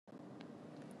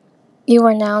You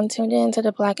are now tuned in to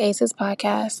the Black Aces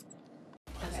podcast.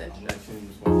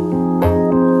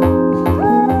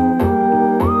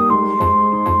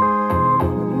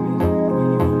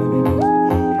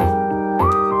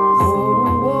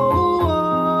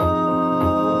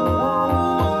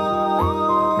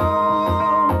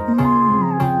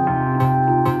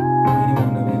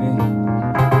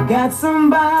 Got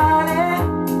somebody,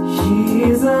 she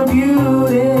is a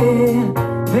beauty,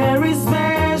 very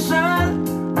special,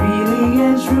 really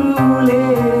and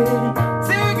truly.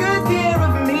 Take good care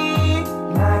of me,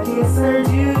 like it's her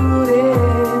duty.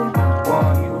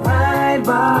 Want you right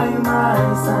by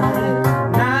my side,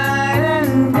 night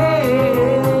and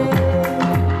day.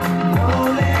 No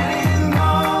letting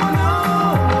go, no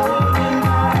holding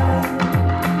back,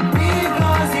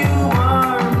 because you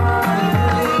are my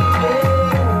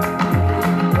lady.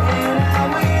 When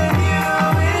I'm with you,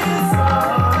 it's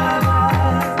all I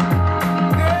got.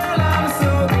 Girl, I'm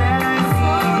so glad he's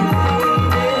lady.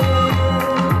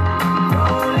 No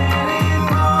letting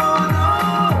go, no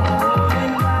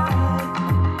holding back.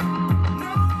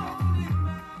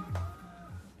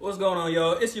 What's going on,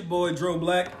 y'all? It's your boy, Dro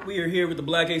Black. We are here with the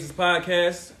Black Aces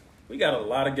podcast. We got a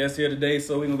lot of guests here today,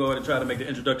 so we're going to go ahead and try to make the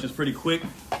introductions pretty quick.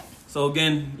 So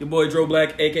again, your boy, Dro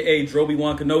Black, a.k.a.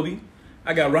 Droby-Wan Kenobi.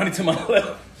 I got Ronnie to my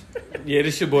left. Yeah,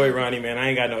 this your boy Ronnie, man. I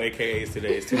ain't got no AKAs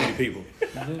today. It's too many people.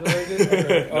 No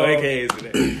AKAs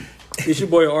today. It's your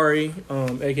boy Ari,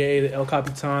 aka the El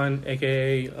Capitan,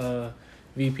 aka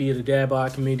VP of the Dad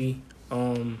Bod Committee.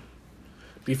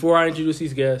 Before I introduce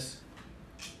these guests,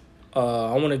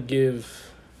 I want to give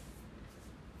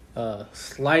a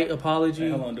slight apology. Hey,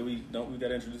 hold on, don't we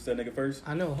gotta introduce that nigga first?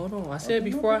 I know, hold on. I said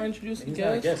before I introduce the He's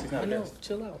not a guests. guest, he's not I a know. guest.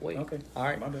 Chill out. Wait. Okay. All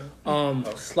right. My bad.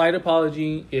 Slight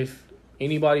apology if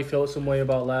anybody felt some way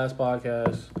about last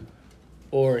podcast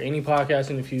or any podcast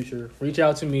in the future. Reach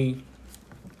out to me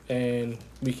and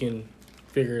we can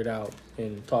figure it out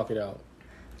and talk it out.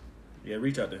 Yeah,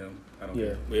 reach out to him. I don't Yeah,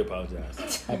 care. We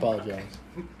apologize. I apologize.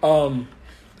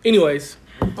 Anyways,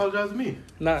 Apologize to me.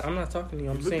 I'm not talking to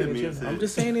you. I'm You looked saying at in me and general. said- I'm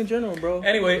just saying in general, bro.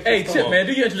 Anyway, hey, Chip, man,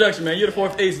 do your introduction, man. You're the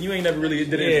fourth ace, and you ain't never really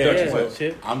did an introduction. Yeah, So.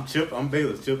 Chip. I'm Chip. I'm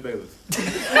Bayless. Chip Bayless.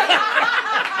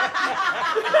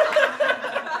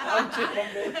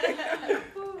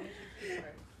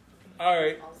 All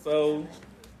right, so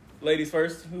ladies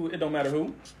first. It don't matter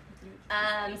who.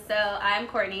 So I'm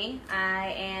Courtney. I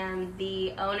am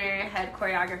the owner, head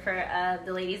choreographer of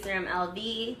the Ladies Room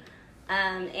LV,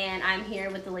 and I'm here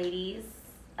with the Ladies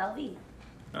LV.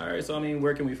 All right, so I mean,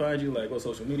 where can we find you? Like, what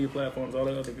social media platforms, all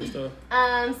that other good stuff?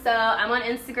 So I'm on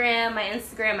Instagram.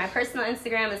 My personal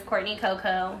Instagram is Courtney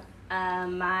Coco.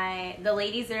 The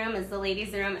Ladies Room is the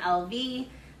Ladies Room LV.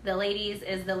 The Ladies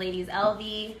is the Ladies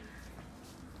LV.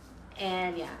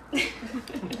 And yeah.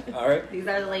 All right. These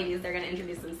are the ladies. They're going to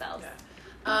introduce themselves.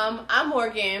 I'm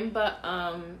Morgan, but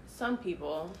some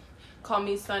people call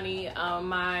me Sunny.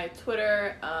 My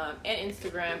Twitter and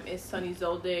Instagram is Sunny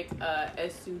Zoldyck,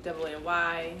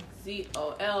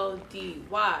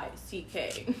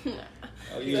 SUNNYZOLDYCK.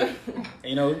 Oh, yeah.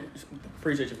 And,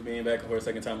 appreciate you for being back for a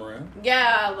second time around.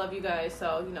 Yeah, I love you guys.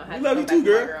 So, had We love to you come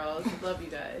too, back girl. to my girls. Love you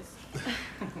guys.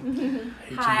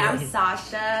 Hi, I'm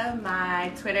Sasha. My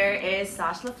Twitter is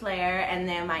Sasha LaFleur, and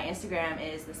then my Instagram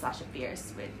is the Sasha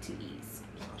Fierce with 2 E's.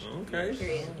 Okay.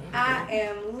 Period. I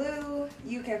am Lou.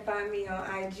 You can find me on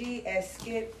IG as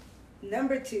Skip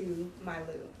number 2, my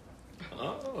Lou.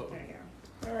 Oh. There you go.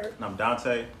 All right. And I'm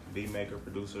Dante, beat maker,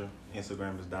 producer.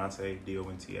 Instagram is Dante,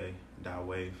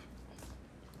 DONTA.wave.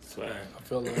 Swag. I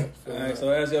feel that. All right, so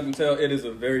as y'all can tell, it is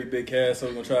a very big cast, so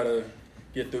we're going to try to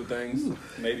get through things,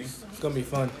 maybe. It's going to be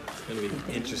fun. It's gonna be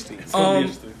interesting. It's going to be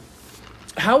interesting.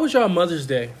 How was y'all Mother's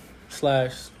Day /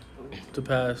 the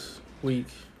past week?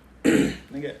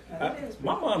 Nigga,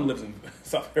 my mom lives in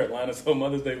South Carolina, so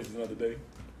Mother's Day was another day.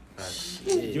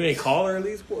 You ain't call her at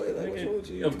least, boy? Like, what's wrong with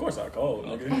you? Of course I called,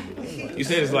 nigga. You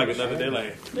said it's like another day,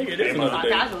 like... Nigga, it is another Not day.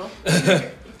 casual.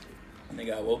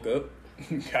 Nigga, I woke up,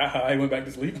 got high, went back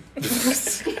to sleep.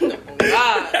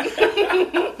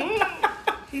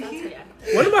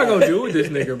 What am I going to do with this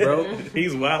nigga, bro?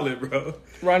 He's wildin', bro.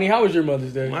 Ronnie, how was your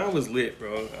Mother's Day? Mine was lit,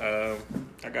 bro.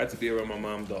 I got to be around my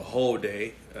mom the whole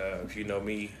day. If you know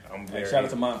me, I'm very... Hey, shout out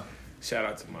to mom. Shout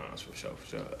out to moms, for sure.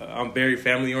 I'm very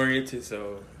family-oriented,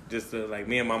 so just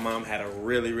me and my mom had a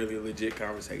really, really legit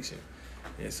conversation.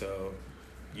 And so,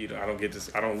 I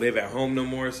don't live at home no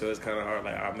more, so it's kind of hard.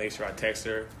 Like, I make sure I text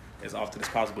her as often as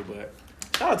possible, but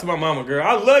shout out to my mama, girl.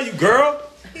 I love you, girl.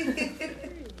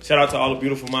 Shout out to all the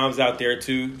beautiful moms out there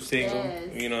too, single,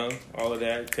 Yes. you know, all of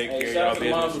that. Take Hey, care shout out of to the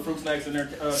y'all moms with business. fruit snacks in their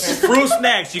Fruit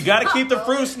snacks, you gotta keep the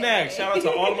fruit snacks. Shout out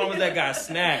to all the mamas that got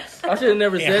snacks. I should have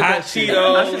never And said hot that shit. I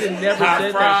Cheetos, should have never hot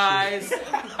said fries, that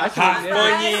shit. I hot should've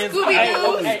never-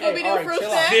 Funyuns, Scooby-Doo fruit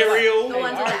snacks. cereal. The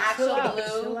ones with the actual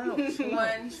chill blue out,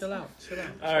 ones. chill out.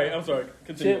 All right, I'm sorry.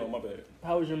 Continue Chip. on. My bad.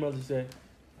 How was your Mother's Day?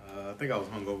 I think I was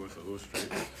hungover, so it was straight.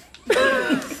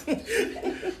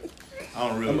 I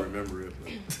don't really remember it,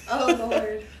 but Oh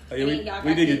Lord. Hey, Any of y'all we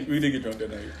got did get drunk that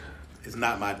night. it's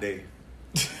not my day.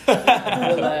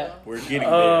 We're getting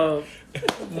there.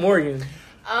 Morgan.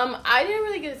 I didn't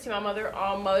really get to see my mother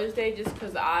on Mother's Day just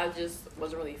because I just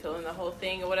wasn't really feeling the whole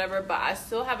thing or whatever. But I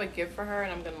still have a gift for her,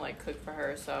 and I'm gonna like cook for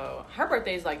her. So her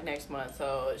birthday is like next month,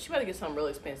 so she better get something real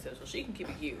expensive so she can keep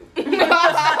it cute. She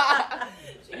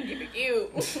can keep it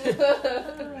cute.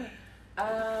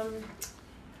 I'm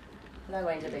not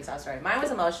going into a big sob story. Mine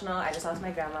was emotional. I just lost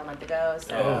my grandma a month ago,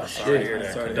 so Oh, sorry to hear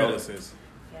that. Sorry to hear that. Condolences.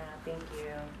 yeah, thank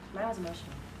you. Mine was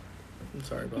emotional. I'm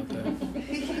sorry about that.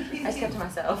 I just kept to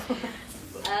myself.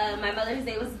 My Mother's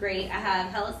Day was great. I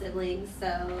have hella siblings,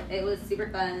 so it was super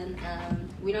fun.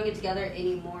 We don't get together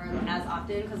anymore as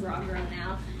often because we're all grown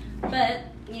now. But,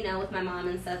 you know, with my mom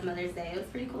and stuff, Mother's Day, it was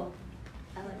pretty cool.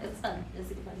 It was fun. It was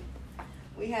super fun.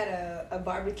 We had a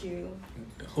barbecue.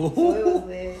 So it was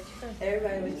lit.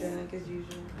 Everybody was drunk as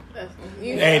usual.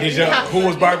 Hey, who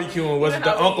was barbecuing? Was it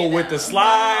the uncle with the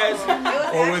slides,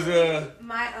 or was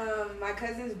My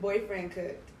cousin's boyfriend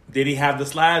cooked. did he have the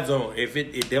slides on? If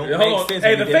it don't Yeah, make hold on. sense,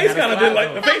 Hey, if the he didn't face have kind of did slides like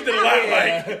on. the face did a lot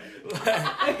like.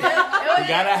 You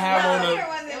gotta have on It a.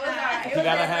 wasn't hot. It You was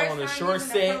gotta their have first on a time short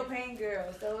using set. a propane girl,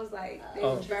 so it was like they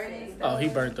Oh. was burning Oh, stuff. he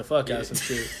burnt the fuck out of some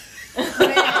shit.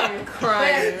 Man,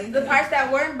 Crying. but the parts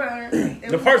that weren't burned. it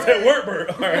The was parts that good. weren't burnt.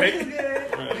 All It was right.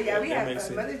 good. But yeah, we That had makes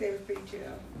fun. sense. Mother's Day was pretty chill.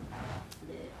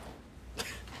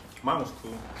 Mine was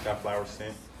cool. Got flowers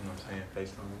sent. You know what I'm saying?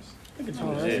 FaceTimes.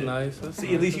 Oh, that's nice. That's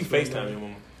See, at least you nice. FaceTime your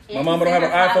mama. My mama don't have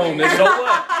an iPhone, nigga. So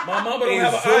what? My mama don't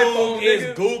have an It's iPhone, Zoom, it's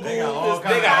nigga. Google, They got all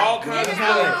they got all kinds kinds of of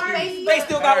stuff. They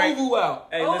still got Alright. Uvu out.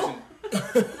 Hey, listen.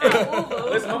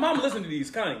 Listen, my mama listen to these,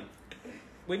 Connie.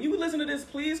 When you listen to this,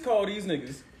 please call these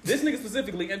niggas, this nigga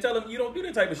specifically, and tell them you don't do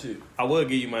that type of shit. I will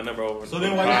give you my number over. So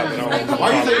then why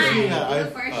you say she didn't have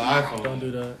an iPhone? Don't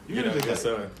do that. You You're not a didn't good do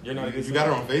son. You're not a good You got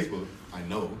her on Facebook. I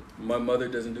know. My mother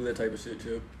doesn't do that type of shit,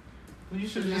 Chip. Well, you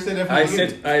should have just said that from the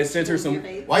beginning. I sent her some.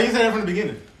 Why you say that from the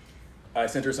beginning? I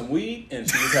sent her some weed, and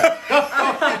she was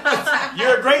happy.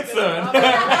 You're a great son.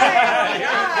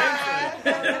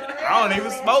 I don't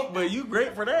even smoke, but you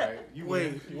great for that. You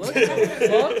wait. What? Touche,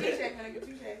 nigga,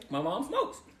 touche. My mom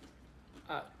smokes.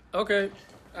 Okay.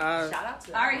 Shout out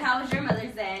to Ari, how was your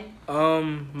Mother's Day?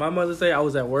 My Mother's Day, I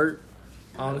was at work,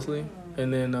 honestly,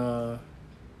 and then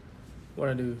what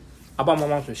I do? I bought my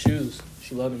mom some shoes.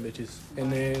 She loved them bitches.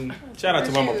 And then Shout out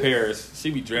to Mama Paris.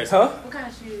 She be dressing. huh? What kind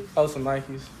of shoes? Oh, some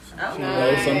Nikes. Oh,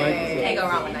 loves some Nikes. Can't go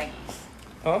wrong with Nike.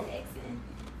 Huh?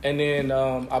 And then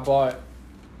I bought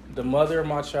the mother of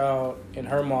my child and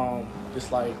her mom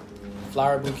just like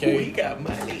flower bouquet. We got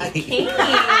money. A king.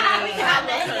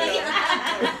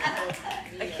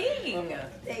 A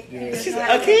king. She's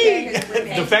a king.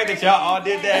 The fact that y'all all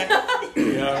did that.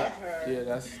 Yeah. Yeah,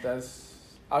 that's.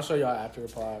 I'll show y'all after the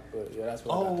pod, but yeah, that's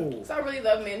what I got there. So I really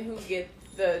love men who get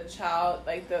the child,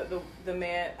 like the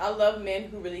man. I love men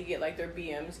who really get like their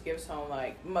BMs gifts on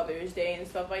like Mother's Day and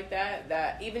stuff like that.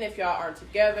 That even if y'all aren't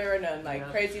together and nothing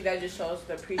like crazy, that just shows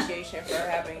the appreciation for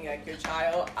having like your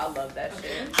child. I love that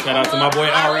shit. Shout out to my boy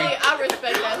Ari. I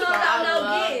respect that. So I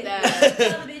love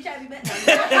that.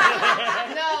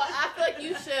 No, I feel like you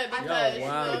should because Yo,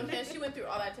 wow. you know, and she went through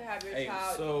all that to have your Hey,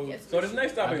 child. so- Yes, So this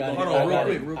next topic. I got Hold it. on, I real got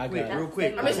quick. it. Real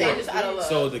quick. I'm just saying just out of love.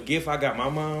 So the gift I got my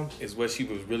mom is what she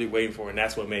was really waiting for, and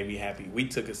that's what made me happy. We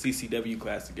took a CCW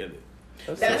class together.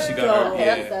 That's she got her,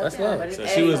 yeah. That's love. So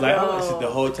she was like, the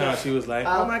whole time she was like,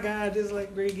 oh my God, this is like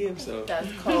a great gift. So That's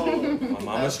cold. my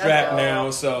mama's strapped now,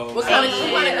 so What kind of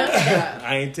gun?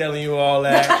 I ain't telling you all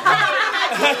that.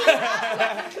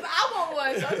 I want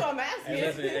one, so that's what I'm asking. Hey,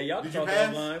 listen, hey, y'all can Did you talk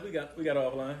pass? offline. We got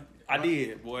offline. I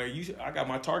did, boy. I got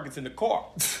my targets in the car.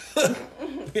 For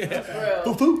real.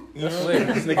 Poo-poo. This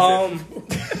nigga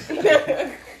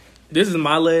said- This is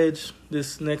my ledge.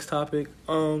 This next topic.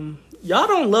 Y'all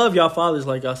don't love y'all fathers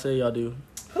like y'all say y'all do.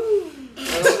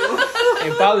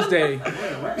 And Father's Day.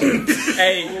 Hey,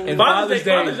 Hey, And Father's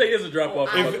Day is a drop off.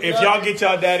 If y'all get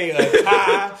y'all daddy a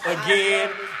tie again,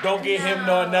 don't get him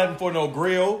nothing for no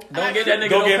grill. Don't get that nigga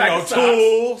Don't get him no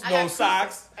tools, no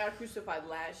socks. I got crucified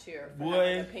last year for Boy.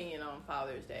 having an opinion on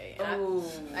Father's Day.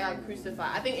 And I got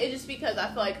crucified. I think it's just because I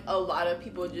feel like a lot of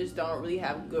people just don't really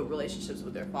have good relationships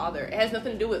with their father. It has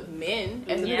nothing to do with men.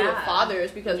 It has nothing to do with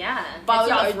fathers because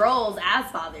fathers it's y'all's roles as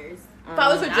fathers.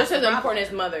 Fathers are just as important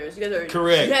as mothers. You guys are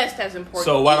Correct. just as important.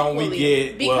 So why don't we equally.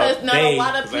 get because not a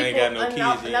lot of I ain't got no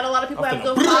people, kids yet. not a lot of people I'm have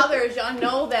finna- good fathers. Y'all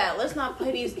know that. Let's not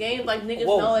play these games like niggas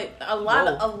know it. A lot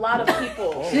of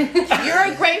people. You're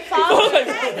a great father.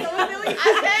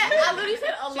 I literally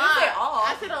said a lot.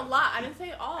 I said a lot. I didn't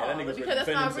say all because that's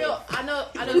not real. I know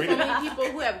so many people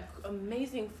who have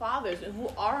amazing fathers and who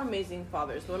are amazing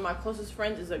fathers. One of my closest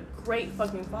friends is a great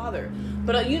fucking father,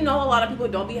 but you know a lot of people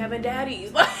don't be having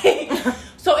daddies. Like,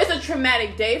 so it's a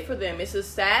traumatic day for them. It's a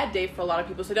sad day for a lot of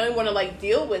people. So they don't even want to like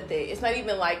deal with it. It's not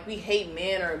even like we hate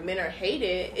men or men are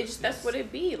hated. It's just that's what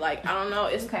it be. Like I don't know.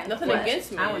 It's nothing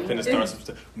against me. Finna start some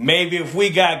stuff. Maybe if we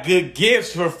got good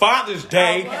gifts for Father's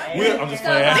Day, I'm just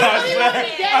playing.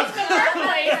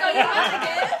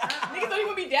 Niggas don't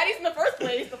even be daddies in the first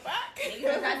place. The fuck?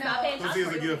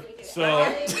 So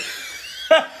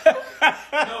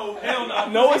no, hell no.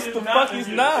 No, it's the fuck is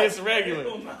not. It's regular.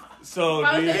 So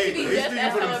Father's Day should be they just speak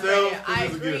as for celebrated. themselves, I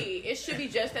this is agree. It should be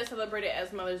just as celebrated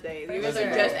as Mother's Day. You guys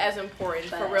are just as important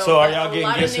for real. So are y'all getting a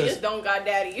lot of gifts niggas as- don't got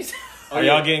daddies. Are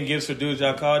y'all getting gifts for dudes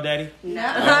y'all call daddy? No. If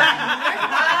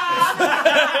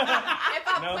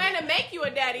I plan to make you a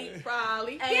daddy,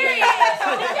 probably. Period.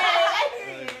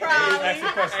 Probably. Hey,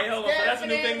 hold on. So that's a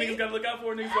new thing niggas gotta look out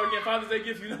for. Niggas gonna get Father's Day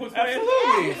gifts. You know what's planned?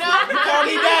 Absolutely. You call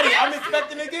me daddy. I'm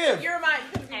expecting a gift. You're my.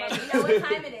 Hey, you know what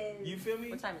time it is? You feel me?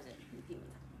 What time is it?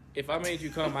 If I made you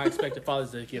come, I expect a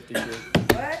Father's Day gift this year.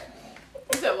 What?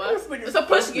 You said what? It's a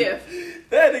push gift.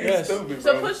 That nigga's stupid, It's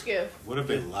a bro. push gift. What if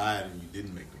they lied and you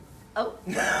didn't make them? Oh.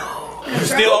 You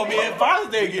still owe me a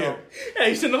Father's Day gift. Hey,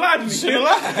 you shouldn't have lied to me. Shouldn't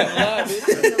lie.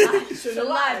 Should have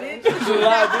lied, bitch. Should have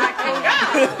lied,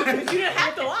 bitch. You didn't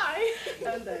have to lie.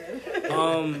 I'm dead.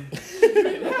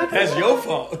 That's your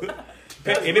fault.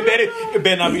 It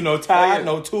better not be no tie,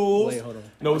 no tools, Wait, hold on.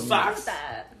 no socks.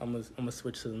 I'm gonna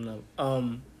switch to the note.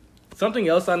 Something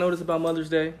else I noticed about Mother's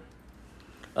Day.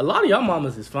 A lot of y'all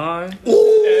mamas is fine.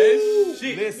 Ooh,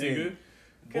 shit, listen,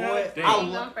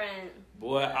 nigga.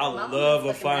 Boy, I love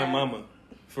a fine mama.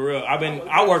 For real,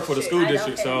 I work for the school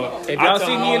district, so If y'all tell see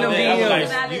them me in all them day, I'm DMs, like,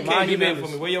 you mind can't do your that for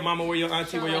business. me. Where your mama, where your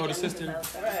auntie, where your older sister?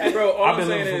 Hey, bro, all I've I'm been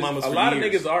saying looking for is mamas a for lot years.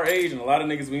 of niggas our age and a lot of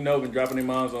niggas we know been dropping their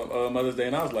moms on Mother's Day,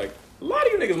 and I was like, a lot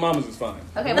of you niggas' mamas is fine.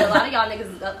 Okay, but a lot of y'all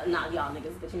niggas, not y'all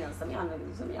niggas, but you know, some of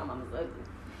y'all mamas ugly.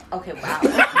 Okay, wow. We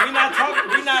not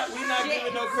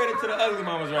giving no credit to the ugly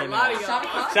mamas right now. Shout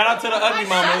out to the ugly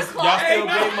mamas. Y'all still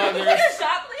great mothers.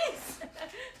 Shot, please.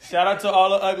 Shout out to all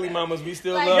the ugly mamas. We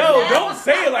still love Yo, you. don't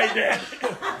say it like that.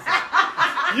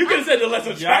 You could have said the less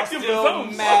Y'all attractive or still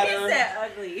something. matter.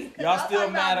 ugly. Y'all still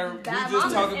matter. We Bad just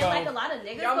mamas, talk and like a about. lot of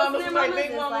niggas Y'all posting mamas their like mamas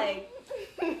big is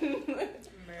like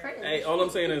crazy. Hey, all I'm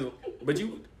saying is, but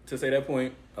you, to say that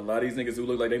point, a lot of these niggas who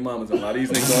look like they mamas, and a lot of these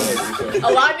niggas are ugly. So.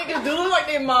 A lot of niggas do look like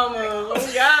their mama. Oh God,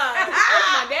 that's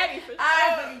my daddy for sure.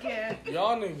 I fucking can't.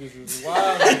 Y'all niggas is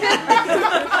wild.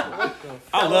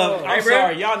 I love. I'm Hey, bro,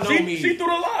 sorry, y'all know me. She threw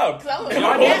the lob. Cause I look Come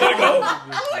like on, my daddy. let go.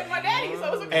 I look like my daddy,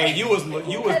 so it's okay. Hey, you was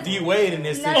D Wade in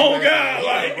this situation. Oh, God,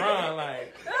 like- LeBron,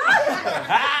 like.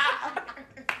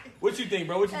 What you think,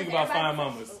 bro? What you think about fine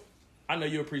mamas? I know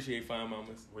you appreciate fine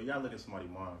mamas. Well, you gotta look at somebody's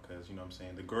mom, because, you know what I'm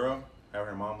saying? The girl, have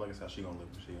her mom look at how she gonna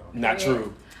look when she gonna. Not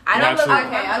true. I don't Not look true.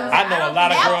 okay. I know a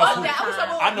lot of girls.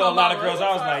 I know a lot of girls. girls.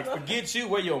 I was like, forget you.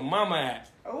 Where your mama at?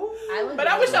 But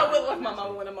I wish I would like my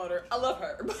mama when I motor. I love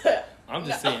her, but I'm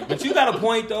just saying. But you got a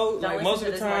point though. Like listen most to of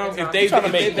the this time, motherfucker. if they Trying to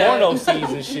make bad, porno scenes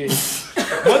and shit. most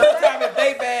of the time if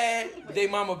they bad, they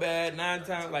mama bad. 9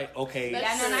 times, like okay, Yeah,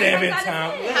 no, 7 9 times out of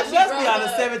times. 10. Let's be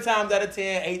honest, 7 times out of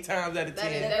 10, 8 times out of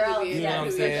 10. You know what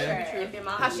I'm saying?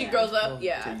 how she grows up,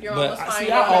 yeah. Your But mama's I fine.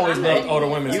 see, I always love older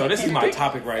women, so this is my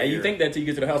topic right Hey, here. you think that till you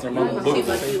get to the house and her mama look.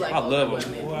 I love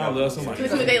them. Boy, I love somebody.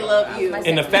 Because they love you.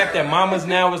 And the fact that mamas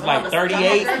now is like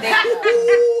 38.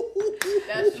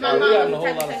 That's Bro, we having a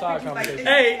whole lot of side conversations.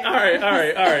 Hey, all right.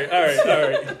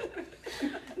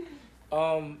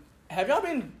 Have y'all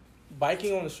been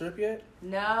biking on the strip yet?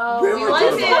 No. Really? We were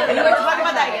talking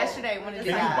about that yesterday. When Can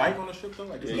you bike on the strip though?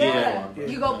 Like, Yeah.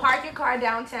 You go park your car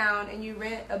downtown and you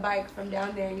rent a bike from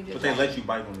down there and you just. But they let you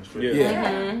bike on the strip.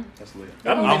 Yeah. That's lit. I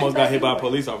almost got hit by a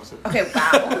police officer. Okay,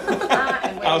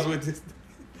 wow. I was with this.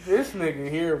 This nigga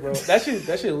here, bro. That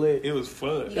shit lit. It was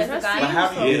fun. You guys But got how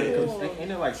do you get it? Yeah. 'Cause ain't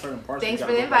there like certain parts Thanks you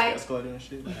for the gotta go, like, invite. escalator and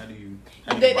shit? Like, how do you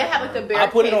They bike have like the around? bare. I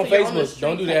put it on so you're the Facebook. street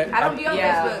Don't do type. that. I don't be on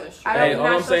Yeah. Facebook. I Hey, don't all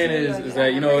I'm not saying social is media.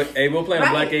 that, you know, hey, we'll play on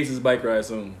Right. Black Aces bike ride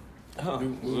soon.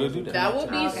 We'll do that. That would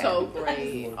be Okay. so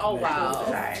great. Oh wow,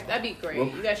 Sorry. that'd be great. Well-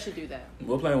 You guys should do that.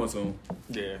 We'll play one soon.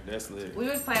 Yeah, that's lit. We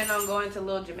was planning on going to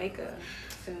Little Jamaica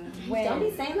soon. Don't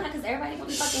be saying that because everybody gonna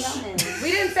be fucking going.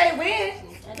 We didn't say when.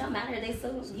 It don't matter. They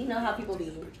still, you know how people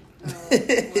be.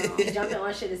 Jumping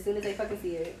on shit as soon as they fucking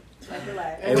see it. Like,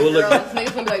 relax. Hey, we'll look. Girls,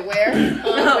 niggas gonna be like, where?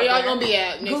 Where y'all gonna be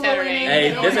at next Googling Saturday? it.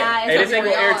 Hey, No, this nah, ain't, it's hey, this ain't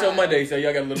not gonna air on. till Monday, so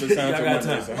y'all got a little bit of time Y'all till got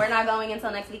Monday. time. So. We're not going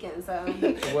until next weekend, so.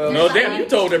 Well, No, damn, you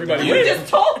told everybody. You when. just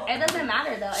told. It doesn't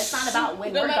matter though. It's not about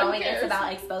when No we're matter who going. It's cares.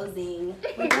 about exposing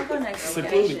We're gonna go next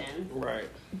Secluded. information. Right.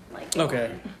 Like,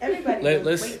 Okay. Everybody.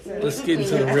 Let's get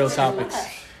into the real topics.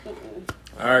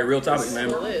 All right, real topic, man.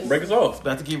 List. Break us off.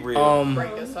 About to keep real.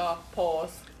 Break us off.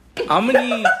 Pause. I'm gonna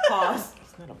need. Pause.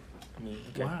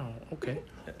 Wow. Okay.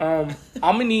 I'm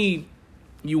gonna need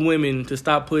you women to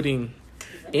stop putting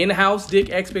in-house dick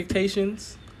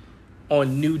expectations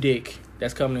on new dick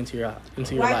that's coming into your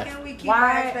Why life. can't we keep Why?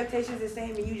 our expectations the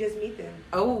same and you just meet them?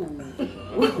 Oh.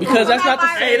 Because that's not the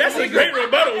same. Hey, that's a great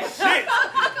rebuttal. Shit.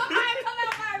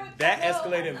 That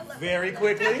escalated very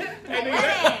quickly. And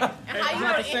how you know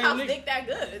not the the same in-house nigga. dick that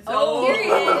good? Oh.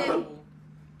 Period.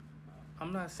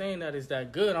 I'm not saying that it's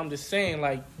that good. I'm just saying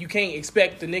like you can't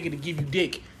expect the nigga to give you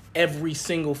dick every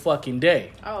single fucking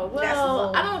day. Oh That's well,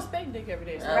 low. I don't expect dick every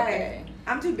day. So. Right.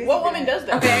 I'm too busy. What for woman that.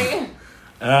 does that? Okay.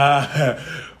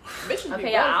 Bitches be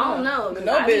Okay, yeah, I don't know. 'cause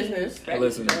No I be business. ready,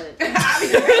 Listen. but-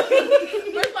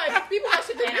 But like people got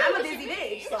shit to And do. I'm a busy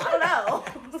bitch, so I don't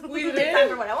know. Squeeze it Take time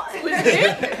for in. what I want. Squeeze it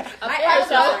in. My Okay, ex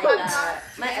so was like that.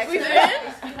 My ex squeeze was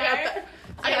it in.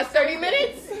 I got 30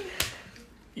 minutes.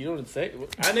 You know what I'm saying?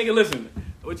 I nigga, listen.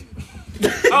 What you?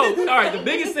 Oh, all right. The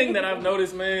biggest thing that I've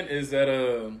noticed, man, is that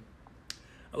a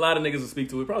lot of niggas will speak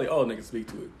to it. Probably all niggas speak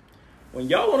to it. When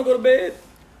y'all want to go to bed,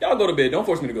 y'all go to bed. Don't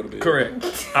force me to go to bed. Correct. Don't I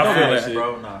feel feel that that, shit.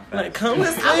 Bro, nah. Like, come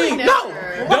with I would sleep.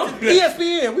 never. Don't.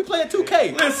 ESPN. We playing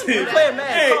 2K. Listen. We playing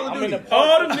Madden. Hey, Call of I'm in Duty. the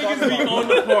all the niggas be on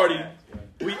the party.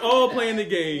 We all playing the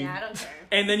game, Yeah, I don't care.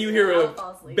 and then you hear I'll fall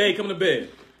a asleep. babe come to bed.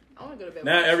 I want to go to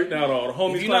bed. Now all the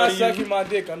homies If you're not clowning sucking you. my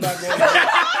dick, I'm not going to. But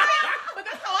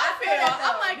that's how I feel.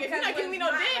 I'm like, if you're not giving me no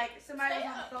dick, Like somebody was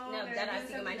on the phone. No, or that I doing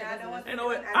think it might something have I don't want You to know do,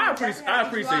 what? and I definitely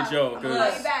appreciate have to do y'all out. Love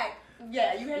because you back.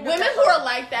 Yeah, you hang women up who are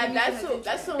like that, Give me that's some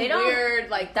that's some They don't- weird,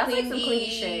 like That's like some clingy, clingy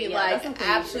shit. Yeah, like that's some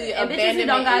clingy absolutely shit. And bitches who abandonment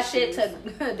don't got issues.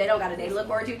 shit to, they don't got a day to look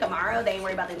forward to tomorrow. They ain't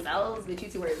worried about themselves, but you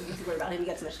too worried about him. You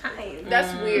got too much time.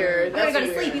 That's weird. We're gonna That's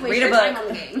go to sleep. You weird. waste Read a your time book. on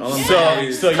the game. all I'm saying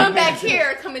is, So Come back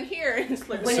here, come in here, and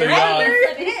sleep. When So you're y'all- ready, you're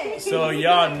stepping in. So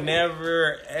y'all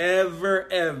never,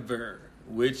 ever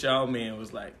with y'all men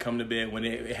was like come to bed when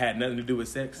it had nothing to do with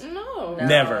sex? No,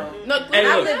 Never. no. hey,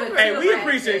 I look, live with hey, two we of my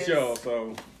appreciate exes. y'all.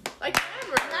 So Like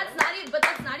never. That's not even, but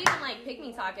that's not even like pick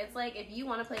me talk. It's like if you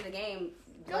want to play the game,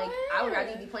 Go like ahead. I would rather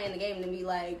you be playing the game than be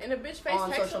like And a bitch face on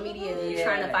text social on the media phone.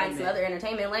 trying to find some other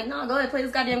entertainment. Like, no, go ahead, play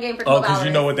this goddamn game for Oh, 12 hours. because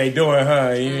you know what they doing, huh?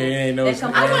 You ain't no They cheating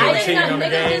I think that on the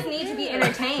niggas just game. need to be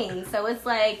entertained. So it's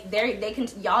like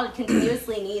y'all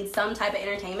continuously need some type of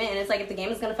entertainment, and it's like if the game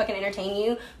is gonna fucking entertain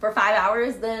you for 5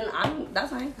 hours, then that's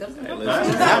fine. Go to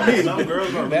sleep. Some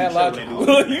girls are Bad really logic.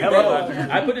 chilling. Hello,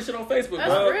 I put this shit on Facebook, That's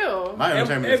bro. real. My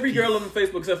entertainment Every is girl on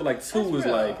Facebook except for like two was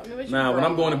real. like, I mean, what you nah, when bro?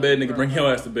 I'm going to bed, nigga, bring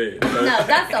your ass to bed. So, No,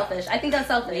 that's selfish. I think that's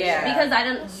selfish. Yeah. Because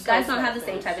you guys don't have the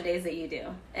selfish. same type of days that you do,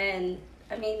 and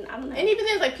I mean, I don't know. And even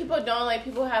then, like people don't like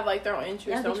people have like their own interests,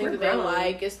 Yeah, their own but things you're that they grown.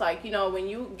 like. It's like, you know, when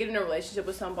you get in a relationship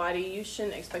with somebody, you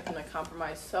shouldn't expect them to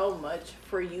compromise so much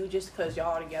for you just because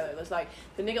y'all are together. It's like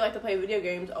the nigga like to play video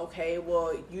games. Okay,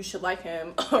 well you should like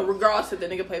him regardless if the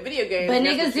nigga play video games. But and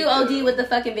that's niggas what do you OD with the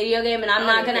fucking video game, and I'm I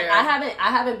not don't gonna. care.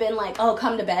 I haven't been like, oh,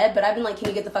 come to bed, but I've been like, can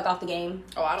you get the fuck off the game?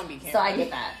 Oh, I don't be caring. So I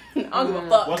get that. I don't give a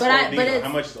fuck. What's But OD? but it's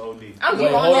How much is OD? I'm Wait,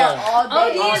 going on hold there on. all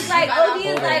day. OD is like Hold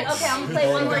okay, I'm gonna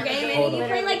play one more game, and Hold then you on.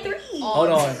 play like 3. Hold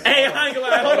on. hey, I ain't gonna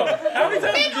lie. Hold on. How many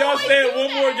times have y'all said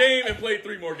one more game and played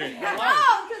 3 more games? No,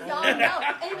 because y'all know.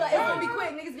 And be like, it's gonna be quick.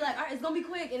 Niggas be like, all right, it's gonna be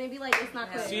quick, and then be like, it's not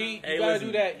quick. See, you Hey, gotta listen.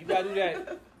 do that. You gotta do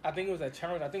that. I think it was that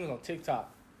challenge. I think it was on TikTok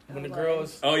when the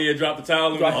girls Oh yeah, drop the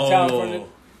towel. drop the towel in front of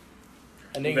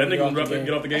That the nigga gonna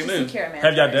get off the game then.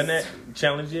 Have y'all done that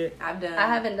challenge yet? I've done. I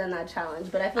haven't done that challenge,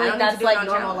 but I feel I like don't need to that's do like it on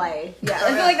normal challenge. life. Yeah, I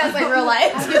feel like that's like real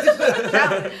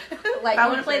life. Like, I you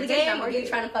wanna wanna play the play game, TikTok, or I'm you ready.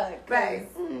 trying to fuck? Right.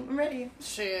 I'm ready.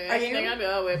 Shit. Are you? Think I'll be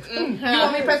over with. You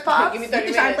want me to press pause? Give me You 30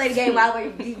 can try to play the minutes. game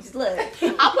while you just look.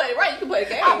 I'll play it right. You can play the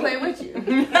game. I'll play with you.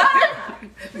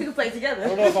 We can play I together.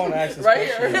 don't know if I want to ask this Right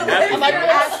question. here. Ask I'm like it.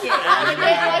 this. I'm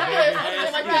like this.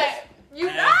 I'm like Right. You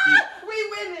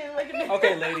we winning. Look at this.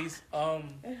 Okay, ladies. I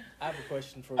have a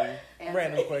question for you.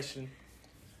 Random question.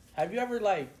 Have you ever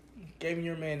given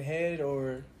your man head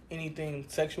or anything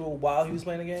sexual while he was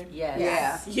playing the game?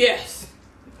 Yes. Yes.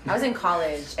 I was in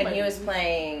college and he was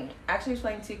playing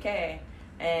 2K,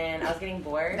 and I was getting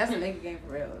bored. That's a nigga game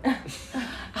for real.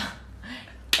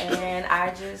 And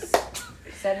I just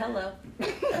said hello.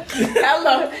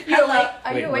 Hello.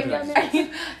 Are you awake down there?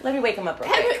 Let me wake him up real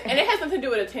quick. And it has nothing to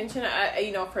do with attention.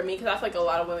 For me, because I feel like a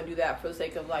lot of women do that for the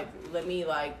sake of let me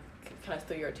kind of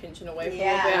steal your attention away from a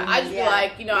little bit. I just feel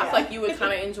like, I feel like you would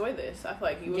kind of enjoy this. I feel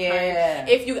like you would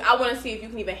I want to see if you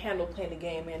can even handle playing the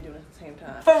game and doing it at the same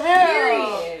time. For real.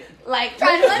 Period. Like,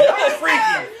 trying to Y'all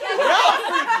freaky.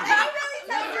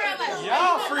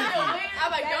 Y'all freaky. I'm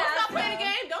like, don't stop playing the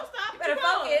game. Don't stop. Better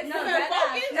focus. You better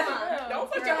focus. Don't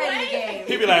put your head in the way. game.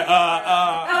 He be like,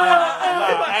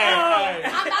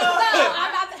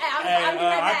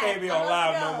 I can't be on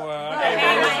live no more.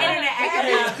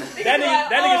 That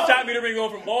nigga shot me the ring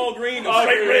going from all green to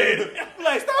straight red.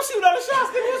 Like, stop shooting other shots,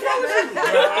 nigga. What's wrong with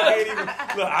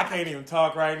you? I can't even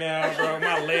talk right now, bro.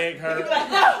 My leg hurts.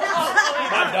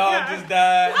 My dog just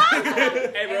died.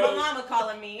 Hey, bro. My mama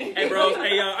calling me. Hey, bro.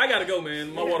 Hey, I gotta go,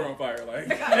 man. My water on fire. Like, nigga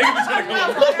be trying to go. My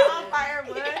water on fire,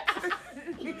 what?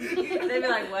 They be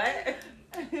like, what?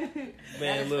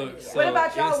 Man, look. So what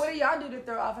about y'all? What do y'all do to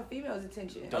throw off a female's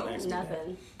attention? Don't ask me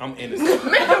Nothing. that. I'm innocent.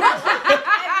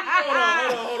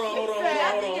 Hold on.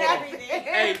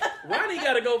 Hey, Ronnie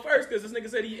gotta go first because this nigga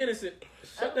said he innocent.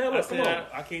 Shut the hell up. Come on.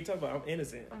 I can't talk about. I'm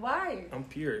innocent. Why? I'm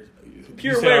pure.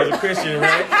 Pure You said where? I was a Christian,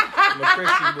 right? I'm a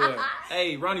Christian boy.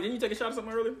 Hey, Ronnie, didn't you take a shot of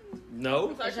something earlier?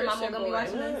 No, Is your mama gonna be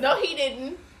watching this? No, he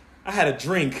didn't. I had a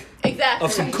drink Exactly.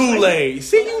 of some Kool-Aid.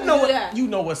 See, you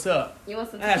know what's up. You want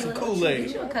some I had some tequila?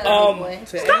 Kool-Aid. You a cuddly boy.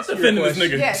 To Stop answer your defending this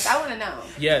question- nigga. Yes, I want to know.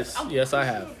 Yes, I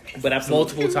have. But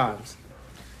absolutely. Multiple times.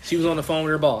 She was on the phone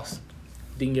with her boss.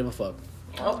 Didn't give a fuck.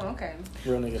 Oh, okay.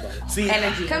 Real nigga about it. See,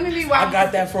 Energy. Come and be I wild.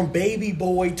 got that from Baby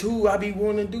Boy too. I be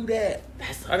wanting to do that.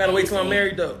 I gotta wait till I'm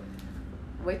married though.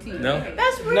 Wait till you No. married.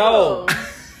 That's real. No.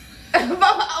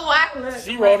 Why?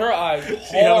 She rolled her eyes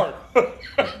hard.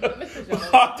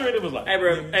 After it was like, Hey,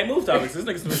 bro. Hey, move topics. This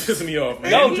nigga's pissing me off,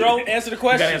 man. No, Dro, answer the you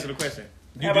question. gotta answer the question.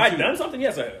 Have I done something?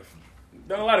 Yes, I have.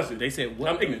 Done a lot of shit. They said what?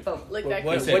 I'm ignorant. Lick that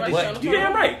What- kiss. what- What? You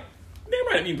damn right. Damn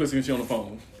right I'm eating pussy when she on the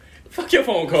phone. Fuck your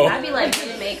phone call. I'd be like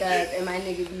doing makeup and my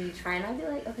nigga be trying. I'd be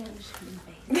like, okay, I'm just shooting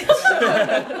face.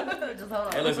 Just hold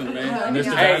on. Hey, listen, man.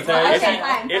 Mr. Hey,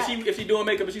 Johnson. if she doing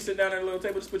makeup and she sit down at a little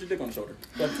table, just put your dick on the shoulder.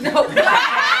 Put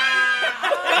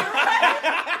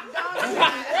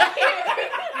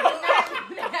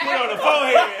on the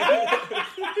forehead.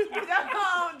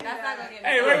 That's not gonna get me.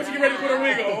 Hey, right when she get ready to put her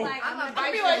wig on. I'm a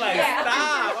I be like, yeah.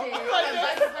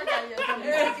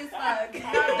 stop.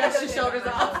 Dust your shoulders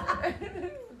off.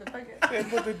 And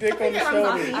put the dick on the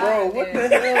shoulder. Bro, what the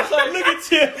hell? So look at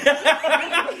Chip.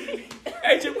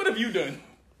 Hey, Chip, what have you done?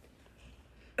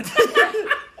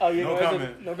 Oh, you No know,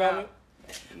 comment. No comment?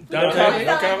 No comment.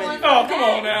 No comment. Oh, come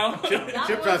on now.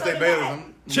 Chip trying to stay Bayless.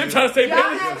 Chip trying to stay Y'all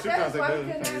Bayless. asked Chip trying to us stay why we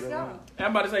Bayless. couldn't ask y'all.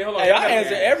 I'm about to say, hold on. Hey, I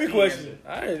answer every question.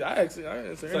 I answer So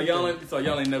everything.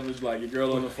 y'all ain't never like your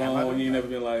girl on the phone. You ain't never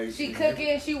been like. She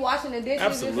cooking, she washing the dishes.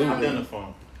 Absolutely. I've done the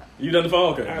phone. You done the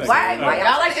phone? Okay. Why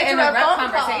Y'all like to interrupt phone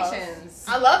calls? conversations.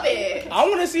 I love it. I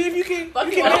want to see if you can I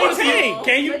want to see.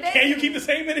 maintain. Can you keep the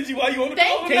same energy while you on the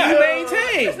Thank phone? you. Can you It's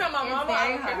maintain? not my mama. I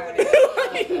don't care who hard.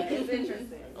 it is. It's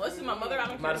interesting. Unless it's my mother, I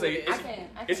don't I'm care. about to who say, it is.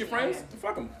 it's your friends.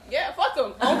 Fuck them. Yeah, fuck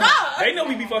them. Oh God. They know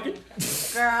we be fucking.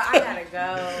 Girl, I gotta go.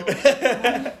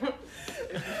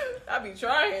 I be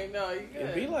trying. No, you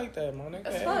It be good. like that, my nigga.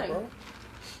 That's Hey, fun. bro.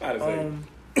 About to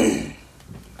say.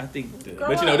 I think. Girl,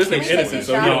 But you know this can nigga we take innocent, this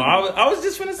so shot? you No, know. I was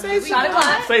just finna say Shot something.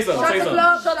 o'clock. Say something. Say something.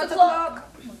 Shut the clock.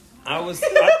 I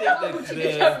think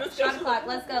the Shot o'clock.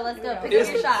 Let's go. Let's go. Pick It's-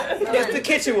 up your shots. it's the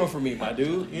kitchen one for me, my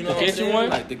dude. You know The what I'm kitchen saying? one?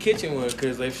 Like the kitchen one,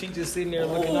 because if she just sitting there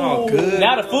looking all good.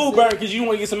 Now the food burn because you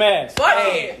want to get some ass.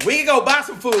 Hey, we can go buy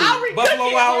some food.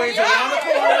 Buffalo Wild Wings around the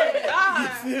corner. You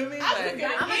feel me? Hey,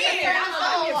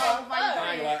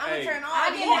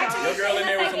 I your girl in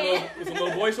there with some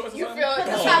little boy shorts or You something? feel it.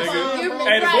 Come on, Come nigga. on. You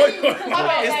Hey, the boy shorts.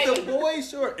 It's the boy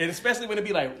short, and especially when it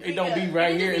be like it don't be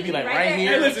right here, it be like right Hey,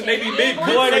 here. listen, they be big.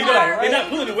 Boy, they be like They're not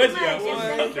pulling the wedgie out.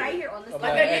 It's right here on this Like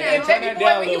side. that Hey, nigga turn baby that boy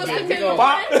down when a he was little bit.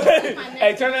 cooking.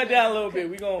 Hey, turn that down a little bit.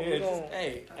 We gon'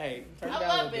 Hey, hey. turn I it down a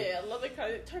love little bit. it. I love it.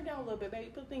 Cause turn down a little bit, baby.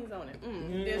 Put things on it.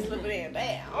 Then slip it in.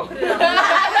 Bam.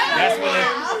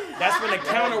 That's when the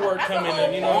counter work come in,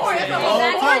 and you know what I'm That's a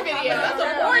saying? porn video. That's a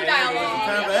porn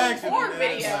dialogue. time for action. Porn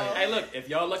video. Hey, look, if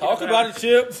y'all lucky Talk enough about to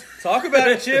it, Chip. Talk about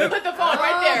it, Chip. Put the phone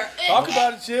right there. Talk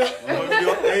about it,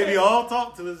 Chip. Maybe all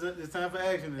talk till it's time for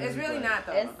action. It's really not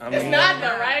though. It's not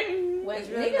though, right? When It's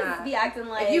really niggas not. be acting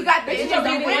like If you got the bitches interview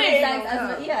don't with want it, sex don't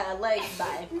as come. yeah, like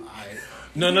bye.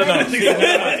 No. I'm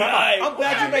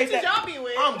glad you made Y'all be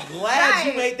with. I'm glad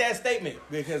you Right. made that statement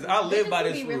because I live by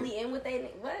Bitches this be rule. really in with they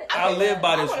what? I live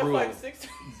by this I wanna rule. fuck 6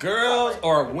 Girls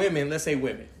or women, let's say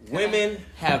women. Women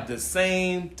have the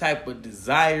same type of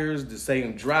desires, the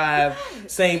same drive,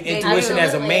 same intuition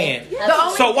as a man.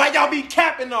 Absolutely. So why y'all be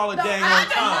capping all the dang on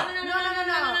time? No.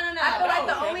 I feel like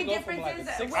the only go from difference like is a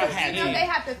that six to women, ten. they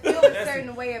have to feel a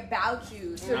certain way about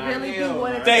you to really be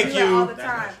wanting to Thank do that you. all the That's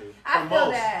time. not true. I For feel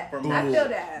most. that. For I most. feel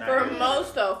that. Not For everybody.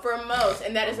 most,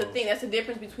 and that is the thing. That's the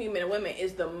difference between men and women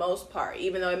is the most part.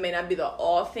 Even though it may not be the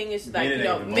all thing, it's like Men you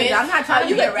know, ain't men. I'm not trying to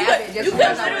you be could, a rabbit. you could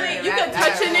literally, you could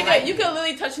touch a nigga. You could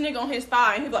literally touch a nigga on his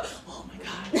thigh, and he'd be like, "Oh my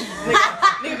god,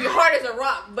 nigga be hard as a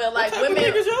rock." But like What type women,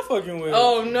 of niggas y'all fucking with?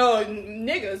 oh no,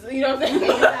 niggas. You know what I'm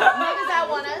saying? Niggas that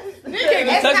want us. Niggas.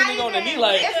 You touch a nigga on the knee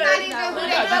like, It's not even who you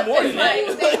they gotta do more than that.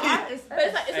 who they are. But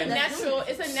it's like it's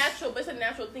a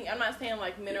natural thing. I'm not saying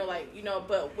like men are like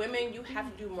but women you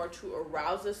have to do more to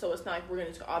arouse us. So it's not like we're gonna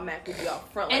just automatically be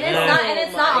out front. And like,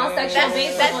 it's not all sexual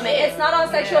based with women. It's not all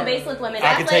sexual based with women.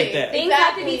 I can take that. Things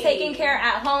have to be taken care of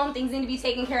at home. Things need to be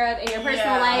taken care of in your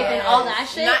personal life and all that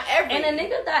shit. Not every. And a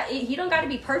nigga that he don't got to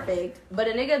be perfect, but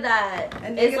a nigga that A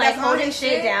nigga is like that's on holding his shit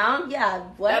shit? down. Yeah,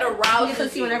 what? That You arouses can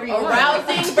see you. whenever you want.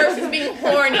 Arousing versus being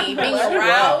horny. Being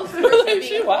aroused versus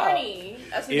being horny.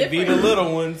 That's the It be the difference.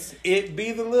 little ones. It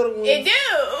be the little ones. It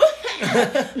do.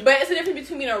 But it's the difference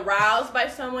between being aroused by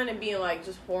someone and being like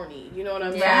just horny. You know what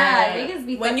I'm saying? Yeah, niggas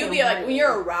be when you fucking be like horny. when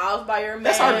you're aroused by your man.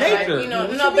 That's our like, nature. you know,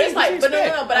 What no, you but it's mean? like, What but you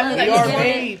no, but I mean We like are it's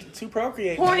made to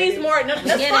procreate. horny's more. No,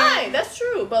 that's Get fine. it. That's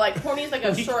true. But like horny's like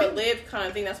a short-lived kind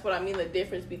of thing. That's what I mean. The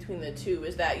difference between the two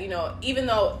is that even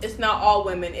though it's not all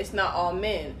women, it's not all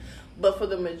men. But for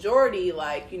the majority,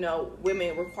 like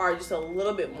women require just a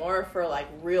little bit more for like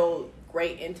real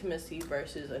great intimacy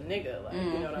versus a nigga. Like you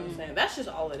know what I'm saying? That's just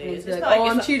all it is. It's It's like, not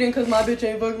I'm like cheating because my bitch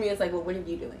ain't fucking me. It's like, well, what are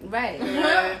you doing? Right.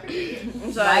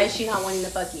 it's Why like, is she not wanting to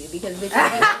fuck you? Because bitches be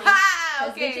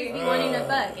wanting, bitches be wanting to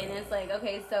fuck, and it's like,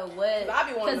 okay, so what? I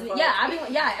be wanting to fuck.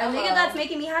 Yeah, a nigga that's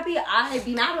making me happy, I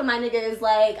be mad when my nigga is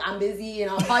like, I'm busy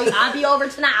and I'll call you. I'll be over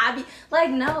tonight. I be like,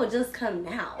 no, just come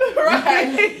now. right?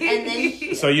 And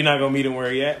then So you're not gonna meet him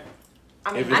where he at?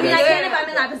 I If mean, it's I that- can if I'm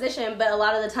in that position, but a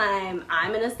lot of the time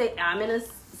I'm in a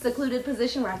secluded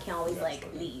position where I can't always like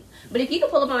leave. But if you can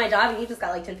pull up on my job and you just got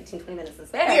like 10, 15, 20 minutes to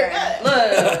spare, We're good.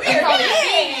 look, We're call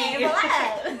good. me,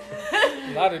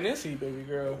 relax. Not in this heat, baby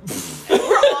girl. We're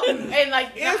all, and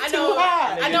like It's I too know,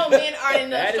 hot. I know men are in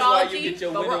That is why you astrology, get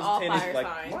your but we're Windows all 10 is fire like,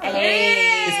 signs.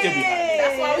 It still be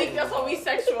hot. That's why we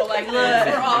sexual like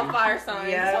this. We're all fire signs.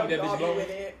 Yeah. So That bitch y'all be blowing. with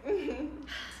it.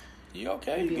 You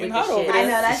okay? You Be getting with hot the over shit. there? I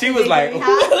know that She shit was be like, very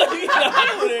hot. You getting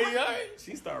hot over there? You all right?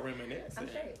 She start reminiscing.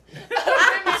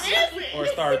 Reminiscing. Or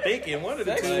start thinking one of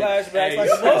the Sex two. flashbacks Hey, like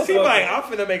a motherfucker. She like, I'm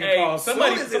finna make a Hey, call.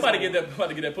 somebody soon as this about to get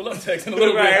that pull up text in a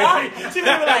little bit. Right. She be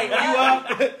like, you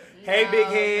up? Hey, big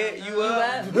head, you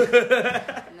up?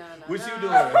 What you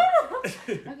doing?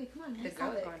 Okay, come on. The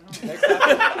girl's going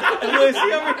home. Look,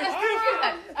 she over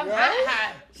here. I'm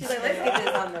hot. She's like, let's get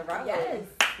this on the road. Yes,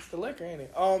 It's the liquor, ain't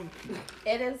it?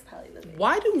 it is probably the thing.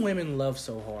 Why do women love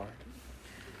so hard?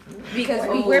 Because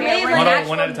We're made like Hold on, natural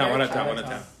one at a time, one at a time, nurturers. one at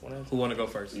a time. Who want to go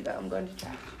first? You go, I'm going to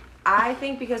try. I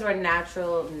think because we're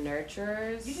natural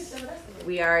nurturers,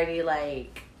 we already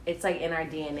like, it's like in our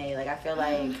DNA. Like, I feel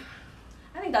like.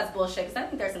 I think that's bullshit because I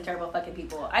think there's some terrible fucking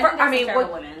people. I think there's some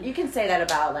terrible women. You can say that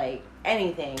about like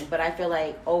anything, but I feel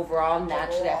like overall,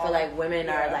 naturally, I feel like women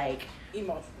are like,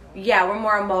 Emotional. yeah, we're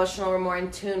more emotional, we're more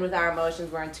in tune with our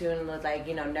emotions, we're in tune with like,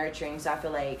 nurturing. So I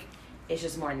feel like it's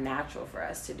just more natural for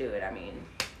us to do it. I mean,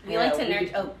 We like to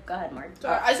nurture. Oh, go ahead, Mark. So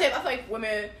I feel like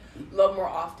women love more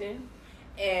often.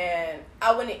 And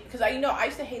I wouldn't, because I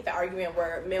used to hate the argument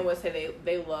where men would say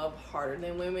they love harder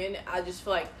than women. I just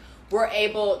feel like we're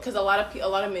able, because a lot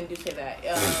of men do say that.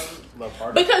 Love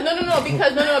harder. Because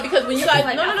because when you guys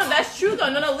that's true though.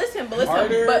 No, listen to the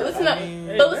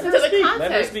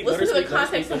context. Listen to the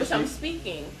context in which I'm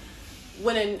speaking.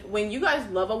 When you guys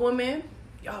love a woman,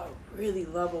 y'all really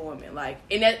love a woman, like,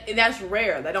 and that's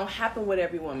rare. That don't happen with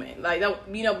every woman, like, that,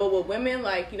 but with women,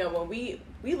 like, when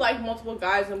we like multiple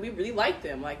guys and we really like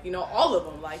them, like, all of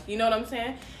them, like, you know what I'm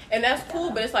saying, and that's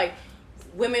cool. But it's like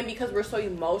women, because we're so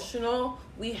emotional,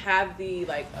 we have the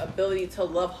like ability to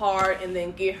love hard and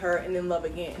then get hurt and then love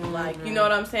again. Like, you know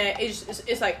what I'm saying?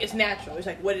 It's like, it's natural. It's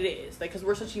like what it is. Like, because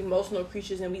we're such emotional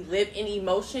creatures and we live in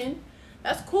emotion,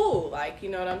 that's cool. Like, you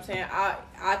know what I'm saying?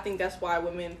 I think that's why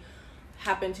women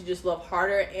happen to just love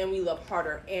harder, and we love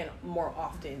harder and more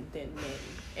often than men.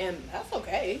 And that's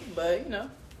okay, but, you know,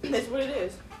 that's what it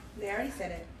is. They already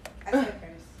said it. I said it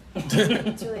first.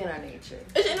 It's really in our nature.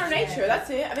 It's in our nature. That's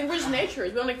it. I think we're just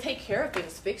natures. We want to take care of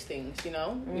things, fix things. You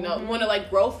know, we want to like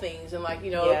grow things, and like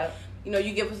you know,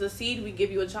 you give us a seed, we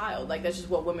give you a child. Like that's just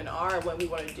what women are and what we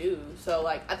want to do. So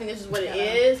like I think this is what it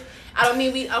is. I don't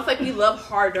feel like we love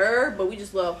harder, but we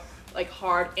just love like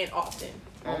hard and often.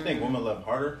 I don't think women love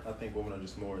harder. I think women are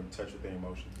just more in touch with their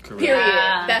emotions. Correct. Period.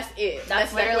 Yeah. That's it.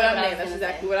 That's exactly what I meant. That's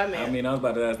exactly what I meant. I mean, I was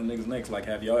about to ask the niggas next. Like,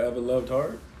 have y'all ever loved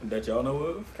hard that y'all know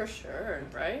of? For sure,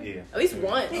 right? Yeah. At least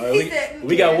once. All right,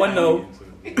 we got one no.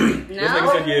 This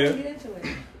nigga said yeah. Get into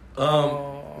it.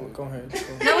 Go ahead.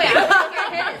 No, wait, I want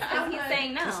to hear his. Because he's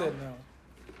saying no. He said no.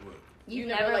 You've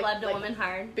never loved a woman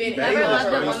hard. Been You've never loved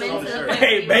a Bayless woman on to the the shirt. point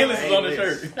Hey, where Bayless is on the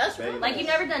shirt. That's real. like you've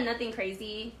never done nothing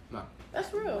crazy. No.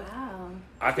 That's real. Wow.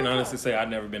 I can honestly say I've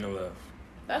never been in love.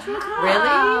 That's real talk.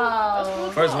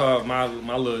 Really? First of all,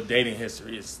 my little dating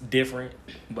history is different,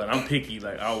 but I'm picky.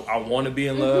 Like I want to be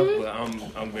in love, but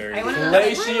I'm very. I wanna know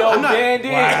Fellatio Dandy.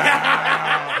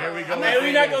 Wow. Here we go. Man,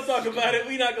 we not gonna talk about it.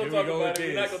 We not gonna Here we talk go about with it.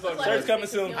 We not this. gonna talk. Shirt's coming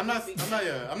soon. I'm not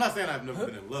saying I've never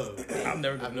been in love. I've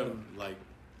never been I've in never love. like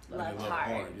Love love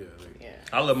hard. Yeah. Like, Yeah.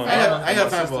 I love my I ain't mom. got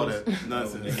time for all that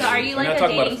nonsense. So are you We're like not a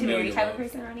talking about dating to marry familial type of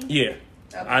love. person, Ronnie? Yeah.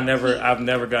 Okay. I've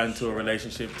never gotten into a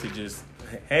relationship to just,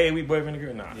 hey, we boyfriend and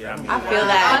girl. Nah. Yeah. I mean, I feel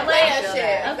that. But like, that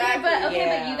shit. okay, but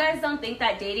Yeah. you guys don't think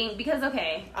that dating because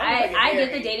okay, I'm not I getting get the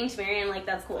married. dating to marry and like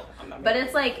that's cool, I'm not but married.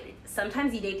 it's like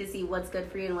sometimes you date to see what's good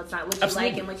for you and what's not, what you Absolutely.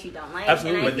 like and what you don't like.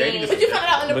 Absolutely. And I But dating think, But you found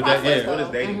out in the But that- process. yeah. What though.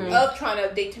 is dating? Of trying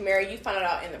to date to marry, you found it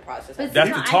out in the process. But that's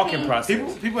no, the I talking think-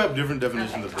 process. People have different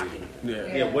definitions of dating.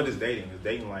 Yeah. Yeah, what is dating? Is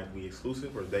dating like we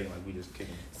exclusive or is dating like we just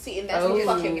kicking? See, and that's what you're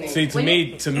fucking in. See,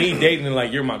 to me, dating is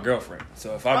like you're my girlfriend.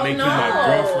 So if I Oh, make no. you my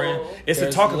girlfriend, it's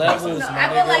There's a talking levels, process. my I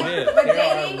feel like, nigga. but There are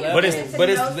dating, levels. But is it's to but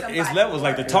know it's somebody levels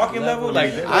like the more. talking level,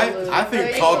 like I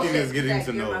think talking is getting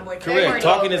to know. correct.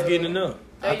 Talking is getting to know.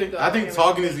 I think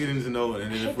talking is getting to know,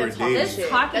 and then if we're this dating,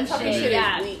 talking That talking shit, shit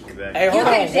yeah. is weak. Exactly. Hey, You hold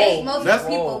can on. date Whoa. most That's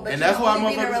people, but and you that's why only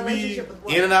be in a motherfuckers be relationship with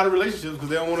one. in and out of relationships because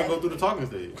they don't want to go through the talking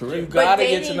stage. You Correct. But gotta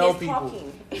dating get to know is people.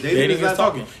 talking. Dating is not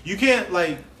talking. You can't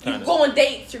like. You go on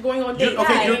dates. You're going on dates.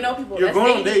 Okay, to know people. you're That's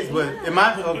going on dating. dates,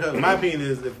 but my opinion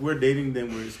is if we're dating,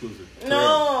 then we're exclusive.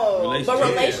 No, but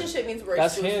Relationship. relationship means we're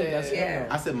That's exclusive. him. That's him.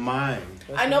 I said mine.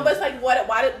 I know, but it's like,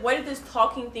 where did this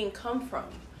talking thing come from?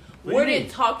 What do Where you did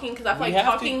mean? talking? Because I feel You like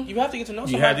have talking. to get to know You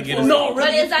somebody. had to get before- to know- No, But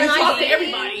really, is that we not talk to dating?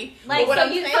 everybody. Like But what so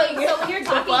I'm you saying so when you're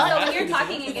talking fuck? so when you're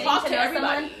talking and getting Talk to to know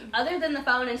everybody. someone other than the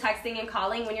phone and texting and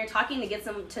calling, when you're talking to get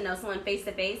to know someone face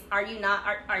to face, are you not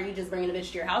are you just bringing a bitch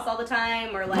to your house all the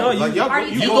time or like No, Like, y'all are go-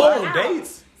 you you taking go her on out?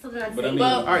 dates. So then that's But I dating. mean-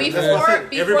 But All right, before, that's what I said.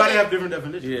 before Everybody that- have different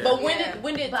definitions. Yeah. But Yeah.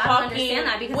 when did But I don't talking? understand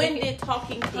that because When if- did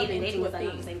talking come dating into a was not the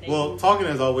thing? same thing. Well, talking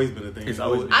has always been a thing. It's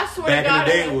always been. I swear Back to God, in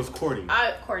the day, it was courting.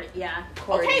 Courting, yeah.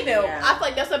 Okay, then Yeah. I feel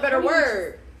like that's a better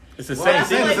word. It's the Well, same I'm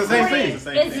saying thing. it's the same courting thing. It's the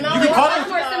same It's thing. no, You it's can call much it-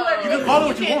 more similar to you can dating. call it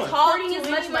what you can't want. talk Courting to is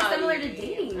much more anybody. similar to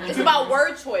dating. It's about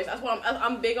word choice. That's why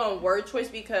I'm big on word choice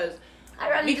because I'd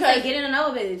rather just because say getting to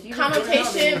know a bitch. You just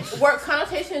connotation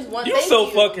connotation is one You thing. so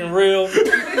fucking real. Because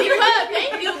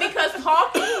thank you because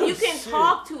talking you can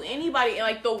talk to anybody and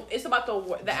like it's about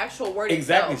the actual word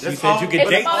Exactly. itself. She said you could It's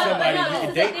date about- somebody. no, You no, could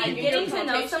no, date I people. get Getting to know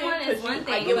connotation someone is because one I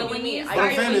thing, get but what when you you mean. But I'm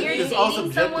start saying when you're it's all dating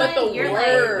subjective. someone, But the you're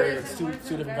word- like,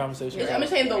 Two different conversations. I'm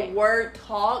just saying the word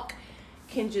talk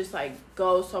can just like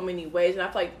go so many ways, and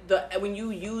I feel like when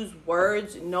you use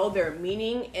words, know their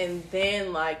meaning, and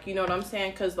then like you know what I'm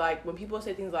saying? Because like when people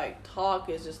say things like talk,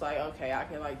 is just like okay, I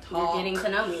can like talk You're getting to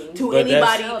know me. to But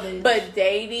that's- anybody, but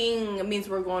dating means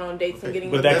we're going on dates and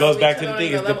getting. But to that know goes each back to other the on thing,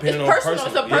 another it's level. depending on personal. person.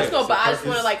 It's a Yeah, personal, it's but I a just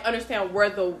want to person. like understand where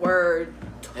the word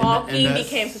talking that's-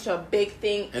 became such a big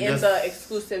thing and in that's- the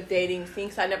exclusive dating thing.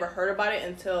 Cause I never heard about it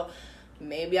until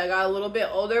maybe I got a little bit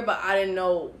older, but I didn't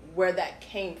know where that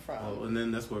came from. Oh, and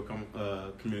then that's where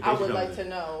communication I would comes like in. to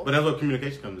know. But that's where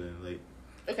communication comes in. Like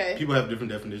Okay. people have different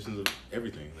definitions of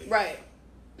everything. Like, Right.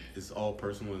 It's all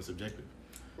personal and subjective.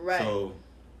 Right. So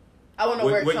I want to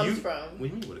know where it what comes you, from. What do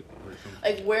you mean where it comes from?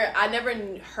 Like where I never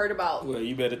heard about Well,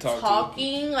 you better talk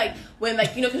talking, like when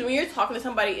like you know, because when you're talking to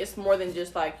somebody, it's more than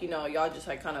just like you know y'all just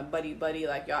like kind of buddy,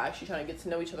 like y'all actually trying to get to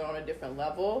know each other on a different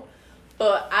level.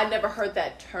 But I never heard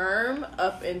that term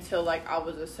up until like I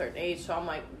was a certain age. So I'm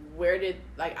like, where did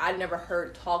like I never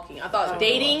heard talking. I thought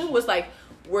dating was like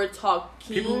we're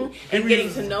talking People and getting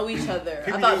use- to know each other. I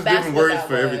People thought use that's different what words that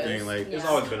for was. everything. Like It's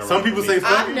always been around. some people for say me.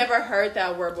 fucking. I've never heard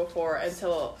that word before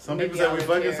until Some maybe people say I we lived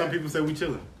fucking. here. Some people say we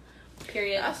chilling.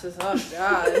 Period. That's just oh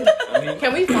god. I mean,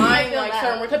 Can we find like that.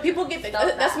 certain words? 'Cause people get Felt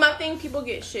that's that. my thing. People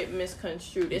get shit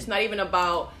misconstrued. It's not even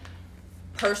about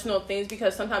personal things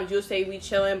because sometimes you'll say we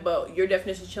chilling, but your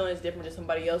definition of chilling is different than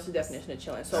somebody else's definition of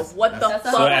chilling. So what the That's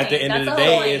fuck? the whole at the point. end of That's the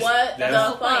the whole day, point. What the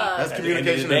that's- fuck? That's At the communication.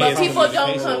 end of the day, But it's people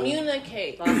don't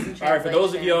communication. communicate. all right, for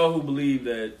those of y'all who believe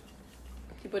that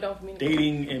People don't communicate.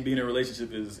 dating and being in a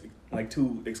relationship is like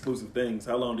two exclusive things,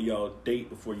 how long do y'all date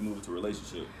before you move into a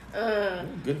relationship?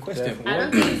 Good question. I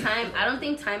don't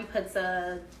think time puts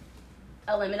a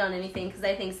limit on anything because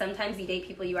I think sometimes you date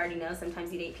people you already know,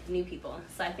 sometimes you date new people.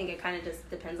 So I think it kind of just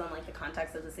depends on like the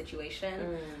context of the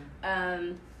situation.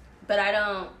 But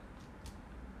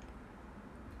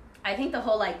I think the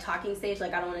whole like talking stage,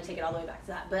 like I don't want to take it all the way back to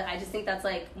that, but I just think that's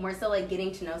like more so like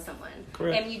getting to know someone.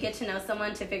 Correct. And you get to know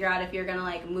someone to figure out if you're gonna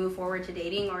like move forward to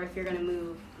dating or if you're gonna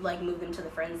move into the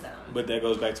friend zone. But that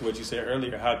goes back to what you said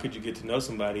earlier. How could you get to know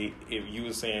somebody if you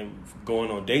were saying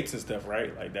going on dates and stuff,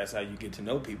 right? Like that's how you get to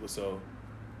know people. So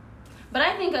But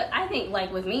I think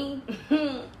like with me,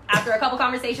 after a couple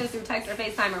conversations through text or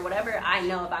FaceTime or whatever, I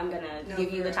know if I'm gonna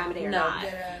give you the time of day or not.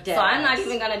 So I'm not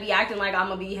even gonna be acting like I'm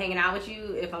gonna be hanging out with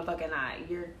you if I'm fucking not.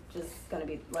 You're just gonna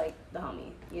be like the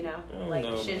homie, you know? Like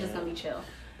shit's just gonna be chill.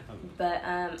 But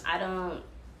I don't know.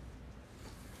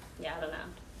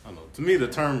 I don't know. To me, the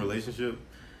term relationship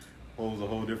holds a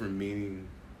whole different meaning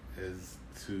as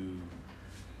to,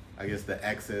 I guess, the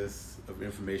access of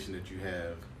information that you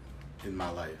have in my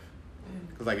life.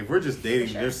 Because, like, if we're just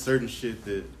dating, there's certain shit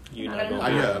that you're not not gonna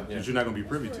going know. that you're not gonna be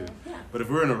privy to. Yeah. But if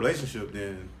we're in a relationship,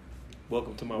 then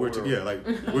welcome to my we're world. we're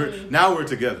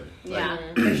together. Yeah,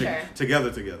 Like, for sure.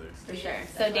 Together. For sure.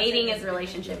 So dating is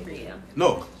relationship for you.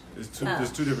 No, there's two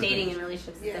different dating things. and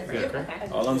relationships is different. Yeah.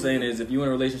 Okay. All I'm saying is, if you're in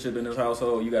a relationship in this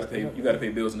household, you gotta pay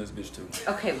bills in this bitch too.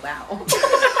 Okay, wow.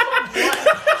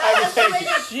 I can take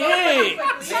shit.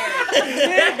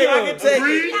 I can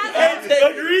take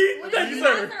it. Agreed. Well, Thank you, you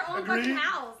sir. have their own fucking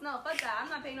house. No, fuck that. I'm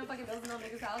not paying no fucking bills in no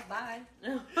nigga's house. Bye.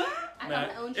 I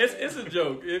got my own shit. It's a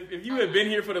joke. If you had been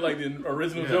here for the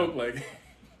original joke, like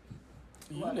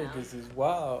You niggas is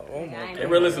wild. Oh my I god. hey,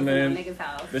 bro, listen, no man. nigga's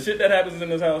house. The shit that happens in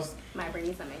this house. Might bring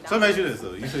you some McDonald's. So let me ask you this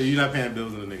though. You say you're not paying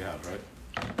bills in the nigga house, right?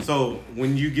 So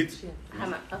when you get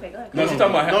Okay, go ahead. No, she's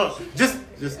talking about no,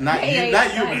 just not Yeah, you, yeah,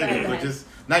 not you, go ahead, particularly, go but ahead. just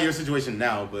not your situation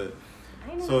now. But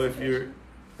I know so the if you're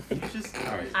just all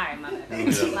right. All right, my bad.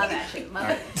 My bad, shit. My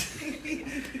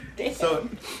bad. So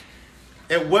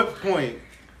at what point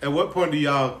do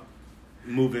y'all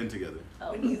move in together?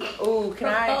 Ooh, can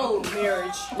I?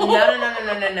 Marriage.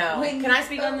 No. Can I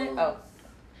speak on this? Oh.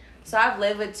 So I've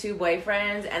lived with 2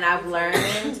 boyfriends, and I've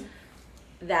learned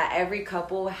that every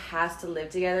couple has to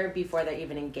live together before they're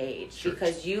even engaged,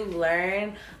 because you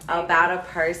learn about a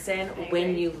person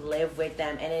when you live with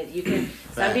them, and you can.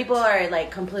 Some people are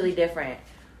like completely different,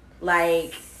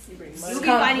 like. You be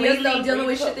finding yourself dealing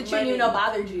with shit that you didn't even know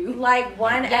bothered you. Like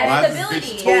one Why is this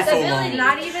stability, bitch toe so stability.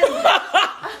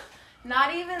 long?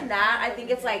 Not even that. I think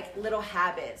it's like little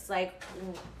habits. Like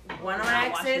one of my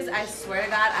exes, I swear to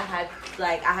God,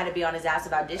 I had to be on his ass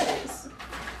about dishes.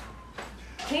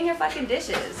 Clean your fucking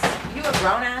dishes. You a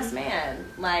grown ass man.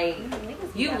 Like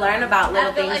you learn about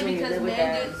little I feel things like when you because live with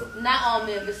men them. get, not all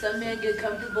men, but some men get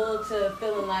comfortable to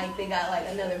feeling like they got like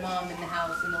another mom in the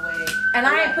house in a way. And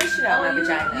I ain't pushed it out my you,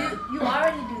 vagina. You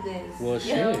already do this. Well, You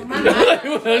shit. know, my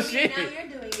Well, shit. Now you're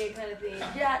doing it kind of thing.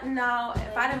 Yeah, no.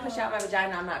 If I didn't push out my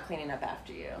vagina, I'm not cleaning up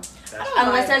after you. Unless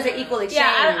Unless there's an equal exchange.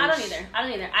 Yeah, I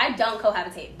don't either. I don't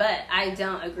cohabitate, but I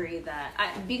don't agree that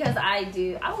because I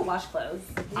will wash clothes.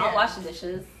 I'll Yeah. wash the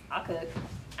dishes. I'll cook.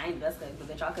 I ain't the best cook, but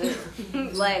bitch, I'll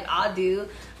cook. Like I'll do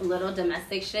little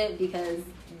domestic shit because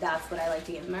that's what I like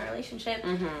to give in my relationship.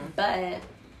 Mm-hmm. But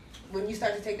When you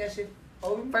start to take that shit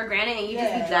over, for granted, and you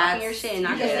Yeah. just be dropping your shit and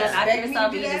not You cleaning just up after expect me to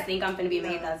yourself, do and you that? just think I'm gonna be a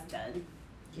maid. That's done.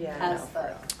 Yeah. As no.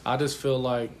 fuck. I just feel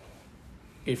like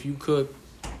if you cook,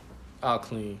 I'll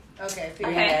clean. okay,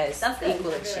 Okay, Yes, that's good.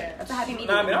 equal exchange. That's a happy medium.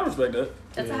 Nah, I mean, I respect that.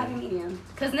 That's a happy medium.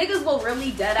 Cause niggas will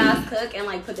really dead ass cook and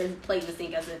like put their plate in the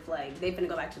sink as if like they finna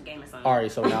go back to the game or something. All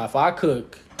right, so now if I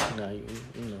cook,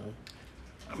 you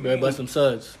better bust some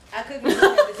suds. I could be at the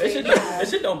That same shit, time. that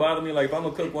shit don't bother me. Like if I'm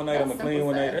gonna cook one night, I'm gonna clean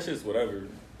one night. That's just whatever.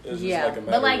 It's Yeah, just like a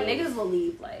matter But like of, niggas will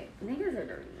leave like niggas are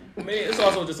dirty. I mean, it's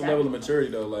also just a level of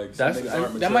maturity though. Like some That's niggas aren't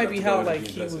mature that might enough be to how go into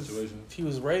like that situation. he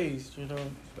was raised, you know.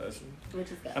 That's- Which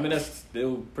is good. I mean, that's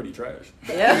still pretty trash.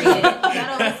 Period. That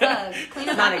always sucks. Clean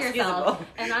up Not after yourself. excusable.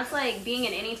 And that's like being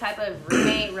in any type of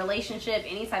roommate relationship,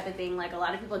 any type of thing. Like a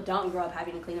lot of people don't grow up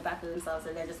having to clean up after themselves,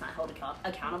 or they're just not held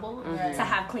accountable Right. to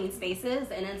have clean spaces.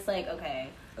 And it's like, okay,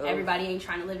 everybody ain't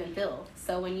trying to live in filth.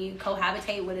 So when you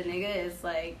cohabitate with a nigga, it's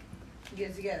like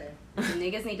Get it together. The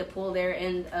niggas need to pull their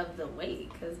end of the weight,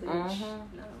 cause bitch,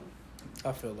 no.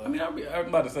 I feel like. I mean, I'm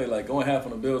about to say, like, going half on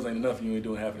the bills ain't enough if you ain't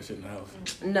doing half of the shit in the house.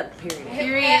 No,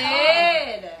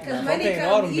 period. Because money paying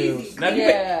all comes the easy. bills. Now,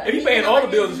 if you paying all the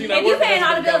bills and she not If you working, paying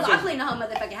all the that's a bills, I'm different cleaning the whole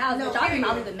motherfucking house. No, But y'all can period.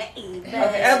 Molly the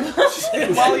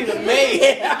maid. Molly the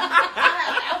maid.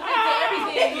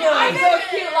 I know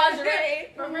cute lingerie.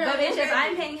 But bitch, if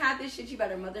I'm paying half this shit, you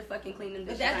better motherfucking clean them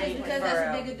But dishes. that's I just ain't because playing.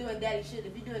 that's a nigga doing daddy shit.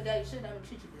 If you doing daddy shit, I'm gonna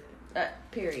treat you good.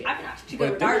 Period. I mean, I'll treat you But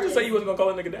good did you just regardless. say you wasn't gonna call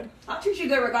a nigga daddy? I'll treat you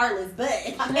good regardless, but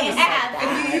if I never can't said have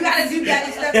that. You gotta do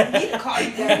daddy stuff for me to call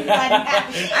you daddy. Like,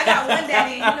 I got one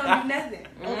daddy and you don't do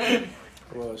nothing.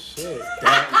 Well, shit.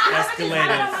 That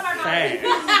escalated fast.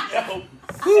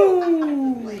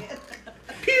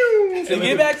 To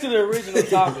get back to the original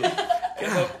topic.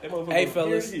 Hey, Hey,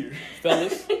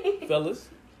 fellas,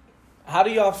 how do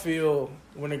y'all feel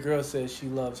when a girl says she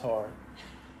loves hard?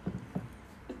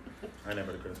 I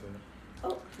never the girl said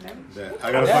Oh, never. that.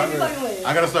 I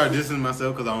gotta start dissing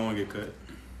myself because I don't want to get cut.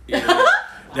 Yeah.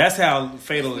 That's how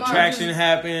Fatal Attraction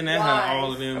happened. That's how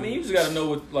all of them. I mean, you just gotta know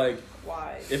what, like,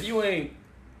 Why? if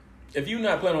you're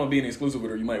not planning on being exclusive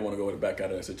with her, you might want to go back out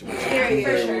of that situation. For Very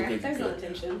well sure. could There's you no could.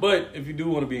 intention. But if you do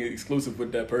want to be exclusive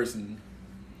with that person,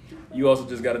 you also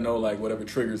just got to know, like, whatever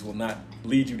triggers will not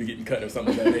lead you to getting cut or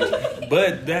something of that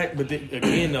nature.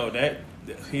 Again though, that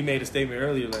he made a statement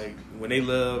earlier, like when they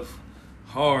love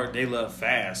hard, they love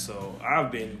fast. So I've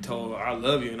been told I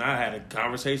love you, and I had a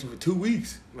conversation for 2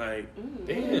 weeks. Like,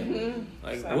 damn,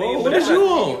 like, I mean, whoa, but what that's you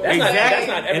not- on? that's not- Exactly. that's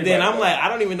not And then everybody, I'm though. like, I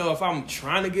don't even know if I'm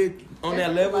trying to get on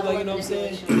that level. Like, you know what I'm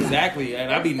saying? Exactly.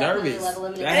 And I'd be nervous.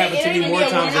 That happened to me more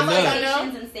times than not.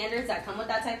 Expectations and standards that come with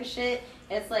that type of shit.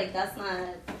 It's like that's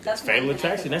That's Fatal not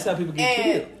Attraction. That's how people get And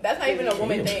killed. that's not even a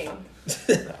woman thing.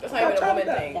 That's not even a woman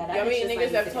thing. Yeah, that You know what I mean? bitch Niggas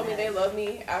is that like told me that. they love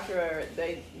me after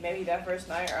they maybe that first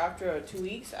night or after 2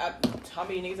 weeks. How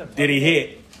many niggas have told Did he me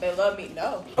hit? They love me.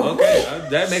 No. Okay,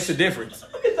 that makes a difference.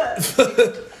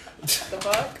 The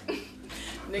fuck?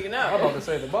 Nigga, no. I'm about to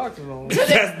say the box is on.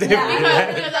 That's different.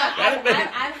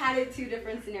 I've had it two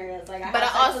different scenarios. Like But had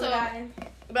I sex with a also- guy.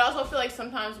 But I also feel like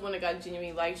sometimes when a guy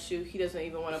genuinely likes you, he doesn't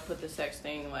even want to put the sex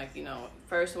thing, like, you know,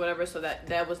 first or whatever. So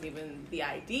that wasn't even the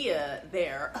idea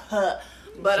there. But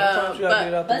Sometimes you gotta get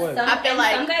it out the way. Some, I feel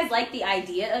like- some guys like the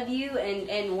idea of you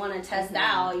and want to test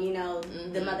out, you know,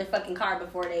 the motherfucking car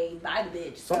before they buy the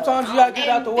bitch. So, Sometimes you gotta get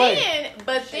out the way.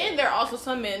 Then there are also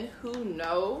some men who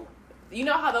know. You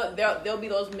know how there'll be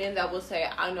those men that will say,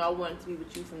 I know I wanted to be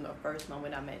with you from the first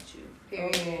moment I met you.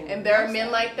 And there are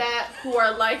men like that who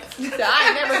are like,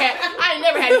 I ain't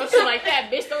never had no shit like that,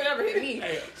 bitch. Don't ever hit me.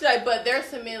 She's like, but there's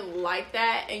some men like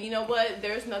that, and you know what?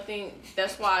 There's nothing.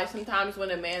 That's why sometimes when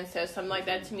a man says something like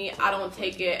that to me, I don't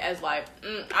take it as like,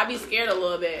 I be scared a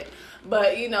little bit.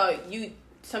 But you know,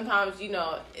 sometimes, you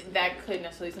know, that could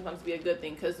necessarily sometimes be a good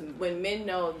thing, because when men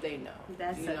know, they know.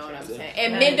 That's you so know what I'm true. saying?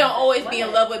 And men don't always be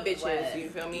in love with bitches. You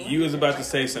feel me? You was about to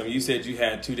say something. You said you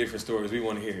had 2 different stories. We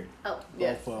want to hear it. Oh,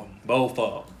 Yes. Both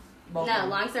of them. no.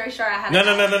 Long story short, I had No.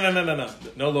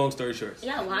 No long story short.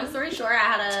 Yeah, long story short,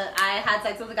 I had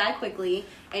sex with a guy quickly,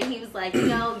 and he was like, you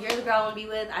know, you're the girl I want to be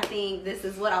with. I think this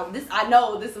is what I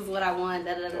know this is what I want.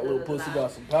 Da, da, da, That da, little da, pussy da.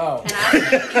 got some power.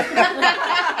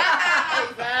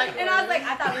 And I was like,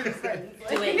 I thought we were just friends.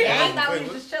 Like, I thought we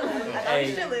were just chilling. I thought we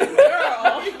were chilling.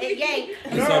 Girl, yay.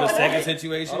 So the second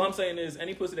situation. All I'm saying is,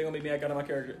 any pussy they gonna make me act out of my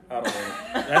character, I don't want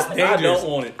it. That's dangerous. I don't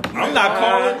want it. I'm not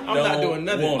calling. I'm don't not doing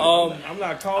nothing. want I'm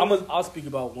not calling. I'll speak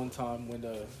about one time when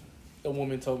the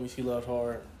woman told me she loved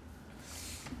hard.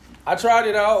 I tried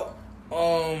it out.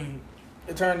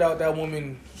 It turned out that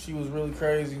woman, she was really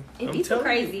crazy. It'd be too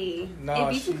crazy. Nah,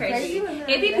 It'd be too she- crazy.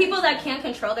 It'd be people that can't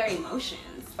control their emotions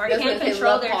or That's can't what they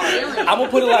control love their hard. feelings. I'm gonna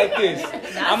put it like this.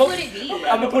 That's what it be.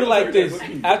 I'm gonna put it like this.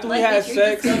 After we Like, had bitch, you're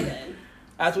just sex, so good.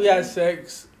 after we had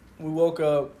sex, we woke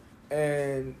up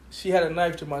and she had a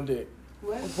knife to my dick.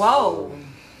 Whoa.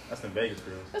 That's in Vegas,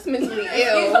 girls. That's mentally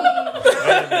ill.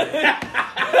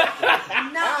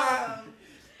 No.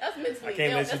 That's mentally I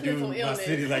can't ill. let you That's do mental my illness.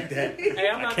 city like that. Hey,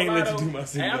 I'm not I can't gonna lie, let you though. do my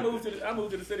city. Hey, I like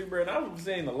moved to the city, bro, and I've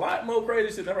seen a lot more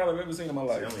crazy shit than I've ever seen in my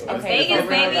life. So. Okay, Vegas, for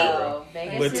real baby. though. that.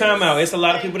 Vegas But is- time out. It's a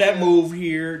lot of people that move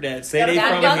here that say they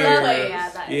That from don't here.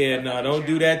 know Yeah, no, don't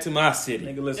do that to my city.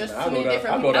 Nigga, listen, There's I too go many down.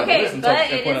 different I go down. Okay, listen, but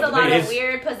talk- it point is out a the lot niggas. of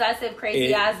weird, possessive, crazy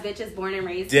It- ass bitches born and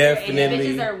raised here. Definitely. And the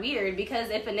bitches are weird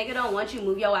because if a nigga don't want you,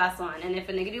 move your ass on. And if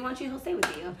a nigga do want you, he'll stay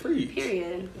with you. Preach.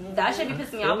 Period. That should be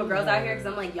pissing me off with girls out here because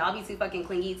I'm like, y'all be too fucking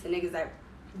clingy to niggas that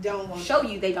Don't want show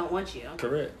you they don't want you.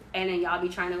 Correct. And then y'all be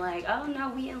trying to like, oh no,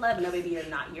 we in love. No, baby, you're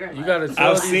not. You're in love. You gotta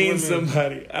tell I've these seen women-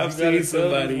 somebody. you I've gotta seen tell these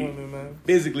somebody women, man.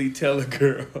 physically tell a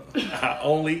girl, "I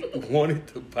only wanted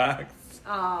to box."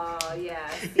 Oh yeah.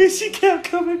 She kept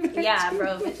coming back. Yeah,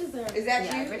 bro. Bitches are. Is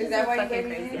that you? Is that why you gave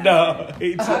me crazy? it? No,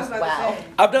 he I was just, about Wow. to say.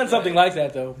 I've done something like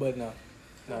that though, but no.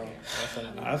 That's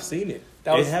not- I've seen it.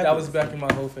 that was It that happens. was back in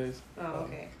my whole phase. Oh,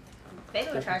 okay.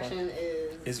 Fatal attraction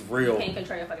is. It's real. You can't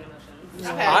control your fucking emotions.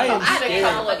 I I had am a scared.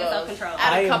 couple of Fucking those. self-control. I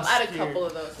I am had a scared. couple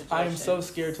of those situations. I am so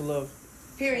scared to love.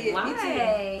 Period. Me too.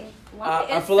 Why? Why?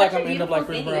 I It's feel like such I'm a gonna end up like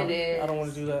Chris beautiful Brown. thing. I don't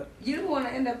want to do that. You want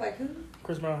to end up like who?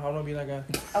 Chris Brown. I don't want to be that guy.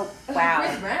 Oh, Chris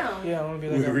wow. Brown. Yeah, I want to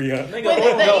be With that guy. Rihanna. Nigga, But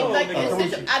oh, no, like,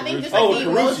 nigga. I think just Oh, like the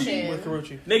Karuchi. emotion. With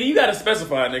Karuchi. Nigga, you gotta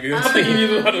specify, nigga. I'm thinking you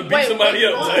know how to beat somebody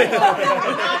up.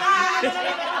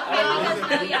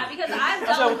 Yeah, because I've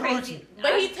That's done how crazy.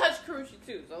 But he touched Karuchi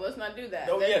too, so let's not do that.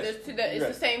 Oh, yes. It's You're the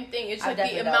right. same thing. It's I've just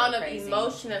the definitely amount done of crazy.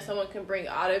 emotion that someone can bring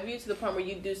out of you to the point where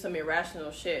you do some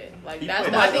irrational shit. Like He that's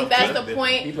played I think himself that's the too.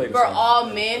 point He played for himself. all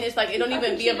men. It's like it don't even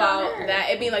fucking be cheated on about her. that.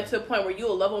 It be like to the point where you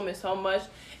will love a woman so much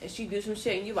and she do some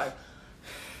shit and you like,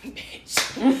 bitch,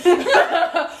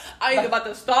 I'm either about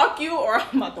to stalk you or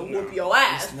I'm about to whoop your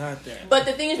ass. It's not that. But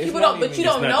the thing is, It's people not don't. But even- you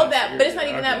don't it's know not that. that But it's not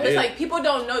even serious. that. But it's like people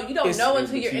don't know. You don't It's- know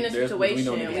until you're in a there's- we know situation.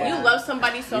 niggas When you like love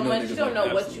somebody so We know much, niggas you don't like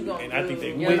know what that. you gonna And I think do.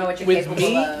 they You don't know what you're with capable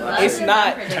me, of. it's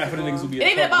not. Half of the niggas will be It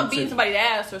ain't even about beating beating somebody's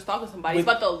ass or stalking somebody. With-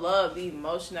 It's about the love, the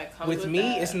emotion that comes with With me,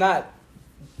 that. it's not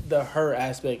the her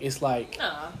aspect. It's like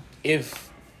Nah. if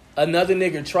another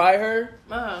nigga try her,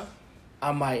 Uh-huh.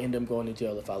 I might end up going to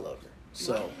jail if I love her.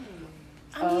 So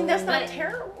I mean, that's not But-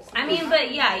 terrible. I mean,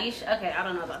 but yeah, you should. Okay, I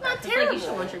don't know about that. Not 'Cause, like, you terrible.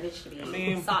 should want your bitch to be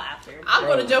mean- sought after. I'll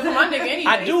go to jail for my nigga anyway.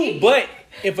 I do, but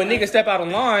if a nigga step out of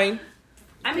line,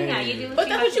 I mean, yeah, you do. But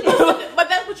that's what you you're supposed to do. But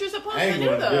that's what you're supposed I to ain't do,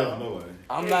 going to jail, though. no way.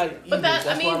 I'm not. But that- That's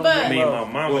I why mean, don't but- get Me and love.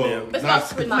 my mama Well, there. But it's Nah,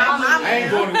 about with my my mama. mama. I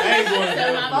ain't going to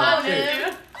jail My for mama. my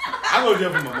shit. I go to jail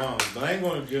for my mom, but I ain't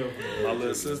going to jail for My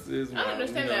little sisters, I my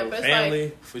understand you know, that, but it's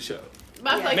family, for sure.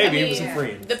 But I feel like, Maybe I mean, even some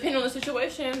friends. depending on the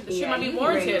situation, the shit Yeah, might be you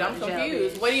warranted. ready I'm to go to jail,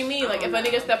 confused. bitch. What do you mean? Like, I if a don't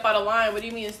nigga know. step out of line, what do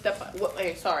you mean step out? What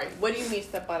do you mean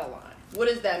step out of line? What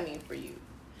does that mean for you?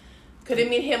 Could it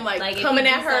mean him like if coming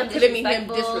you at do her? something Could it mean him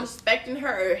disrespectful? disrespecting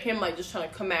her, or him like just trying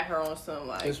to come at her on some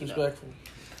like Disrespectful. You know?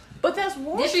 But that's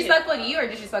warranted. Disrespectful to you or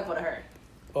disrespectful to her?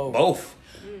 Both.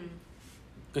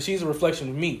 Because she's a reflection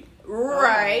of me.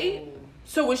 Right.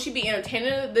 So would she be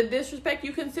entertaining the disrespect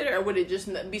you consider, or would it just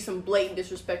be some blatant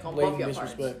disrespect on both Blatant your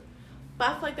disrespect. parts? But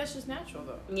I feel like that's just natural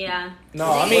though. Yeah.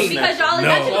 No, I mean, because y'all are No.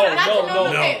 Not to go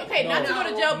no,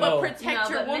 to jail, but no. protect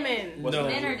your but woman. No.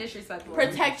 Men are disrespectful.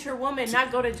 Protect your woman,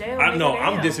 not go to jail. I know. nigga,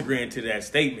 I'm damn. disagreeing to that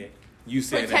statement. You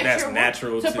said Protect that's your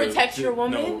natural wo- to protect your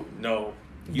woman? No.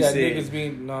 You that said niggas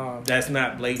being nah. that's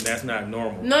not blatant. That's not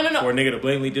normal. No. For a nigga to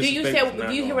blatantly Do you disrespect. say?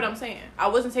 Do you hear what I'm saying? I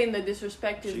wasn't saying the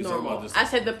disrespect is She's talking normal. about this- I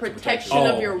said the protect protection your-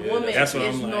 of your yeah, woman that's what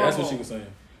is I'm like. normal. That's what she was saying.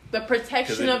 The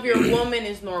protection 'Cause of your woman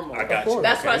is normal. I got you.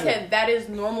 That's why I Okay. said that is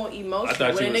normal I emotion.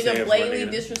 thought When you a were saying nigga for a blatantly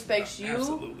nigga- disrespects you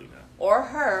Absolutely not. or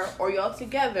her or y'all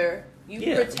together, you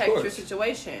Yeah, of protect your course.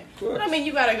 situation. course. But I mean,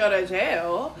 you gotta go to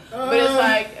jail. But it's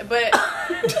like, but.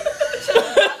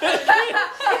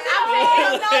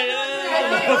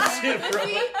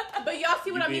 But y'all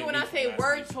see what I mean when I say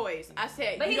word choice. I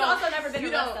said, But you he's don't- also never been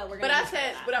you arrested, don't- we're But gonna I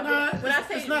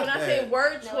said, use when I say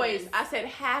word No, choice, it is. I said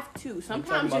have to.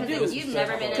 Sometimes talking you about do. You've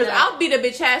never been in Because a- I'll beat a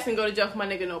bitch ass and go to jail for my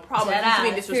nigga, no problem. Dead Just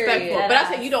being ass, disrespectful. period. But I Dead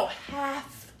said ass. you don't have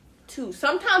to.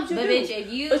 Sometimes you But do. bitch,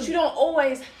 if you But you don't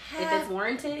always if have it's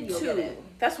warranted, you'll to. get it.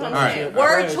 That's what I'm All right. saying. All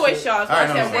Word right. choice, y'all. So All I right,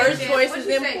 said no, no, word no. choice What'd is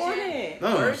you say, important.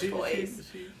 No, Word she choice.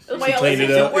 she- That's why y'all cleaned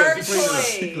listen it to up. word Yeah, she cleaned it up. She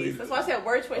choice. cleaned it That's why I said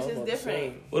word choice I was is about to different.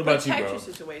 say. What about you, Protect bro? your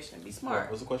situation. Be smart.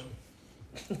 What's the question?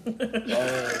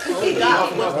 He Y'all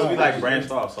got must be like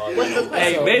branched off. So I What's the Hey,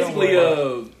 question? basically,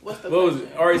 What's the what was it?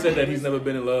 question? Ari said that he's never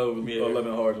been in love with Yeah.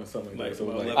 11 hard or something like that. So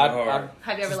it was like, I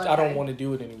Have you ever loved I don't her? want to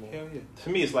do it anymore. Hell yeah. To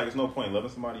me, it's like it's no point loving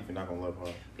somebody if you're not gonna love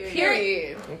her.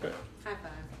 Period. okay. High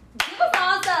five. Give us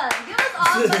all some. Give us all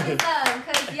fucking some.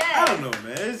 Cause I yes. don't know,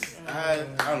 man. I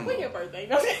don't When your know. birthday?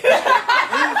 That shit,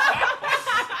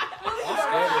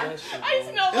 I used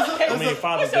to know. It's a- okay, it's a- I mean,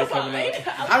 Father's what's your Day coming sign?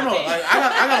 up. I don't know. Like,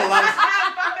 I got a lot of.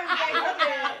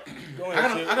 Go I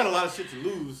ahead, got a lot of shit to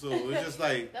lose, so it's just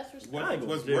like That's respect.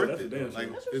 what's Yeah, worth that's it. the damn Though. Like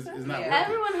shit. it's not Yeah. worth it.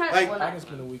 Everyone has Like- one. I can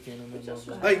spend a weekend in that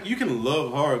motherfucker. Like you can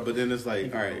love hard, but then it's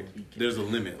like, all right, there's a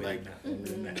limit. Like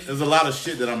there's a lot of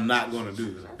shit that I'm not gonna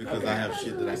do because I have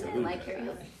shit that I can do. Like her.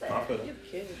 I feel it. You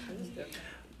have kids. It's different.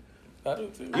 I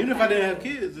do too. Even if I didn't have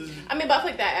kids, it's, I mean, but I feel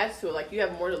like that adds to it. Like, you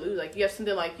have more to lose. Like, you have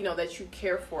something, like, you know, that you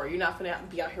care for. You're not gonna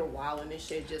be out here wilding and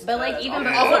shit just But like because. even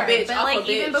Off before, a bitch, but off like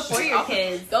a even bitch. before your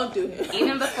kids, Don't do it.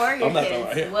 even before your I'm not talking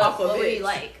about kids, him. what Off a were bitch. you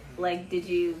like? Like, did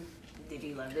you did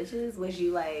you love bitches? Was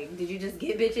you like, did you just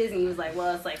get bitches and you was like,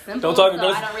 well, it's like simple. Don't talk. So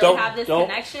I don't really have this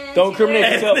connection. Don't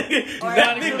incriminate yourself.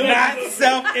 Not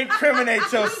self-incriminate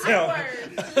yourself. No,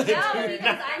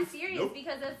 because I'm serious.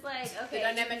 Because it's like, okay,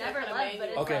 you never loved, but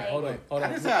it's Okay, like, hold on. I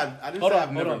didn't say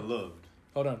I've never loved.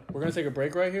 Hold on. We're gonna take a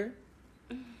break right here.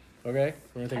 Okay,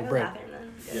 we're gonna take a break.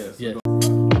 Yes. Yeah.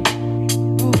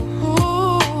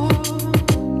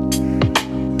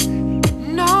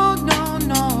 No, no,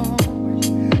 no.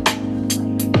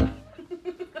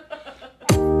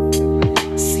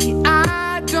 See,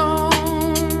 I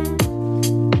don't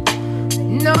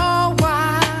know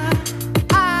why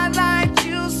I liked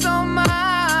you so much.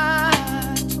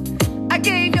 I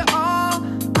gave you all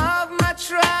of my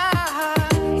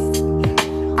trust.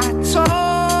 I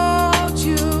told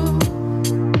you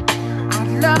I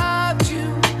loved you.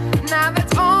 Now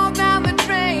that's all down the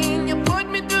drain. You put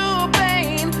me through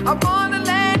pain. I wanna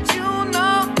let you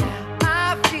know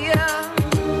I feel.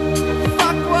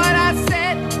 Fuck what I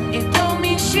said, it don't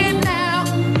mean shit now.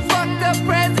 Fuck the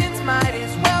presents, might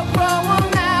as well throw 'em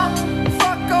now.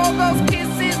 Fuck all those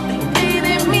kisses, they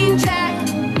didn't mean jack.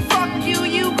 Fuck you,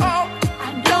 you go,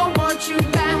 I don't want you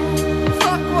back.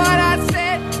 Fuck what I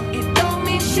said, it don't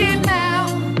mean shit now.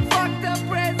 Fuck the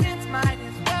presents, might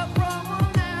as well throw 'em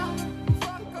now.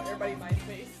 Fuck all Everybody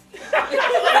MySpace.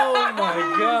 Oh my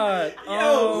god.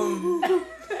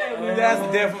 That's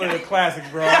definitely a classic,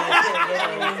 bro. Oh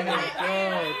my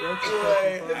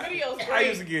god. The video's I great.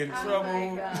 used to get in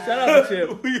trouble. Shout out to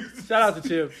Chip. Shout out to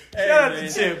Chip. Shout out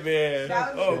to Chip, man.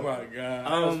 Oh my god.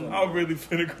 I'm really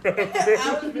finna cry.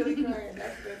 I was really crying.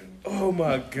 That's funny. Oh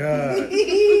my god.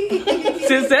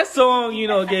 Since that song,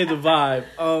 gave the vibe.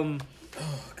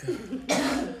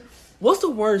 What's the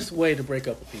worst way to break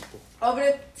up with people? Over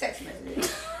the text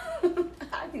message.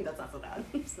 I think that's not so bad.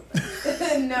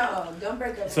 No, don't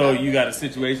break up. So you got a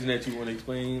situation that you want to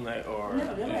explain, like, or No,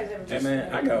 nobody's ever Hey,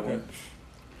 man, I got one.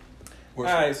 All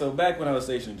Worst- right, so back when I was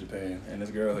stationed in Japan, and this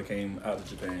girl that came out of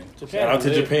Japan. Shout out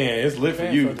to Japan. It's lit for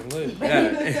you.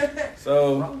 Yeah.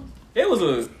 So it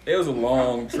was a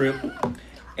long trip,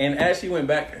 and as she went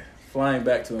back, flying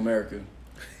back to America,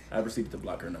 I proceeded to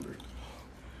block her number.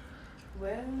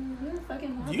 Well, You're a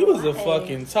fucking You was a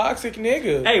fucking toxic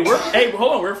nigga. Hey,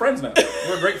 hold on, we're friends now.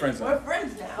 We're great friends we're now.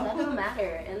 friends That now. don't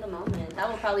matter in the moment. That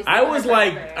will probably. I was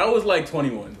like forever.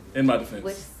 21 in my defense.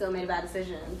 Which still made a bad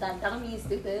decision. That don't mean you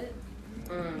stupid.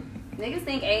 Niggas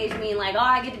think age mean like, oh,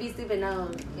 I get to be stupid.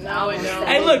 No, No, it don't.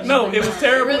 Hey, look, no, it was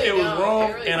terrible. really It was don't. wrong,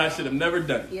 It really and I don't. should have never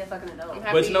done it. You're a fucking adult. I'm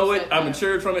happy But you know what? said I that.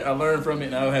 matured from it. I learned from it,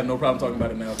 and I have no problem talking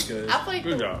about it now because. I feel like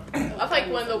Good job. I feel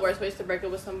like one of the worst ways to break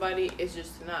up with somebody is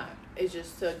just to not. It's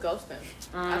just to ghost them.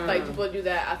 I feel like people do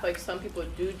that. I feel like some people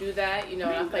do that. And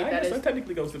I feel like that I is.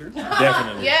 technically ghosted her.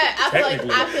 Definitely. Yeah, I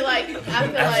feel like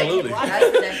Absolutely.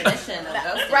 That's the definition of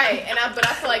ghosting. Right, but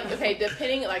I feel like, okay,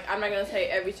 depending, like, I'm not gonna say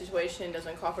every situation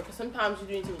doesn't call for, because sometimes you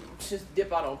need to just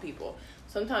dip out on people.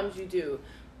 Sometimes you do.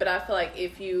 But I feel like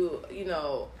if you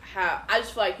I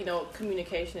just feel like,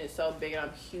 communication is so big, and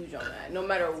I'm huge on that. No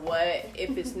matter what,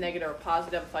 if it's negative or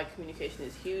positive, I feel like communication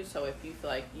is huge. So if you feel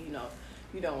like,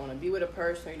 you don't want to be with a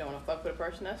person, or you don't want to fuck with a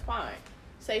person, that's fine.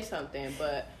 Say something,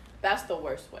 but that's the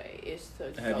worst way, is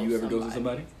to Have you ever ghosted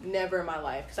somebody? Never in my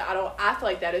life, because I feel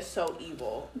like that is so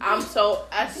evil. That's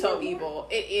so evil.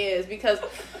 It is, because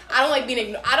I don't like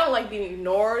being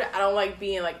ignored. I don't like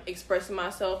being like expressing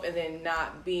myself and then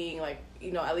not being like,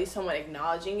 at least someone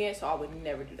acknowledging it. So I would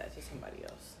never do that to somebody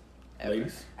else. Ever.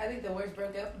 Ladies? I think the worst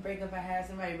breakup I had,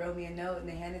 somebody wrote me a note and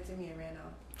they handed it to me and ran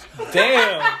off.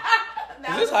 Damn.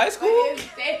 Is this high school?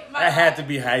 That had to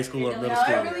be high school or middle No, it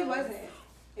school. really wasn't.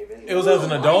 It was as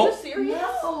an adult?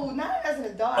 No, not as an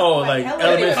adult. Oh, like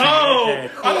elementary. Oh, Okay,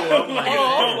 cool. I'm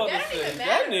like,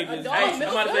 That nigga. Hey, I'm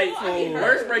about to say,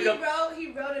 worst breakup.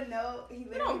 He wrote a note. He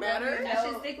It don't matter. That That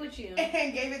should stick with you.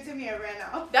 and gave it to me and ran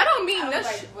off. That don't mean I was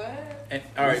that's. like, what? And,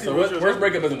 all right, so worst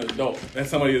breakup as an adult that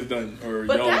somebody has done or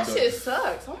But y'all that have done. shit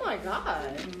sucks. Oh my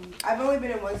god. I've only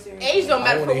been in one series. Age don't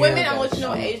matter. For wanna women, hear I'm about letting you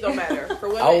know you. age don't matter. For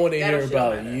women, I want to that hear shit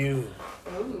about don't matter. you.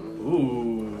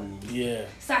 Ooh. Yeah.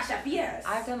 Sasha Fierce.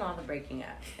 I've done all the breaking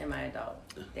up in my adult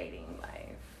dating life.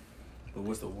 But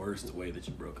what's the worst way that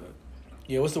you broke up?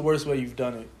 Yeah, what's the worst way you've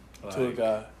done it to a Like-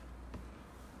 guy?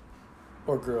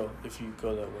 Or girl, if you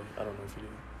go that way. I don't know if you do.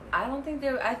 I don't think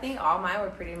I think all mine were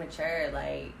pretty mature.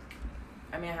 Like,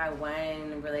 I mean, I had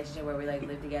one relationship where we like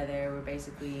lived together. We're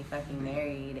basically fucking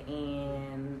married,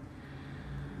 and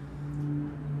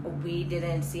we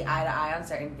didn't see eye to eye on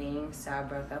certain things. So I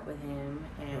broke up with him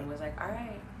and was like, all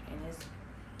right, and his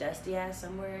dusty ass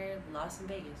somewhere lost in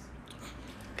Vegas.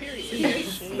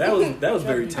 That was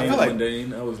very tame and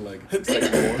mundane. I was like,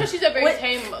 she's a very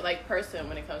tame like person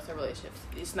when it comes to relationships.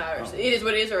 It's not. It is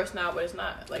what it is, or it's not what it's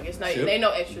not. Like it's not. They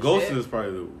know extra. Ghosting shit. is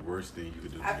probably the worst thing you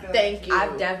could do. Thank you.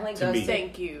 I've definitely ghosted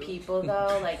Thank you. people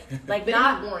though, like But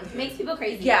not makes people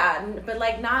crazy. Yeah, but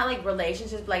like not like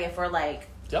relationships. Like if we're like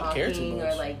Y'all care too talking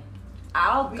much. or like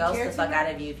I'll We ghost care the too fuck much?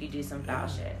 out of you if you do some foul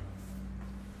shit.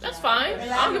 That's fine.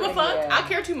 I don't give a fuck. Yeah. I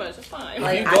care too much. That's fine. If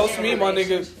Like, you I ghost can't me, my nigga.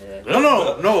 relationship.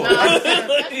 No.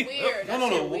 That's weird.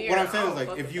 No. What I'm saying is like,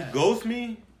 fuck if with you that. ghost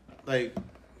me, like,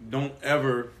 don't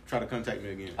ever try to contact me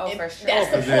again. Oh, for sure.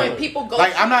 That's the Cause then, point. People go.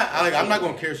 Like, I'm not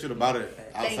gonna care shit about it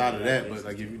outside of that. But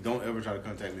like, if you don't ever try to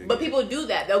contact me again. But people do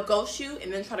that. They'll ghost you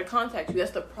and then try to contact you.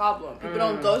 That's the problem. People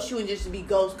don't ghost you and just be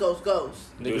ghost. Do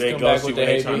Niggas they come ghost back you with when the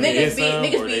they trying to get some,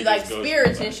 Niggas or be they like just ghost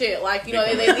spirits you? and shit. Like, you know,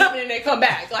 they leave and then they come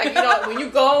back. Like, you know, when you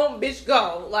go, bitch,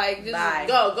 go. Like, just Bye.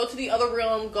 go to the other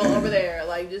realm. Go over there.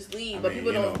 Like, just leave. I But mean,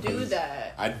 people you know, don't do 'cause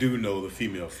that. I do know the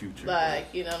female future. Like,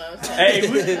 you know what I'm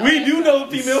saying? hey, we do know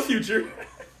female future.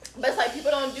 But it's like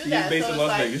people don't do She that. is based so in it's Las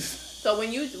like, Vegas. so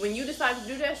when you decide to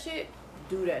do that shit,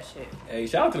 do that shit. Hey,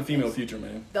 shout out to the female future,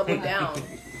 man. Double down.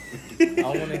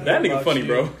 That nigga funny,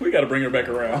 bro. We gotta bring her back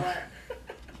around.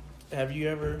 Have you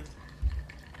ever?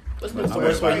 What's No, the I'm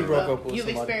worst sorry way you broke up with you've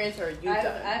somebody. experienced or you've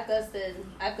done? I've ghosted.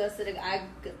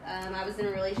 I was in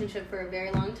a relationship for a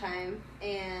very long time,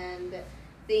 and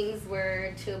things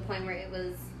were to a point where it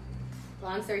was.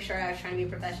 Long story short, I was trying to be a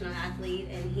professional athlete,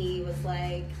 and he was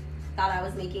like, thought I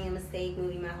was making a mistake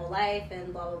moving my whole life,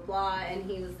 and blah blah blah. And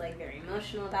he was like very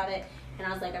emotional about it. And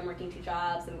I was like, I'm working 2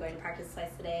 jobs. I'm going to practice twice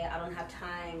a day. I don't have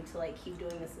time to like keep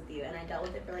doing this with you. And I dealt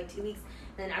with it for like 2 weeks.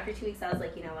 And then after 2 weeks, I was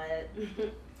like, you know what?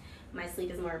 My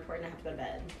sleep is more important. I have to go to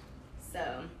bed.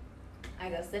 So I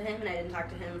ghosted him, and I didn't talk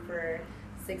to him for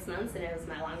 6 months. And it was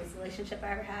my longest relationship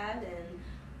I ever had, and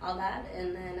all that.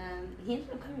 And then he ended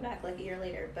up coming back like a year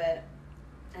later, but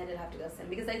I did have to ghost him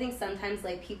because I think sometimes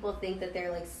like people think that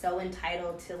they're like so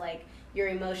entitled to like your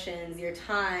emotions, your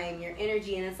time, your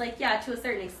energy, and it's like, yeah, to a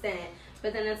certain extent,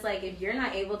 but then it's like if you're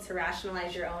not able to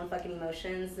rationalize your own fucking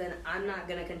emotions, then I'm not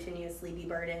gonna continuously be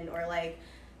burdened or like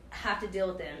have to deal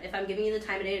with them. If I'm giving you the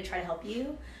time of day to try to help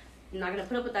you, I'm not gonna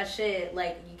put up with that shit.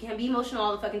 Like, you can't be emotional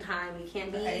all the fucking time. You can't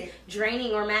be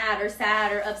draining or mad or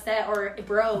sad or upset or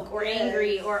broke or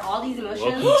angry or all these emotions.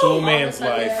 Welcome to a all man's the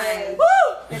fucking life. time.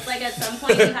 It's like at some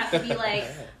point you have to be like,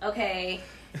 okay,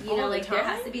 you know, like there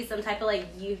has to be some type of like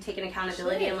you taking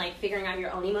accountability and like figuring out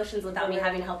your own emotions without me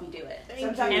having to help you do it.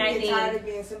 Sometimes And you I get think- tired of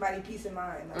being somebody's peace of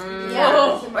mind. Like,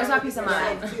 Yeah, where's my peace of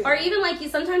mind? Or even like you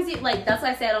sometimes you like that's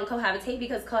why I say I don't cohabitate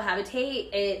because cohabitate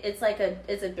it's like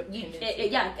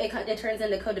it turns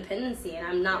into codependency, and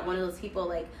I'm not one of those people.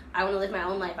 Like, I want to live my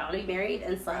own life. I want to be married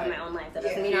and still have my own life. That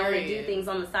doesn't mean I want to do things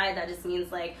on the side. That just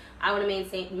means like I want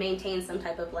to maintain some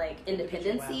type of like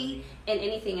independency and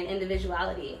anything and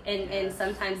individuality. And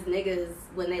sometimes niggas,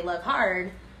 when they love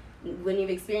hard, when you've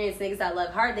experienced niggas that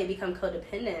love hard, they become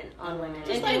codependent on women.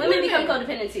 Just And like women women. become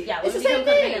codependent too. Yeah, It's women the same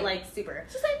become codependent thing. like super.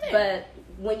 It's the same thing. But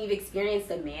when you've experienced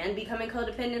a man becoming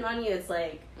codependent on you, it's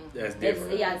like That's it's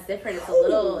different. it's different. It's a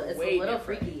little way different. different.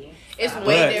 Freaky. It's So,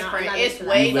 way I'm different. not It's into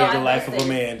way that. You live the So I've life of a ghosted.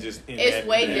 man just in It's that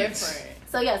way man's- different.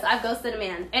 So yes, I've ghosted a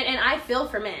man, and I feel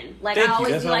for men. Like Thank I you,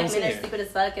 always that's be what like, I'm men are saying. stupid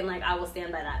as fuck, and like I will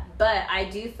stand by that. But I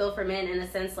do feel for men in a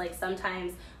sense, like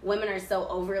sometimes women are so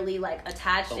overly like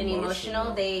attached and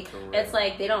emotional. It's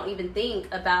like they don't even think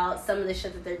about some of the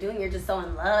shit that they're doing. You're just so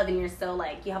in love, and you're so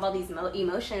like you have all these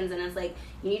emotions, and it's like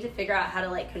you need to figure out how to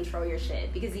like control your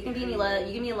shit because you can be in love,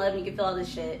 and you can feel all this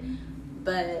shit.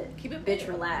 But Keep it bitch,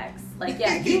 player. relax. Like,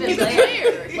 yeah, keep it player.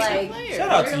 player. Keep it Like, player. Shout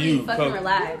out to literally you, fucking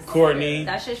relax. Courtney.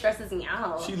 That shit stresses me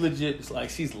out. She legit, it's like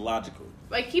she's logical.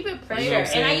 Like, keep it For player. sure. know what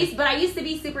I'm And I used to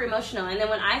be super emotional. And then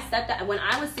when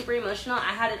I was super emotional,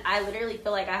 I literally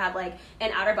feel like I had like an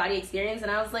outer body experience.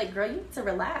 And I was like, girl, you need to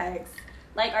relax.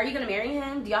 Like, are you going to marry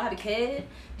him? Do y'all have a kid?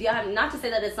 Do y'all have, not to say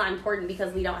that it's not important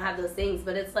because we don't have those things,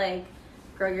 but it's like,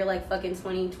 girl, you're like fucking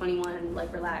 20, 21,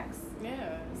 like relax.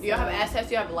 Yeah. Do you have assets?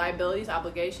 Do you have liabilities,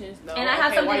 obligations? No. And I have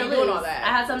Okay, something why to are you lose. doing all that? I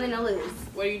have something to lose.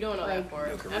 What are you doing all that for?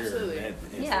 Absolutely.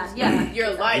 Yeah.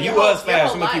 Your life. And you your was whole- your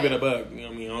fast. whole I'm gonna keep it a life. bug. You know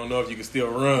what I mean? I don't know if you can still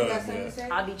run.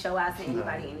 but- I'll beat your ass to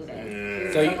anybody any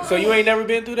day. So you ain't never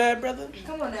been through that, brother?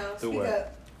 Come on now, Do speak what?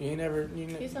 up. You ain't never. He's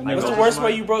What's never the ghost worst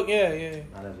somebody? way you broke? Yeah.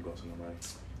 I never go to nobody.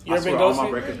 You I ever been swear, all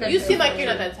my ghosted? breakups- You seem like you're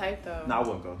not that type though. Nah, I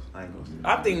wouldn't ghost. I ain't ghosting.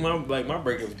 I think my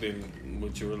breakup's been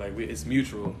what you were like. It's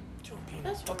mutual.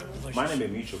 That's fine. Mine ain't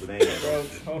been mutual, but they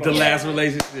ain't. The last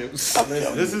relationships.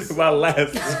 This is my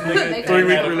last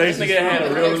 3-week relationship. Nigga had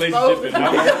a real relationship. It's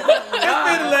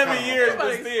been 11 years,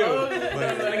 but still.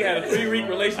 Nigga had a 3-week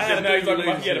relationship. Now he's talking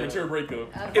about he had a mature breakup.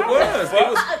 It was.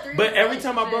 But every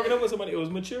time I broke it up with somebody, it was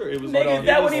mature. It was Nigga,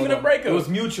 that wasn't even a breakup. It was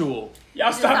mutual.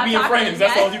 Y'all stopped being friends.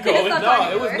 That's all you call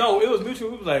it. It was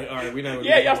mutual. We was like, all right, we not.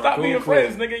 Yeah, y'all stopped being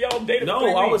friends, nigga. Y'all dated.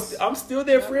 No, I'm still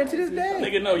their friend to this day.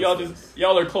 Nigga, no,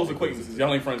 y'all are close acquaintances.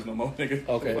 Y'all ain't friends no more, nigga.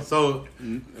 Okay. So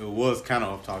it was kind of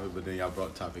off topic, but then y'all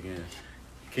brought the topic in.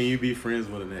 Can you be friends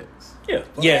with an ex? Yeah.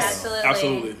 Yes.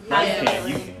 Absolutely.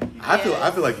 You can. I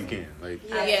feel like you can, like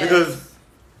Yeah. because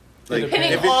like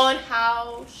Depending on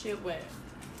how shit went.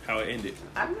 How it ended.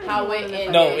 How it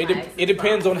ended. No, it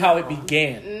depends on how it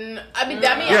began.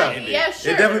 Yeah,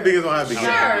 sure. It definitely begins on how it began.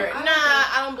 Sure. Nah,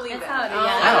 I don't believe That's that.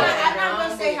 how it is. I'm not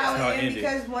gonna say how How it it ended ended.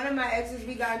 because one of my exes,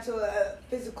 we got into a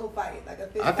physical fight, like a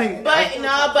physical I think-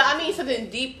 fight. But I mean something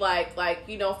deep, like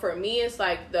you know, for me, it's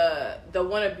like the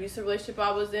one abusive relationship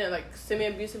I was in, like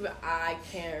semi-abusive. I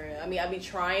can't. I mean, I be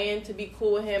trying to be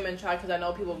cool with him and try because I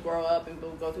know people grow up and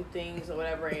people go through things or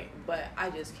whatever. But I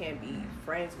just can't be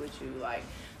friends with you, like.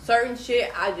 Certain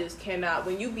shit, I just cannot.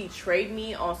 When you betrayed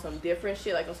me on some different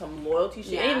shit, like on some loyalty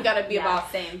shit, it ain't even gotta be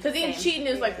about. Because even cheating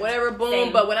is like whatever, boom.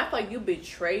 Same. But when I feel like you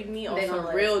betrayed me on Then some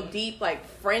loyalty. real deep, like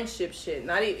friendship shit,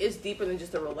 not even it's deeper than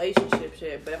just a relationship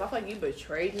shit. But if I feel like you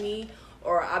betrayed me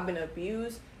or I've been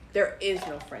abused, there is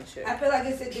no friendship. I feel like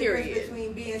it's a difference Period.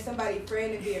 between being somebody's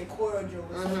friend and being cordial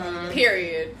with somebody.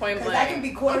 Period. Point 'Cause blank. I can be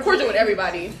I'm cordial cordial with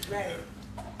everybody. Right.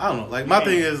 I don't know. Like my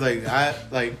thing is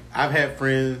I've had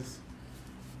friends,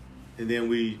 and then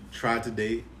we tried to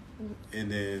date,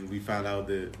 and then we found out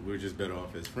that we're just better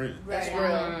off as friends. That's Right.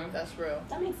 real. That's real.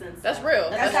 That makes sense. That's real.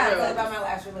 That's how I real. felt about my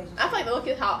last relationship. I feel like look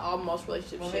at how almost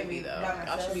relationships Well, should be maybe though. by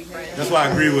Y'all should be myself. friends. That's why I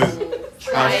agree with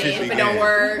how Trying shit if it began. don't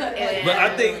work. And But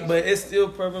I think, it's still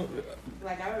probably.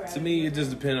 Like, I would rather To me, be it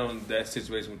just depends on that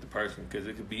situation with the person because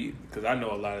it could be because I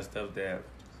know a lot of stuff that,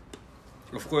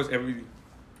 of course, I think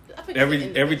it's an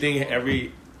everything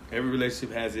individual. every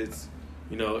relationship has its,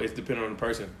 it's dependent on the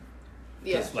person.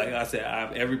 Yeah. Just like I said,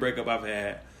 every breakup I've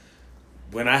had,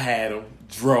 when I had them,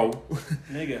 Dro,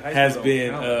 Nigga, high has school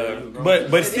been, don't count, but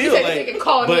He still said like, he could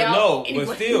call me but out no, anyway.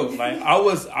 but still like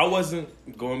I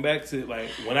wasn't going back to like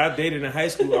when I dated in high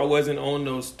school, I wasn't on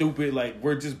those stupid like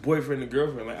we're just boyfriend and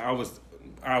girlfriend. Like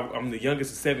I'm the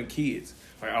youngest of 7 kids.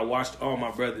 Like I watched all my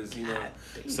brothers,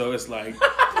 so it's like.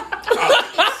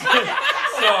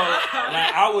 So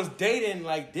like I was dating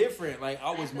like different, like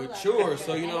I was mature.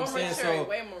 So you know what I'm saying. So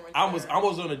Way more mature. I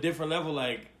was on a different level.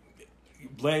 Like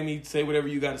blame me, say whatever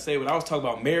you got to say. But I was talking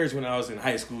about marriage when I was in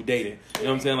high school dating. You know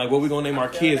what I'm saying? Like what we gonna name our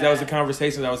kids? That was the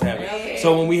conversation I was having. Okay.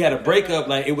 So when we had a breakup,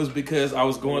 like it was because I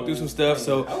was going through some stuff.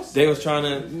 So they was trying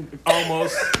to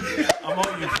almost. I'm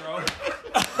on you, bro.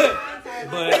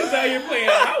 But That's how you're playing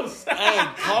house. hey,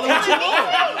 call it what you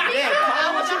want. Yeah,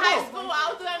 I was in high school. I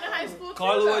was doing that in high school.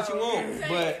 Call too, it what you though. want,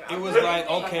 but it was like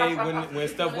okay when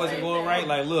stuff wasn't going right.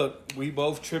 Like, look, we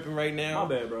both tripping right now.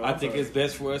 My bad, bro. I I'm think sorry. it's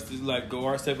best for us to like go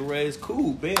our separate ways.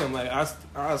 Cool, bam. Like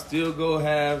I still go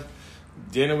have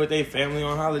dinner with their family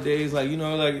on holidays. Like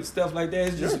like stuff like that.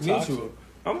 It's just You're mutual. toxic.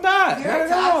 I'm not. You're Not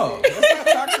at all. toxic. That's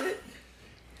not toxic.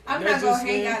 I'm They're not gonna just hang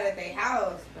saying- out at their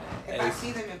house, but if I Hey.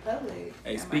 see them in public.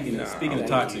 Hey, I speaking might of say speaking of something.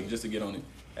 toxic, just to get on it.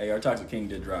 Hey, our Toxic King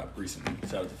did drop recently.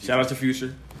 Shout out to Future.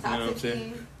 You know what I'm Toxic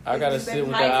saying? King. I gotta Is it sit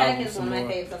with High the Tech album is some one of my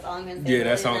more. faves. That's all I'm gonna say. Yeah, that Other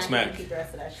than song smack. Keep the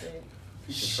rest of that shit.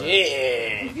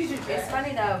 Shit. It's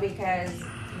funny though because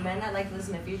men that like to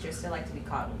listen to Future still like to be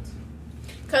coddled.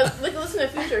 Cause listen to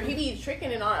Future, he be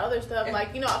tricking and all other stuff. Like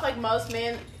I feel like most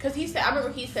men, cause I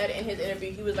remember he said in his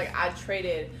interview, he was like, I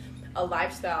traded a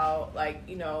lifestyle, like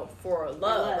for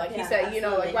love. Like he yeah, said,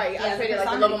 absolutely. right? Yeah, I traded the like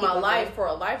the persona love to of my keep up life with. for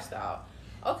a lifestyle.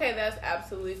 Okay, that's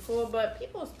absolutely cool, but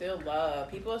people still love.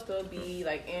 People still be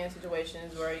like in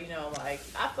situations where like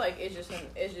I feel like it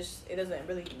doesn't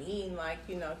really mean like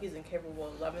he's incapable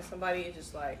of loving somebody. It's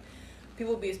just like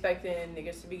people be expecting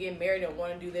niggas to be getting married and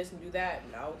want to do this and do that.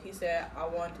 No, he said I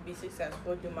want to be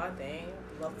successful, do my thing,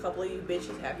 love a couple of you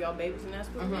bitches, have y'all babies, and that's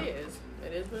what it is.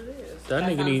 It is what it is. That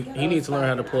nigga needs to learn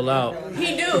how to pull out.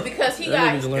 He do because he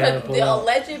That got nigga learn how to because pull the out.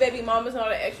 alleged baby mamas and all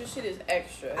the extra shit is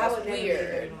extra. I That's would never do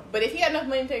weird. that. But if he had enough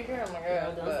money to take care of him,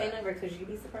 Girl, don't say but, never because you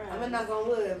be surprised. I'm not gonna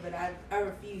would, but I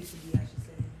refuse to be. I should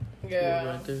say. yeah.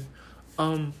 Right there.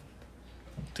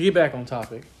 To get back on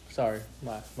topic. Sorry,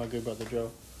 my good brother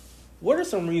Joe. What are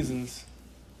some reasons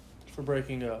for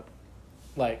breaking up?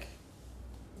 Like,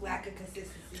 Lack of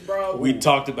consistency. Bro, We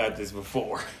talked about this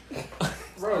before.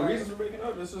 Bro, reasons for breaking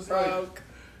up. It's just broke.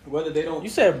 Whether they don't. You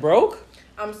said broke?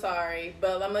 I'm sorry,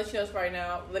 but let me let you know this right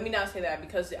now. Let me not say that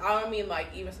because I don't mean like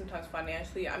even sometimes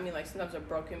financially. I mean like sometimes a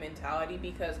broken mentality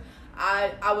because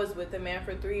I was with a man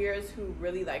for 3 years who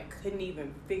really like couldn't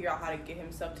even figure out how to get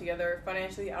himself together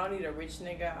financially. I don't need a rich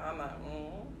nigga. I'm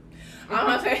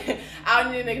not saying I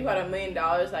don't need a nigga who had $1 million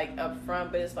like up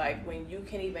front, but it's like when you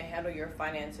can't even handle your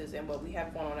finances and what we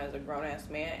have going on as a grown ass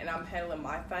man, and I'm handling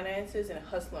my finances and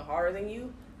hustling harder than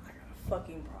you, I got a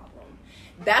fucking problem.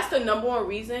 That's the number one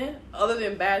reason, other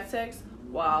than bad sex,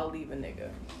 why I'll leave a nigga.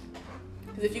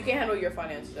 Because if you can't handle your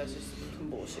finances, that's just some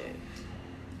bullshit.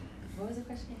 What was the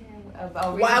question again?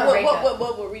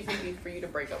 What would reason be for you to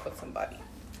break up with somebody?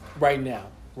 Right now,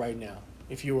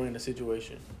 if you were in a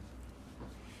situation.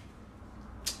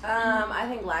 I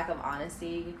think lack of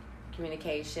honesty,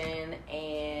 communication,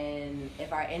 and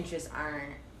if our interests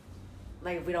aren't,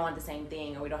 like if we don't want the same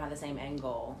thing or we don't have the same end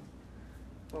goal,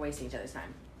 we're wasting each other's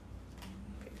time.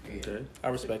 Okay, I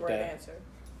respect Great that. answer.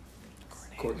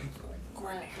 Courtney.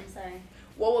 What? I'm sorry.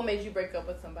 What would make you break up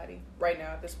with somebody right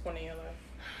now at this point in your life?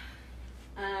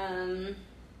 I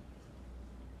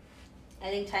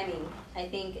think timing. I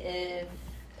think if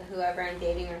whoever I'm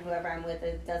dating or whoever I'm with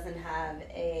doesn't have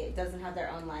their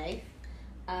own life,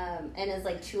 and is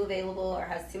like too available or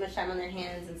has too much time on their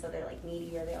hands, and so they're like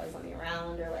needy or they always want me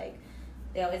around or like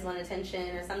they always want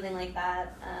attention or something like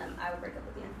that, I would break up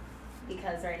with you.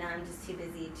 Because right now I'm just too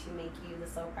busy to make you the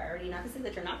sole priority. Not to say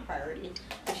that you're not a priority,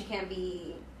 but you can't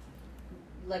be,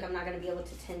 like, I'm not going to be able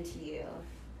to tend to you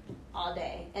all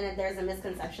day. And if there's a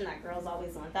misconception that girls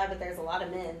always want that, but there's a lot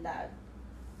of men that,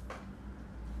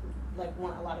 like,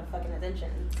 want a lot of fucking attention.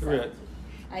 So Correct.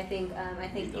 I think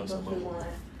people who want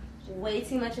way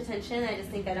too much attention, I just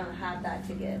think I don't have that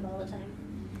to give all the time.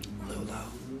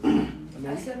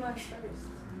 I said mine first.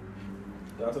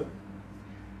 Dante?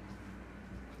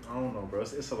 I don't know, bro.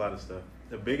 It's a lot of stuff.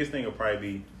 The biggest thing will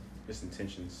probably be just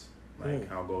intentions. Like,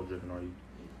 how goal driven are you?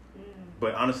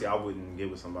 But honestly, I wouldn't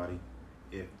get with somebody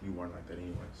if you weren't like that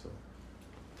anyway. So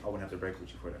I wouldn't have to break with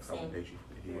you for that. I wouldn't date you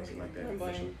if you wasn't like that.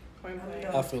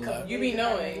 I feel that. You be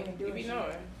knowing. You be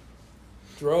knowing.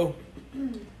 Dro.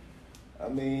 I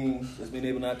mean, just being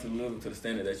able not to live to the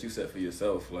standard that you set for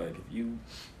yourself. Like, if you're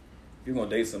gonna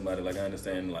date somebody, like I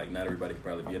understand, like not everybody can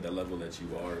probably be at that level that you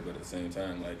are, but at the same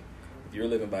time, like if you're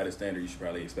living by the standard, you should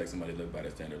probably expect somebody to live by the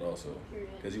standard also.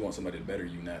 Because you want somebody to better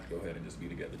you, not to go ahead and just be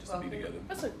together, to be together.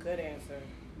 That's a good answer.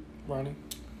 Ronnie?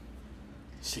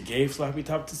 She gave sloppy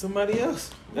top to somebody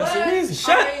else. That's What? the reason.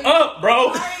 Shut up, bro.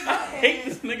 I hate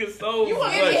this nigga so You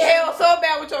want much. to get hell so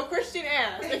bad with your Christian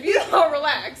ass if you don't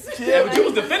relax. Yeah, but you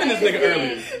was defending this nigga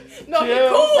earlier. No,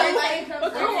 cool. Somebody comes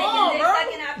But come taking on, their bro.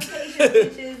 second application,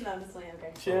 bitches. No, I'm just playing,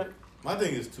 okay. Chip? My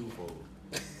thing is twofold.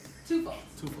 Twofold.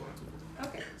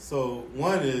 Okay. So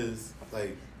one is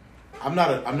like I'm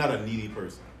not a needy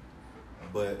person,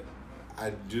 but I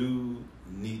do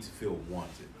need to feel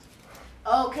wanted.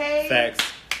 Okay.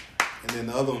 Facts. And then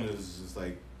the other one is just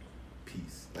like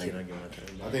peace. Like Can I get my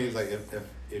time back? I think it's like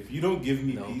if you don't give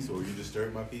me peace or you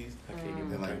disturb my peace,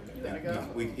 then like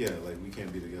we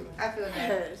can't be together. I feel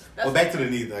that. Well, back to the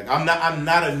need. Like I'm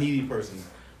not a needy person,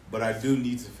 but I do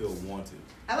need to feel wanted.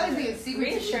 I like being secret.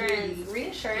 Reassurance.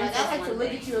 Like I like is to one look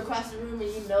thing. at you across the room and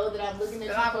you know that I'm looking at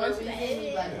you for a reason. And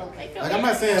you like, okay. Like I'm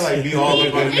not saying like be all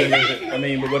about it. I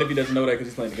mean, but what if he doesn't know that because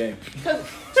he's playing the game? I'm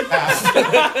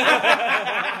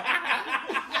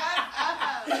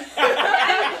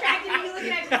attracted to you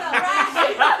looking at yourself.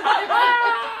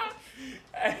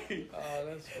 Hey,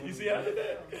 you see how I did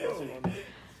that?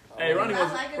 Hey, Ronnie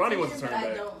wants to turn I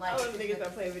back. don't like Those niggas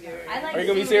that play video games. I like Are you to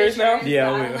gonna be see serious now? reassurance, Yeah, I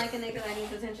but will. I don't like a nigga that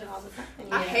needs attention all the time.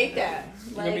 I hate that.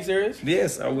 You gonna be serious?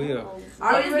 Yes, I will.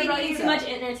 Always be needing too much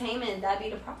entertainment. That'd be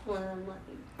the problem.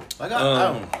 Like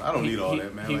I don't need all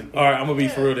that, man. Like, All right, I'm gonna be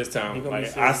for real this He time. gonna be Like I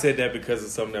serious. said that because of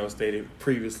something that was stated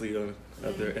previously on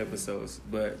other episodes.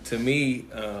 But to me,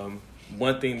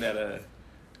 one thing that'll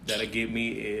get me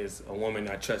is a woman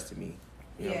that trusted me.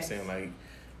 You know what I'm saying? Like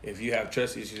if you have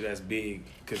trust issues, that's big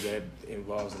because that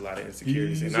involves a lot of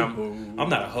insecurities. And I'm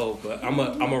not a hoe, but I'm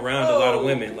around a lot of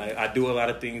women. Like I do a lot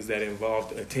of things that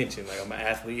involve attention. Like I'm an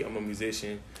athlete, I'm a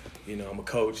musician, you know, I'm a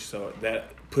coach. So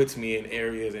that puts me in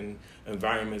areas and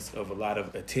environments of a lot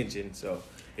of attention. So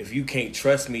if you can't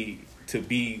trust me to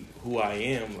be who I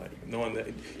am, like knowing that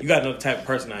you got to know the type of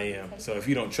person I am. So if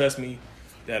you don't trust me,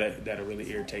 that'll really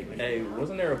irritate me. Hey,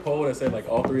 wasn't there a poll that said like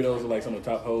all three of those are like some of the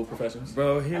top hoe professions?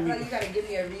 Bro, I here feel we. like you gotta give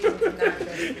me a reason to not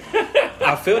trust you.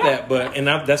 I feel that, but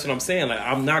that's what I'm saying. Like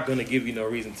I'm not gonna give you no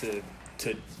reason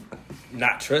to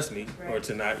not trust me or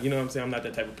to not, you know what I'm saying? I'm not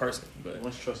that type of person. But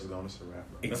once trust is gone, it's a wrap.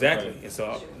 Bro. Exactly. And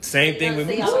so same thing with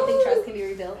me. Y'all don't think trust can be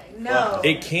rebuilt? No.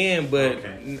 It can, but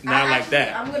not like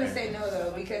that. I'm gonna say no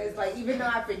though, because like even though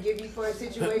I forgive you for a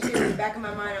situation, in the back of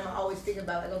my mind I'm always thinking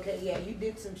about like, okay, yeah, you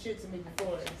did some shit to me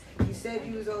before. You said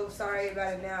you was sorry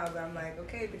about it now, but I'm like,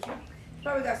 okay, but you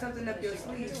probably got something up your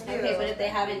sleeve still. Okay, but if they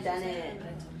haven't done it,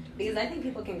 because I think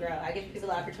people can grow. I give people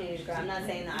the opportunity to grow. I'm not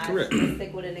saying that I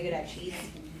stick with a nigga that cheats,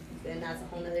 then that's a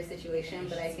whole nother situation.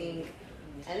 But I think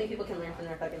people can learn from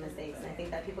their fucking mistakes, and I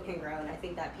think that people can grow, and I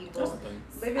think that people,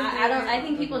 I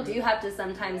think people do have to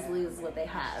sometimes lose what they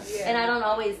have, and I don't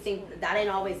always think that ain't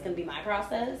always gonna be my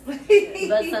process, but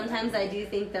sometimes I do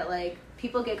think that like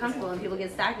people get comfortable and people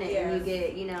get stagnant, and you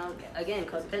get, you know, again,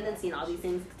 codependency and all these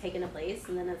things taking a place,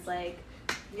 and then it's like.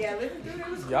 Yeah, living through it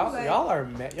was cool.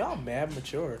 Y'all mad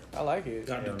mature. I like it.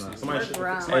 Somebody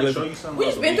show you something. We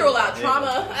just been through a lot of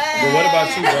trauma. But what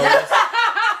about you, bro?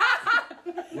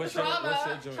 What's your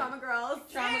joint? Trauma girls.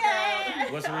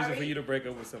 What's the reason for you to break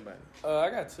up with somebody? I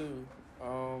got two.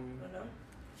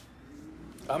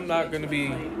 I'm not gonna be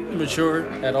mature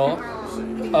at all.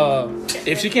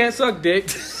 If she can't suck dick,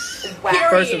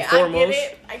 first and foremost.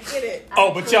 I get it.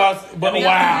 Oh, but y'all, but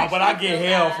wow, but I get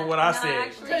hell for what I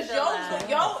said. Cause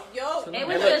yo. I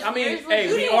mean,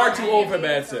 hey, we are too old for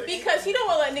bad sex. Because he don't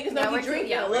want to let niggas know he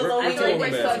drinking. We're too old for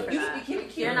bad sex.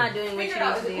 You're not doing what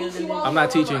you need to do. I'm not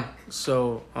teaching,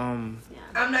 so I'm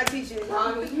not teaching.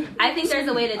 I think there's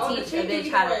a way to teach a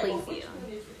bitch how to please you.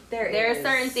 There are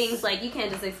certain things like you can't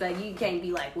just expect. You can't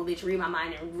be like, well, bitch, read my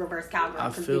mind and reverse cowgirl. I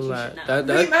feel like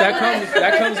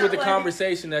that comes with the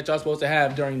conversation that y'all supposed to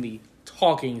have during the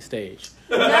talking stage.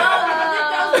 Yeah,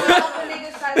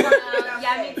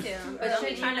 me too. But don't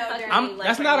be trying to fuck me.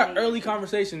 That's not an early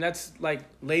conversation. That's like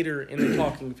later in the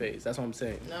talking phase. That's what I'm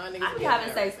saying. No, I be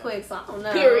having sex quick, so I don't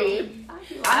know. Period.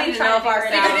 I need to know if I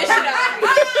figure this shit out.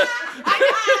 I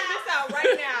can figure this out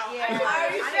right now. Yeah.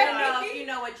 I don't know if you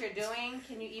know what you're doing.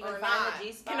 Can you even find the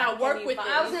G spot? Can I work with this?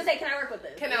 I was gonna say, can I work with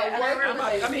this? Can I work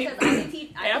with this? I mean,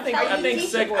 I think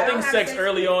sex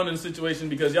early on in the situation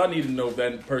because y'all need to know if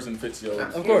that person fits your.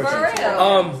 Of course. For real.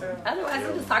 Otherwise,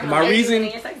 I'm just talking about your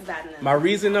sex is bad enough. My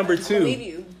reason number two. Believe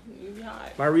you.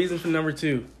 My reason for number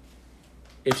two.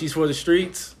 If she's for the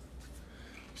streets,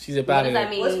 she's about it. What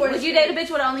does that mean? Would you date a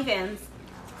bitch with OnlyFans?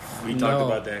 We talked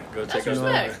about that. Go check us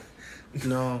out.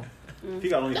 No. If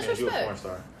you got OnlyFans, you're a porn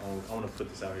star. I want to put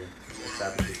this out here.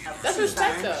 That's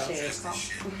respect, though.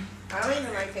 I don't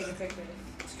even like taking pictures.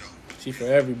 She for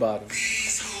everybody.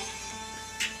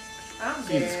 I'm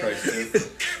Jesus Christ.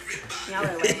 Y'all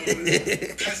are lame.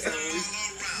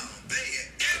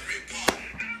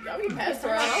 Y'all be passed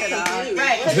around.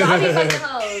 Right, because y'all be fucking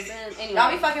hoes. And anyway.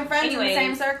 Y'all be fucking friends in the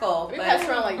same circle. We pass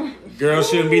around like girls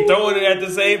shouldn't be throwing it at the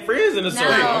same friends in the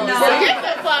circle. No. Get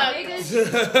the fuck. You see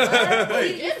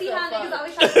how niggas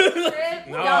always try to strip?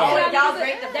 No. Y'all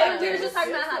break the fuck. We were just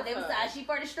talking about how they was she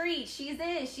for the street. She's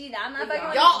this. I'm not fucking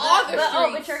with y'all all the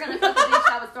but you're gonna fuck the bitch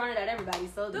that was throwing it at everybody.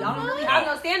 So y'all don't really have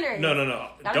no standards. No.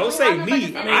 Don't say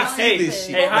me. I say this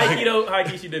shit. Hey, high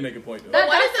key, she did make a point though.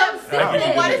 Why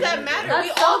does that matter?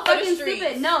 We all for the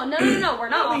streets. No. We're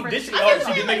not all for the streets.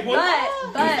 She did make a point.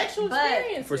 But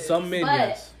for some men,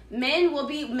 yes. Men will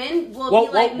be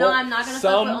like, no, I'm not gonna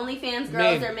fuck with OnlyFans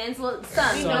girls, men. or men's will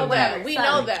some. We know that. We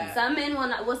know that. Some men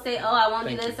will say, oh, I won't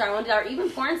do this or I won't do that, or even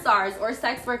porn stars or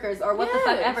sex workers or what the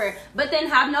fuck ever. But then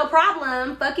have no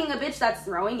problem fucking a bitch that's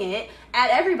throwing it at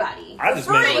everybody. I just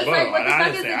made a like, what the fuck I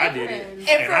is just the said I did difference? it.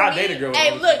 And I dated a girl.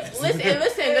 Hey, look, listen. The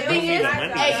thing is,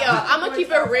 hey, yo, I'm gonna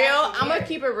keep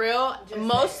it real.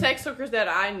 Most sex workers that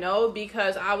I know,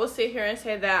 because I will sit here and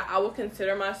say that I will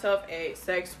consider myself a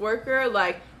sex worker,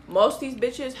 like. Most of these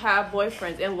bitches have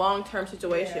boyfriends in long-term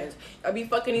situations. I be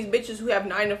fucking these bitches who have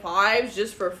 9 to 5s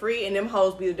just for free, and them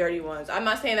hoes be the dirty ones. I'm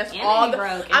not saying that's all the.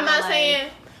 I'm not saying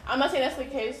that's the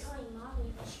case.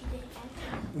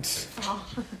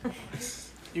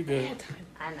 You good?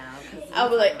 I know. I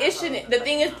was like, it shouldn't. The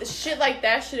thing is, shit like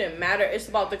that shouldn't matter. It's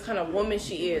about the kind of woman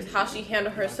she is, how she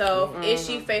handle herself. Is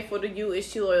she faithful to you? Is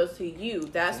she loyal to you?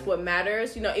 That's what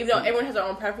matters. You know, even though everyone has their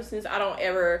own preferences, I don't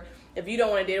ever. If you don't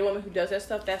want to date a woman who does that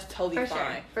stuff, that's totally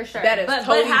fine. For sure. That is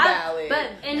totally valid.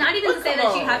 And not even to say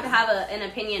that you have to have an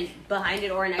opinion behind it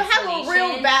or an explanation. Have a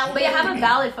real valid. But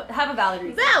have a valid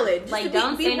reason. Valid. Like,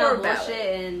 don't say no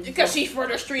bullshit and. Because she's for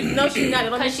the streets. No, she's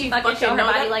not. Because she fucking show her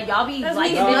body. Like, y'all be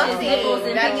like bitches, nipples,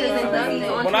 and pictures and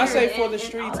pussies. When I say for the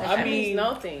streets, I mean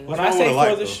nothing. When I say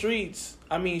for the streets,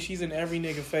 I mean she's in every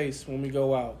nigga face when we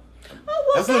go out.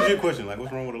 That's a legit question. Like,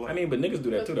 what's wrong with a light? I mean, but niggas do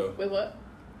that too, though. With what?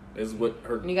 Is what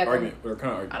her You got argument, her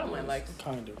kind of argument. I don't mind was. likes.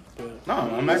 Kind of. But No,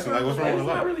 I'm asking like, what's wrong with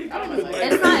like? I don't mind likes.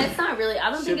 It's not really. I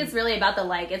don't think it's really about the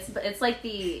like. It's like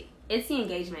the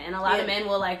engagement, and a lot of men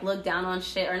will like look down on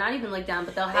shit, or not even look down,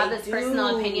 but they'll have this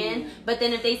personal opinion. But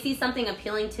then if they see something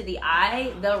appealing to the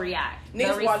eye, they'll react.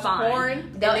 They'll Niggas watch respond.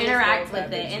 porn, They'll and interact niggas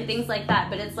with it and things like that.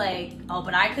 But it's like, oh,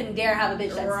 but I couldn't dare have a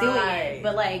bitch that's doing it.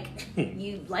 But like,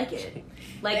 you like it.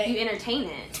 Like you entertain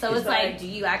it, so it's like, do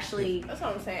you actually? That's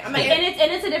what I'm saying. And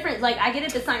it's a different. Like, I get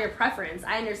it. It's not your preference.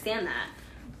 I understand that.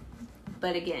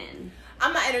 But again,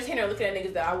 I'm not entertaining or looking at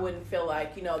niggas that I wouldn't feel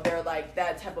like, you know, they're like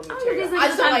that type of material. niggas I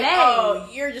just are feel like, vague. oh,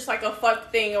 you're just like a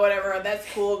fuck thing or whatever. That's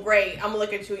cool, great. I'm gonna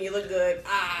look at you and you look good.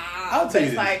 I'll tell you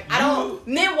it's this. like I don't.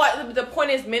 Men watch. The point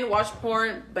is, men watch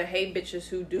porn, but hate bitches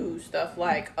who do stuff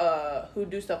like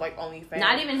OnlyFans.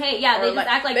 not even hate. Yeah, Or they just like-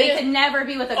 act like they they just- could never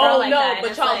be with a girl Oh like no, that. And but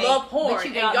it's y'all like, love porn, but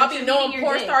and you don't- y'all but be you're knowing eating your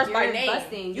porn dick. stars by You're name.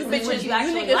 busting. You This is what bitches, you you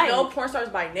actually niggas like. know porn stars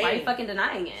by name. Why are you fucking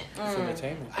denying it? it's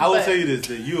entertainment. I will But- tell you this: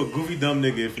 that you a goofy dumb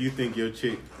nigga if you think your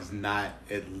chick is not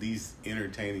at least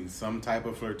entertaining some type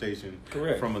of flirtation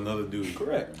Correct. from another dude.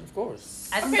 Correct. Of course.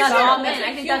 I think Okay, that's sure. all That's men.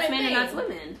 a I think that's human men and that's thing.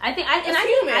 women. I think I That's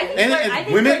think human. I think And I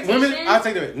think women, flirtation- I'll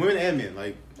take that. Women and men,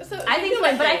 like I think,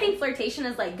 but I think flirtation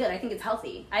is like good. I think it's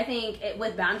healthy. I think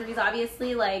with boundaries,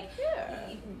 obviously, like,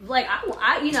 like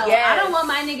I you know, I don't want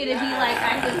my nigga to be like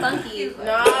acting funky.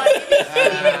 No,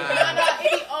 it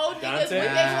be old niggas with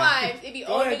Dante? their wives. It be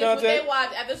Go old ahead, niggas with Dante. their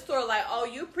wives at the store, like, oh,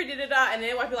 you pretty da da, and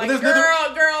then wife be like, there's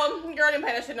girl, didn't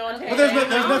pay that shit no attention. But there's I don't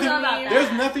know about that.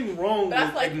 there's nothing wrong But I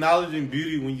with feel like- acknowledging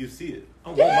beauty when you see it. I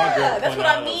want my girl Yeah, that's pointing what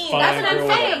I out a mean. fine That's what I'm girl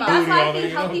with saying. a That's booty why I on her, think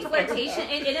you know? healthy flirtation,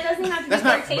 and it doesn't have to be That's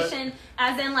not- flirtation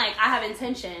as in like I have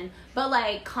intention, but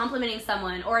like complimenting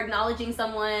someone or acknowledging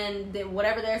someone,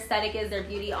 whatever their aesthetic is, their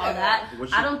beauty, all that.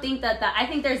 What I you- don't think that I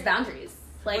think there's boundaries.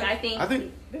 Like I think I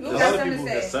think a People lot got of something people.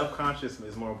 to The say. subconscious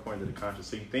is more important than the conscious.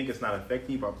 So you think it's not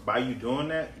affecting you, but by you doing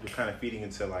that, you're kind of feeding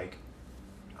into like,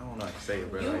 I don't know how to say it,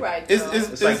 bro. You like, right. It's, though.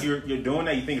 It's like you're doing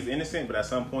that. You think it's innocent, but at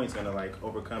some point it's gonna like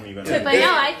overcome you. You're gonna. but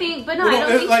no, I think I don't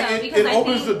it's think like so it, because it I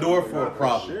opens think the door for a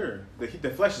problem. Sure, the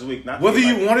flesh is weak. Not Whether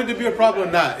like, you want it to be a problem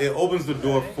or not, it opens the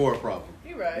door for a problem.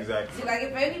 You right. exactly. See, like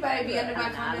if anybody be under my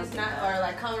comments, not or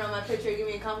like comment on my picture, give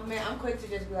me a compliment, I'm quick to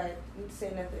just be like, say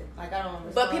nothing. Like I don't want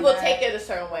to. But people take it a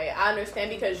certain way. I understand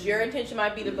because your intention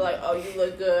might be to be like, oh, you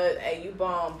look good, hey, you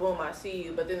bomb, boom, I see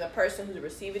you. But then the person who's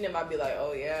receiving it might be like,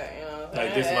 oh yeah, you know.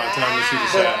 Like, this is my time to shoot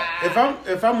a But shot.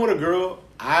 if I'm with a girl,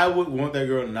 I would want that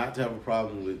girl not to have a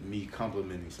problem with me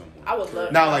complimenting someone. I would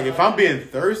love. Now, like if I'm being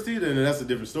thirsty, then that's a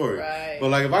different story. Right. But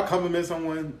like if I compliment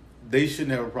someone, they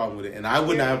shouldn't have a problem with it, and I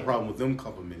would not have a problem with them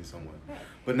complimenting someone.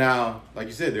 But now, like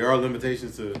you said, there are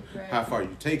limitations to how far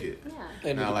you take it.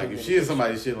 yeah. Now, like if she is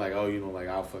somebody shit like, oh, you know, like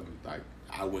I'll fucking like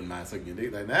I wouldn't mind sucking your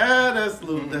dick. Like, nah, that's a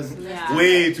little, that's Yeah.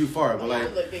 way too far. But You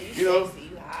like, look good, you know, sexy,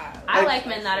 you hot. I like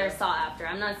men that are sought after.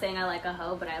 I'm not saying I like a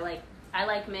hoe, but I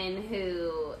like men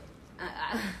who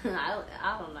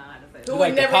I don't know how to say it. Who You would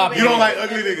like the never pop- even- You don't like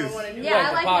ugly never niggas. wanna do Yeah,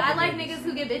 that. I poppin' like niggas. niggas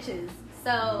who get bitches.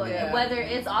 So Yeah. whether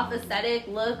it's off aesthetic,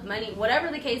 look, money, whatever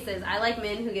the case is, I like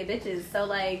men who get bitches. So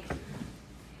like,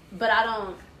 but I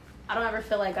don't ever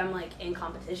feel like I'm like in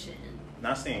competition.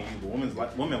 Not saying you,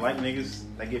 but women like niggas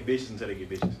that get bitches until they get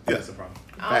bitches. That's the problem.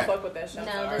 I don't fuck with that shit.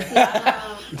 No, I'm but sorry. see,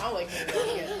 I I don't like niggas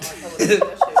that get on television.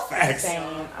 That shit. Facts. Same. I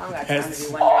don't got time to That's-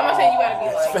 be I'm wondering. not saying you gotta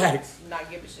be like Facts. not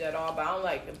give a shit at all, but I don't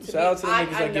like. Shout out to the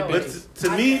niggas that get but bitches. to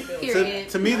I me, can't feel it.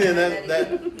 to me, then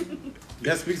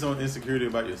that speaks on insecurity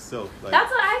about yourself. Like, that's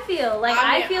what I feel. Like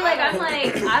I I mean, feel like I'm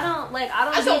like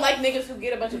I just don't like niggas who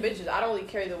get a bunch of bitches. I don't really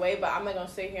carry the weight, but I'm not gonna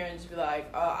sit here and just be like,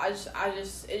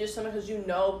 it's just something because you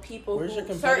know people Where's your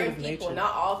certain competitive people, nature?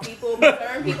 not all people, but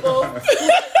certain people.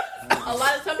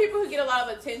 Some people who get a lot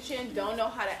of attention don't know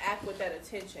how to act with that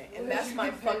attention, and that's my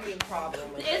fucking problem.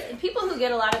 With it. people who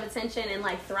get a lot of attention and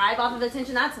like thrive off of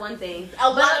attention. That's one thing. A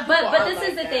lot of but people are this like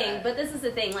is the that. thing. But this is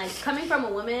the thing. Like coming from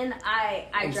a woman, I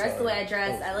dress the way I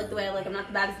dress. I look the way I look. I'm not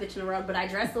the baddest bitch in the world, but I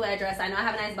dress the way I dress. I know I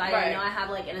have a nice body. I Right. know I have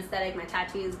like an aesthetic, my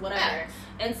tattoos, whatever. Yeah.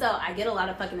 And so I get a lot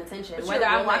of fucking attention. But Whether you're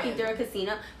a I'm walking woman. through a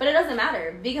casino, but it doesn't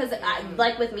matter because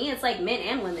like with me, it's like men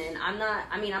and women. I'm not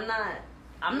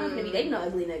gonna be dating no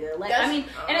ugly nigga. Like That's- I mean,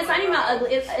 and it's not even about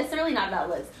ugly. It's really not about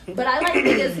looks. But I like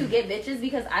niggas who get bitches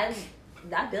because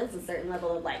that builds a certain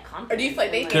level of like confidence. Or do you feel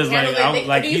like they and, can 'Cause, handle like, it?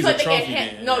 like, Do you he's feel a like they trophy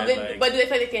can then, no? right? Like- But do they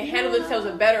feel like they can handle themselves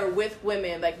better with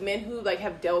women? Like men who like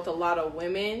have dealt with a lot of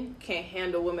women can't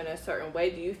handle women a certain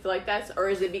way. Do you feel like that's, or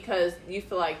is it because you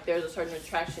feel like there's a certain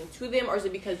attraction to them, or is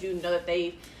it because you know that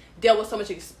they dealt with so much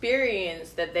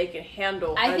experience that they can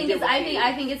handle? I think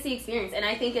it's the experience, and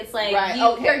I think it's like Right, you're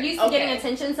okay, used to getting okay.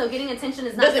 attention, so getting attention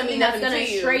is not Doesn't something mean that's nothing going to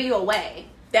to you. stray you away.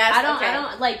 I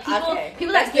don't like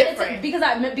people that get it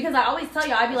because I always tell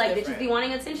y'all, I be like, bitches be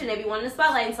wanting attention, they be wanting the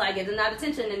spotlight, and so I give them that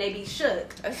attention and they be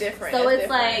shook. That's different. So that's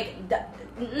it's different. like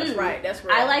that's right. That's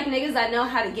real. I like niggas that know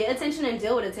how to get attention and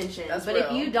deal with attention. That's but real.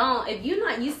 if you're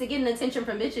not used to getting attention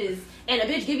from bitches, and a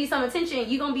bitch give you some attention,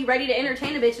 you gonna be ready to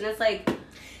entertain a bitch, and it's like,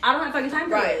 I don't have fucking time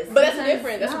for this. But that's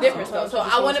different. That's a difference though. So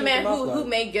I want a man who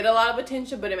may get a lot of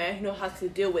attention, but a man who knows how to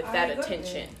deal with that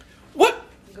attention. What?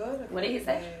 What did he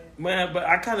say? Man, but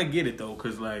I kind of get it though,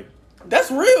 cause like that's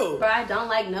real. But I don't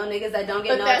like no niggas that don't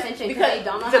get no attention because they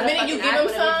don't know how the to minute you fucking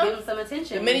give act them when they give them some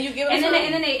attention. The minute you give them and some,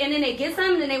 then they get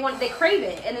some, and then they crave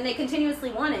it, and then they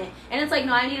continuously want it, and it's like,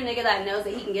 no, I need a nigga that knows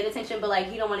that he can get attention, but like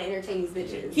he don't want to entertain these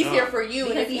bitches. He's here for you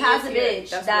because he has a bitch.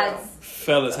 That's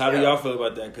fellas. How do y'all feel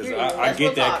about that? Because I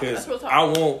get that. Because I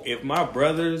won't. If my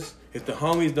brothers, if the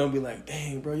homies don't be like,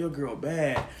 dang, bro, your girl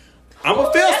bad, I'm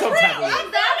gonna feel some type of way.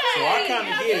 So I kind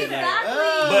of get it, like,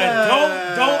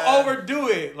 but don't overdo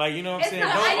it. Like, you know what I'm saying?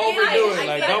 Don't overdo it.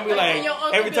 Like, don't be like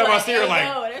every time I see her, like,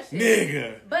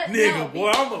 nigga, boy,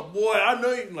 I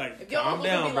know you like calm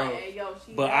down, bro.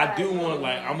 But I do want,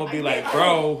 like, I'm gonna be like,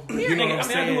 bro, you know what I'm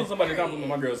saying? I do want somebody to compliment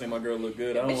my girl, say my girl look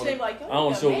good. I don't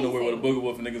want to show up nowhere with a booger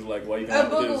wolf and niggas like, why you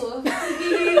coming with this?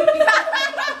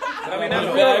 I mean,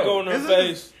 that's bad going in her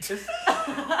face.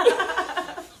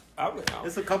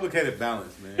 It's a complicated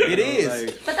balance, man. It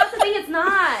is. But that's the thing, it's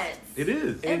not. It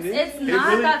is. It's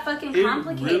not that fucking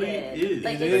complicated. It really is.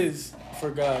 Like, it is for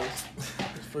guys.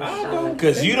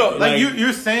 Because you don't like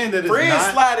you're saying that it's friends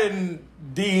not sliding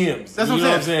DMs. That's what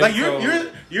I'm saying. Like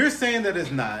you're saying that it's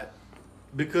not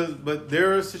but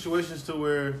there are situations to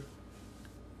where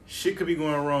shit could be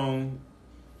going wrong.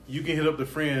 You can hit up the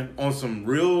friend on some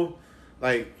real,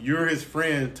 like, you're his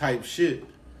friend type shit,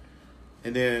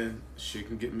 and then shit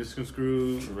can get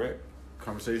misconstrued. Correct.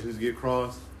 Conversations get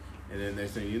crossed, and then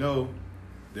next thing you know,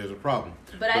 there's a problem.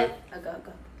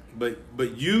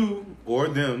 But you or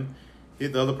them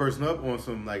hit the other person up on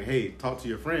some, like, hey, talk to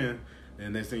your friend,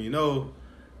 and next thing you know,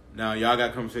 now y'all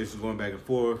got conversations going back and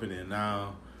forth, and then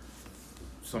now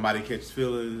somebody catches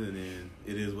feelings, and then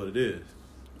it is what it is.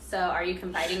 So are you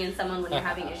confiding in someone when you're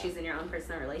having issues in your own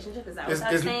personal relationship? Is that what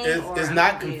that's saying? It's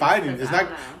not confiding. It's not,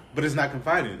 but it's not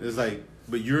confiding. It's like,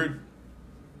 but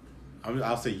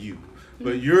I'll say you,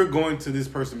 but you're going to this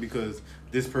person because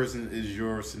this person is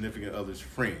your significant other's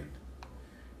friend,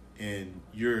 and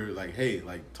you're like, hey,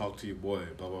 like, talk to your boy,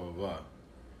 blah blah blah blah.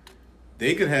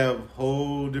 They could have a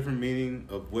whole different meaning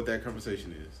of what that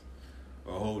conversation is,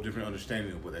 or a whole different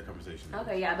understanding of what that conversation is.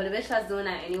 Okay, yeah, but a bitch that's doing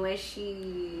that anyway,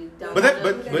 she don't but have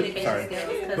but communication skills,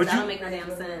 because that don't make no damn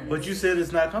sense. But you said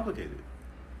it's not complicated.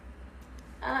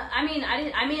 I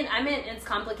meant it's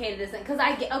complicated, because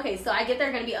I get there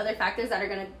are going to be other factors that are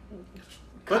going to.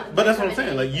 But that's what I'm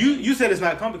saying. Like you said, it's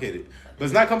not complicated, but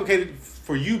it's not complicated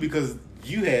for you because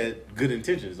you had good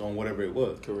intentions on whatever it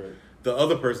was. Correct. The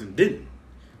other person didn't.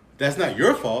 That's not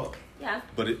your fault. Yeah.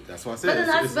 But that's what I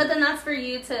said. But then that's for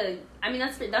you to. I mean,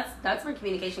 that's where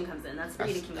communication comes in. That's for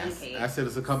you to communicate. I said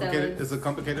it's a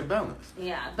complicated balance.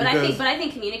 Yeah, but I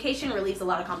think communication relieves a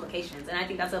lot of complications, and I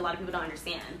think that's what a lot of people don't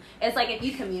understand. It's like if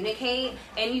you communicate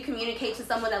to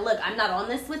someone that, look, I'm not on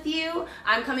this with you.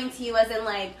 I'm coming to you as in,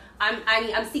 like,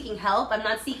 I'm seeking help. I'm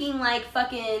not seeking, like,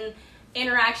 fucking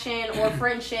interaction or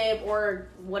friendship or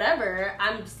whatever.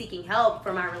 I'm seeking help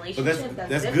for my relationship. But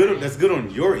that's good. That's good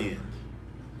on your end.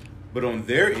 But on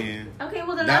their end, okay,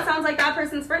 well then that sounds like that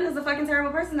person's friend is a fucking terrible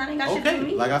person. That ain't got shit to do with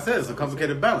me. Like I said, it's a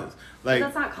complicated balance. Like, but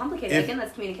that's not complicated. Again,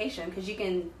 that's communication, because you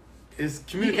can. It's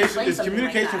communication. It's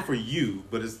communication like for you,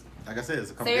 but it's, like I said,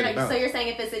 it's a complicated balance. So you're saying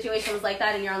if a situation was like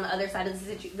that and you're on the other side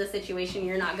of the situation,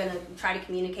 you're not gonna try to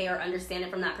communicate or understand it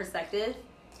from that perspective.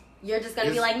 You're just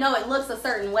gonna be like, no, it looks a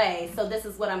certain way, so this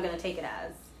is what I'm gonna take it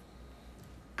as.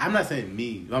 I'm not saying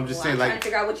me. I'm just saying, I'm like, trying to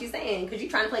figure out what you're saying, because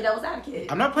you're trying to play devil's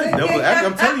advocate. I'm not playing devil's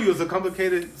advocate. I'm telling you, it's a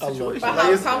complicated situation.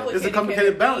 Like, it's a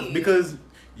complicated balance, because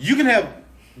you can have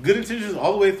good intentions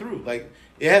all the way through. Like,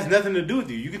 it has nothing to do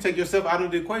with you. You can take yourself out of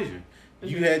the equation.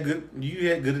 Mm-hmm. You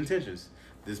had good intentions.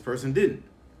 This person didn't.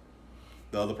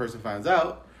 The other person finds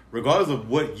out, regardless of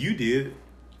what you did.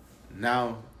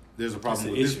 Now there's a problem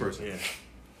with this person. Yeah.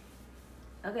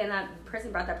 Okay, and that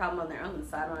person brought that problem on their own,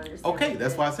 so I don't understand. Okay,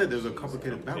 that's why I said there's a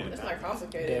complicated balance. It's not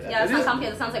complicated. Yeah, it's not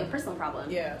complicated. It sounds like a personal problem.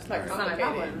 Yeah, it's not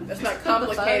complicated. It's not my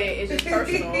problem. It's not complicated.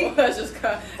 It's just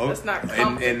personal. It's not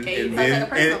complicated.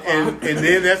 And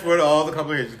then that's where all the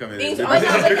complications come in.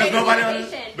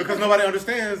 Because because nobody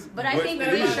understands. But I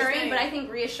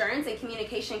think reassurance and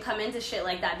communication come into shit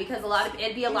like that because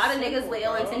it'd be a lot of niggas with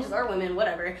ill intentions or women,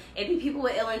 whatever. It'd be people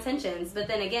with ill intentions. But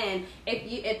then again,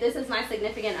 if this is my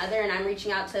significant other and I'm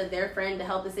reaching out to their friend to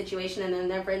help the situation, and then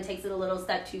their friend takes it a little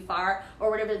step too far or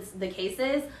whatever the case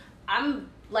is, I'm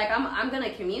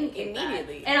gonna communicate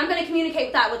immediately, and I'm gonna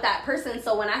communicate that with that person.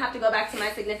 So when I have to go back to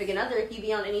my significant other, if you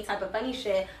be on any type of funny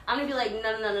shit, I'm gonna be like,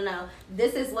 no.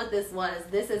 This is what this was.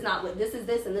 This is not what this is.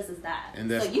 This and this is that. And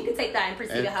so you can take that and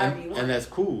perceive it however you want. And that's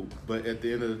cool. But at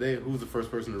the end of the day, who's the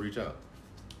first person to reach out?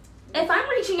 If I'm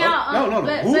reaching out, no.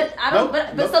 But I don't.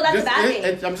 But so that's a bad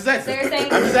thing. I'm just asking. So you're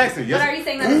saying, I'm just asking. Yes. But are you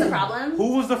saying that it's a problem?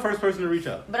 Who was the first person to reach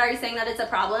out? But are you saying that it's a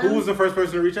problem? Who was the first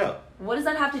person to reach out? What does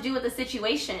that have to do with the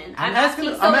situation? I'm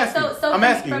asking.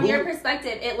 From your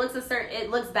perspective, it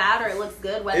looks bad or it looks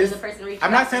good whether the person reaches out.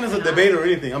 I'm not saying it's a debate or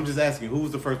anything. I'm just asking who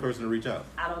was the first person to reach out.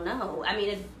 I don't know. I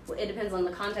mean, it depends on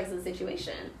the context of the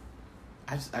situation.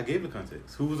 I gave the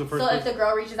context. Who was the first? So person? If the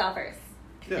girl reaches out first,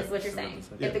 yeah. is what you're saying.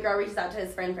 Yeah. If the girl reaches out to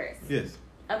his friend first. Yes.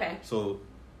 Okay. So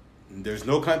there's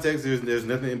no context. There's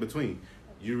nothing in between.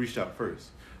 You reached out first.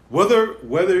 Whether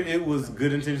it was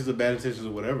good intentions or bad intentions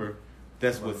or whatever,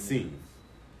 that's what's seen.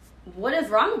 What is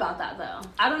wrong about that though?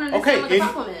 I don't understand what the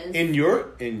problem is. In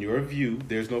your view,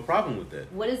 there's no problem with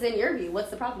that. What is in your view? What's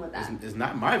the problem with that? It's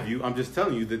not my view. I'm just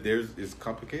telling you that it's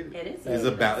complicated. It is. It's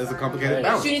a complicated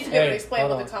balance. You need to be able to explain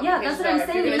what the complicated. Yeah, that's what I'm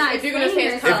saying. If you're going to say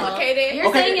it's complicated,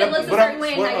 you're saying it looks a certain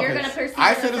way and that you're going to perceive.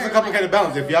 I said it's a complicated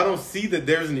balance. If y'all don't see that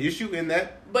there's an issue in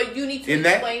that. But you need to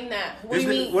explain that. What do you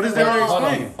mean? What is there to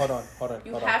explain? Hold on.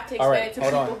 You have to explain it to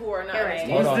people who are not.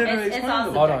 Hold on. It's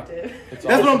all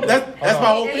subjective. That's my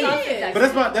whole thing.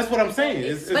 But that's what I'm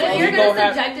saying. But if you're going to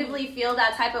subjectively feel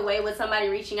that type of way with somebody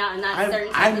reaching out in that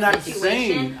certain type of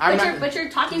situation, but you're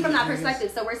talking from that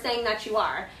perspective, so we're saying that you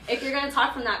are. If you're going to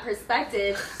talk from that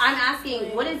perspective, I'm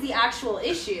asking, what is the actual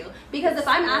issue? Because if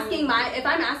I'm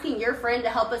asking your friend to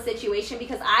help a situation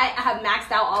because I have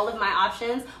maxed out all of my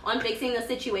options on fixing the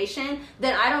situation,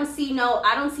 then I don't see no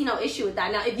issue with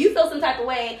that. Now, if you feel some type of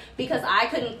way because I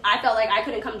felt like I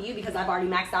couldn't come to you because I've already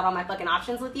maxed out all my fucking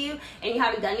options with you and you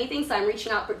haven't done anything, so I'm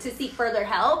reaching out to seek further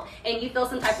help, and you feel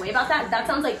some type of way about that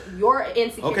sounds like you're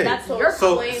insecure. Okay. That's your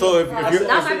problem. That's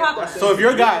not my problem. So if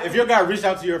your guy reached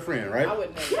out to your friend, right? I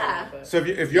wouldn't know. Yeah. So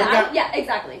if your guy, yeah,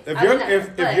 exactly.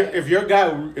 If your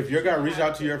guy reached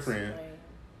out to your friend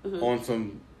on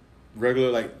some regular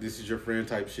like this is your friend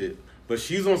type shit, but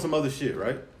she's on some other shit,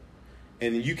 right?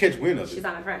 And you catch wind of it. She's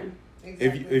not my friend.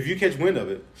 Exactly. If you catch wind of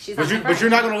it, but you're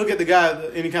not gonna look at the guy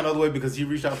any kind of other way because he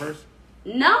reached out first.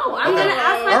 No, I'm gonna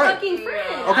ask my fucking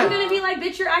friend. Okay. I'm gonna be like,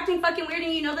 bitch, you're acting fucking weird,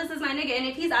 and you know this is my nigga. And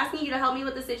if he's asking you to help you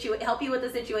with the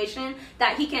situation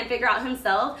that he can't figure out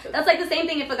himself, that's like the same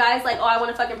thing. If a guy's like, oh, I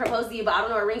want to fucking propose to you, but I don't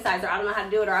know a ring size, or I don't know how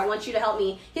to do it, or I want you to help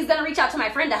me, he's gonna reach out to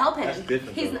my friend to help him. That's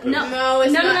different. He's no.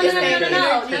 Yeah,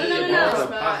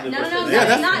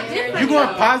 that's not different. You're going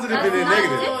positive and then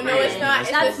negative. No, it's not.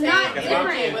 That's not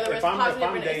different. If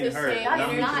I'm dating her, and I'm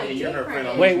reaching and you're her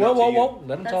friend. Wait, whoa.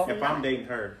 Let him talk. If I'm dating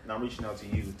her and I'm reaching out to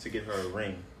you to get her a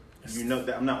ring, you know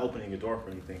that I'm not opening the door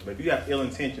for anything. But if you have ill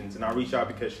intentions and I reach out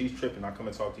because she's tripping, I come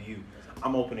and talk to you,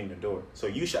 I'm opening the door. So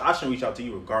I should reach out to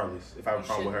you regardless if I have a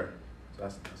problem with her. So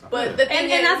that's but the thing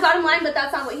and that's bottom line. But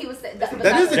that's not what he was saying. That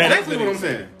is exactly what I'm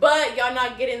saying. But y'all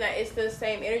not getting that. It's the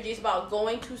same energy. It's about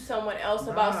going to someone else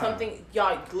about something.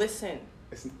 Y'all listen.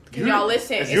 Can y'all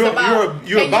listen? You're about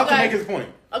to make his point.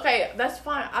 Okay, that's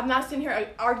fine. I'm not sitting here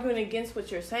arguing against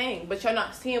what you're saying, but you're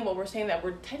not seeing what we're saying, that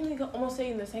we're technically almost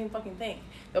saying the same fucking thing.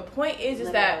 The point is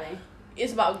that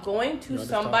it's about going to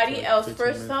somebody else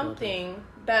for something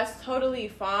that's totally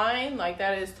fine. Like,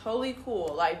 that is totally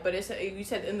cool. Like, but you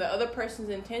said in the other person's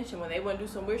intention, when they want to do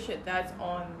some weird shit, that's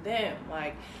on them.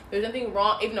 Like, there's nothing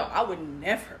wrong, even though I would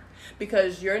never,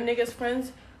 because your niggas'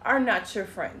 friends are not your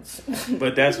friends.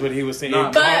 But that's what he was saying.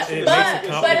 But it's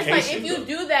like, if you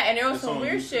do that and there was some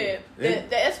weird shit, then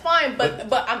that's fine. But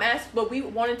we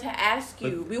wanted to ask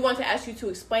you. We wanted to ask you to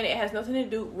explain it. It has nothing to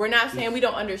do. We're not saying we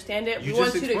don't understand it. We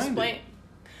wanted you to explain it.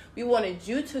 We wanted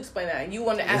you to explain that. You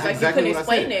wanted to act like you couldn't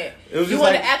explain it. You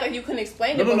wanted to act like you couldn't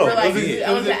explain it. But we're like, I wanted to ask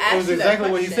you that question. It was exactly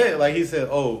what he said. Like, he said,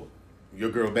 "Oh, your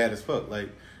girl bad as fuck." Like,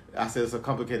 I said, it's a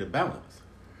complicated balance.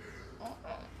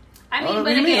 I mean,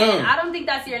 but again, I don't think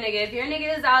that's your nigga. If your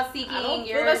nigga is out seeking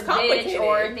your bitch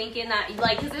or thinking that,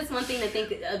 like, because it's one thing to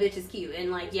think a bitch is cute and,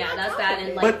 like, yeah, that's bad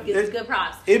and, like, it's good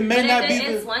props. It may not be.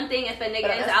 It's one thing if a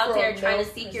nigga is out there trying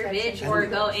to seek your bitch or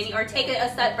or take it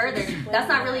a step further. That's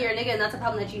not really your nigga, and that's a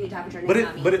problem that you need to have with your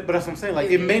nigga. But that's what I'm saying. Like,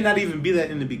 it may not even be that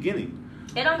in the beginning.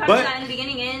 It don't have to be that in the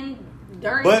beginning and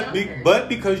during. But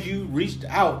because you reached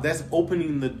out, that's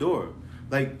opening the door.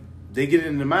 Like, they get it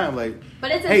in their mind like,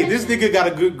 But it's hey, this intentional. nigga got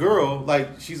a good girl, like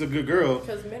she's a good girl.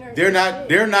 Because men are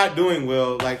They're not doing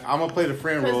well. Like I'm gonna play the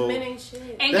friend role. men ain't shit.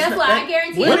 And That's guess not- what? that- I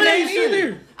guarantee women you. ain't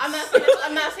shit.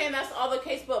 I'm not saying that's all the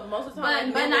case, but most of the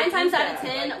time. But men 9 will times do out of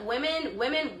that. 10,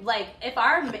 women like if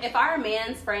our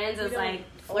man's friends is like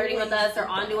flirting with us or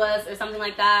onto us or something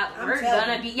like that,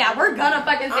 we're gonna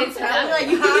fucking say something. I'm like,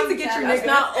 you need to get your That's nigga.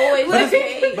 not always But the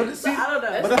it's- case. but see, I don't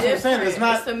know. but that's what I'm saying. It's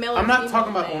not. It's the male I'm not and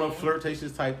talking female about on a thing.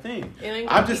 flirtatious type thing. It ain't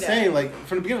I'm gonna just be saying, that. like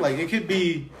from the beginning, like it could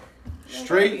be gonna be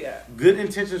straight that. good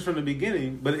intentions from the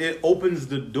beginning, but it opens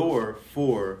the door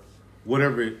for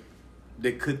whatever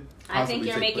they could. I think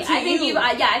you're making. place.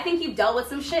 I think you've dealt with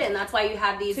some shit, and that's why you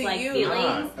have these like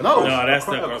feelings. No, that's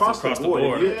not across the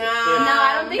board. No,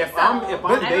 I don't think If so. I'm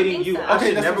I don't dating think you, so. I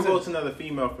should that's never what I'm go to another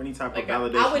female for any type of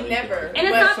validation. I would never. And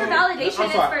it's not for validation. It's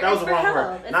I'm sorry, for that was it's the for wrong help.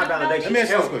 word. It's Not for validation. Let me ask you this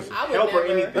Help. question. I would Help or never.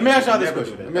 anything. Let me ask y'all this Never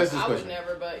question. do Let that. me ask this I would question.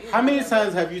 never, but How many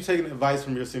times have you taken advice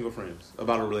from your single friends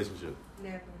about a relationship?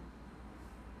 Never.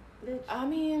 I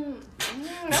mean,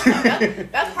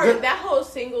 that's part of that whole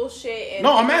single shit and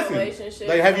No, I'm asking. relationship.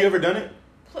 Like, have you ever done it?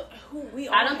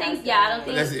 I don't think. Yeah, I don't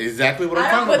think. That's exactly what I'm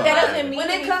I don't- talking But that about. doesn't mean When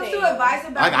it comes to anything. advice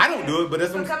about Like I don't do it, but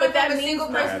that's what I'm coming But that from a means single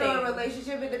person or a nothing.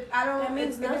 relationship, I don't. That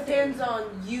means It nothing. depends on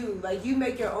you. Like you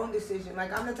make your own decision.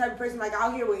 Like I'm the type of person like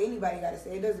I'll hear what anybody got to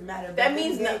say. It doesn't matter. But That at the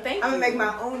means end of the no- day, thank I'm gonna you. make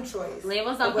my own choice.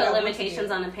 Labels of don't what I put want to limitations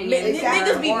do. on opinions.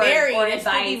 Niggas be married or and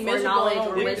still be advice or miserable knowledge on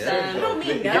or it. wisdom. It don't mean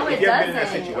If No, you it ever been in that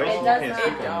doesn't. situation, It you doesn't. can't It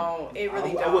speak on don't. It really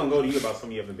I wouldn't don't. go to you about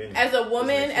something you haven't been in. As a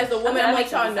woman, Okay, I'm that gonna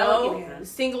makes y'all sense. That would know, give you-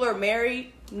 single or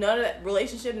married, none of that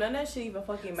relationship, none of that shit even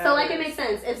fucking matters. So like it makes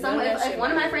sense. If None of that if shit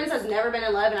one of my matters. friends has never been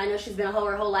in love and I know she's been a hoe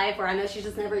her whole life, or I know she's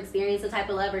just never experienced a type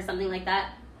of love or something like that,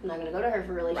 I'm not gonna go to her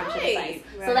for relationship Right, advice.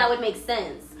 So right. that would make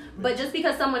sense. But just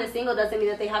because someone is single doesn't mean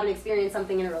that they haven't experienced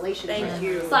something in a relationship. Thank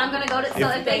you. So I'm gonna go to. So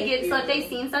if they Thank get, so you. if they've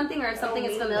seen something or if something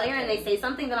is familiar and they say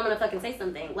something, then I'm gonna fucking say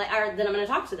something. Like, or then I'm gonna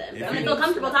talk to them. If I'm gonna you- feel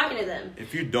comfortable talking to them.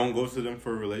 If you don't go to them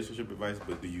for relationship advice,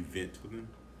 but do you vent to them?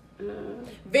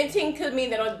 Venting could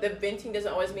mean that the venting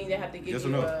doesn't always mean they have to give Yes or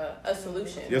you no? a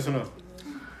solution. Yes or no?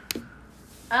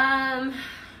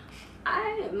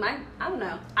 I don't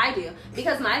know. I do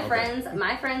because my friends,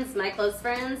 my close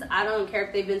friends. I don't care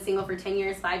if they've been single for 10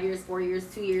 years, 5 years, 4 years,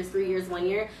 2 years, 3 years, 1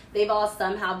 year. They've all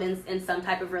somehow been in some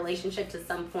type of relationship to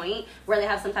some point where they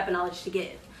have some type of knowledge to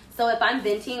give. So if I'm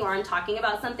venting or I'm talking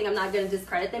about something, I'm not going to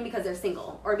discredit them because they're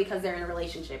single or because they're in a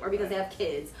relationship or because they have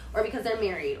kids or because they're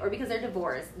married or because they're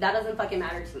divorced. That doesn't fucking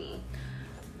matter to me.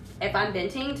 If I'm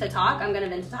venting to talk, I'm gonna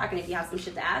vent to talk, and if you have some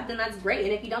shit to add, then that's great.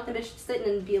 And if you don't, then just sit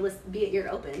and be at your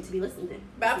open to be listened to.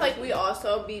 But I feel like we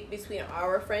also between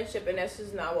our friendship, and that's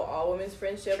just not what all women's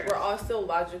friendship. Sure. We're all still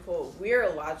logical. We're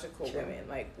logical women.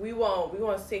 Like we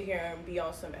won't sit here and be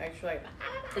on some extra like.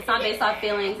 It's not based off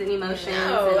feelings and emotions.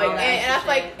 No, and like all that and I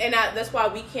extra feel shit. like that's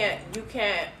why you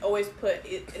can't always put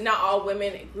it, not all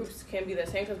women groups can be the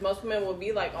same because most women will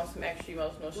be like on some extra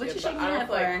emotional What shit. you But shaking I your don't head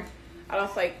feel like for? I don't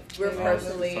feel like we're Talk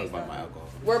personally about my alcohol.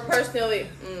 we're personally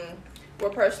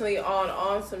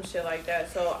on some shit like that.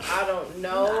 So I don't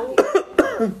know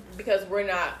because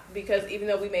even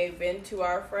though we may vent to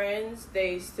our friends,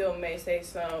 they still may say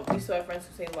we still have friends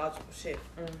who say logical shit.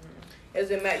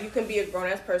 Doesn't matter. You can be a grown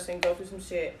ass person, go through some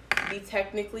shit, be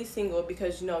technically single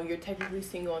because you're technically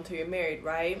single until you're married,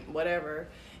 right? Whatever.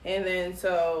 And then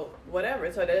so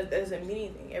whatever. So that doesn't mean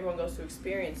anything. Everyone goes through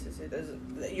experiences. It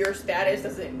doesn't. Your status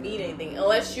doesn't mean anything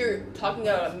unless you're talking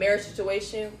about a marriage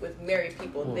situation with married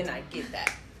people. Then I get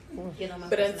that.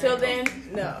 But until then,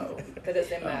 no, that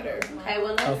doesn't matter. Okay,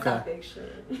 well, next Okay. topic.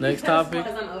 Shit. Next topic?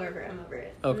 Because I'm over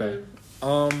it. Okay.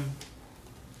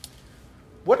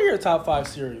 What are your top 5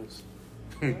 cereals?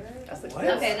 That's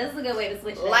Okay, this is a good way to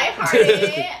switch it up.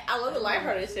 Lighthearted. I love the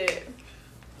lighthearted shit.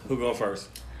 Who going first?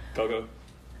 Go.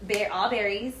 All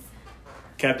berries.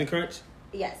 Captain Crunch?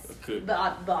 Yes. Good.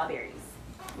 But all berries.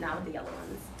 Not with the yellow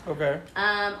ones. Okay.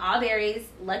 All berries,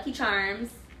 Lucky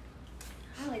Charms.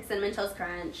 I like Cinnamon Toast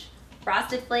Crunch,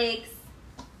 Frosted Flakes.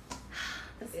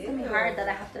 This is gonna be hard that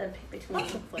I have to pick between.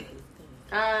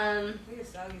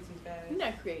 You're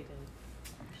not creative.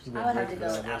 I would have to go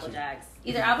with Apple Jacks.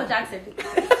 Either Apple Jacks or Cookie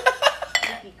Crisp.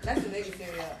 That's a nigga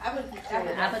cereal.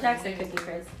 Apple Jacks or Cookie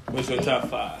Crisp. What's your top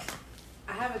 5?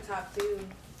 I have a top 2.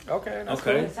 Okay. That's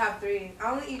Okay. The top 3.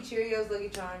 I only eat Cheerios, Lucky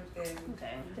Charms, and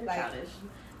Okay, they're like. childish.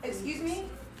 Excuse me.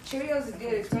 Cheerios is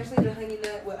good, especially the honey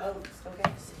nut with oats.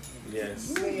 Okay.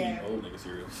 Yes. Yeah. Old nigga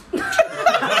cereals.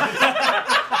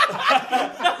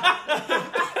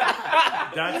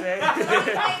 Dante?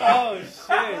 Oh,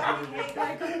 shit.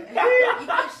 You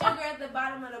put sugar at the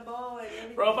bottom of the bowl and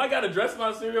everything. Bro, if I gotta dress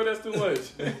my cereal, that's too much.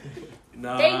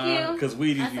 Nah, Thank you. because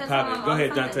Wheaties be I said popping. something Go ahead,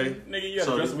 all the Dante. time. Nigga, you got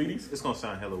to dress Wheaties? It's gonna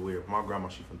sound hella weird. My grandma,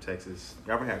 she from Texas.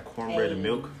 You ever had cornbread and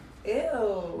milk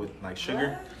Ew. with like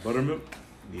sugar? Buttermilk?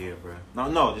 Yeah, bro.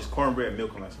 No, just cornbread and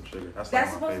milk and like some sugar. That's like That's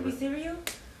my supposed favorite. to be cereal?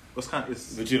 What's kind of,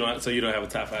 it's, But you don't. So you don't have a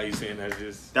top 5. You saying that's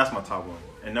just that's my top one.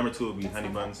 And number 2 would be honey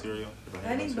bun cereal.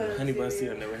 Honey bun. honey bun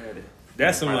cereal? Never had it.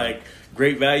 That's some like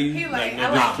great value. He like, I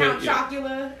no like disrespect, Count yeah.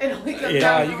 Chocula and we come Yeah.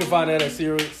 Nah, down you can find that at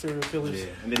cereal fillers. Yeah.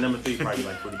 And then number 3 probably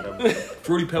like Fruity Pebbles.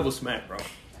 Fruity Pebbles smack, bro.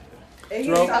 And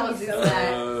Dro- he's always so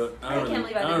sad. I don't can't really,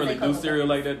 believe I I don't didn't really say do Cocoa cereal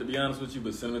like that, to be honest with you,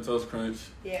 but Cinnamon Toast Crunch,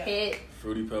 Yeah. Hit.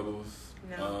 Fruity Pebbles.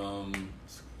 No.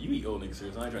 You eat old nigga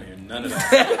cereals. I ain't trying to hear none of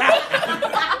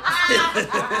that.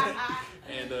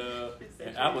 and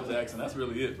Apple Jacks, and that's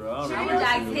really it, bro. I don't Apple really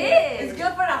Jacks do hit. It's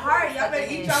good for the heart. Y'all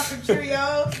better eat y'all some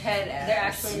Cheerios. Head ass. They're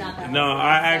actually not that. No, healthy,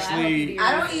 I so actually- hope you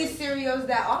I don't eat cereals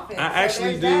that often. I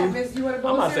actually there's that. do. Miss, you want a I'm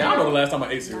bowl about of to say, I don't know the cereal? last time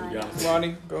I ate cereal, to be honest.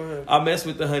 Ronnie, go ahead. I mess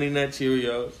with the Honey Nut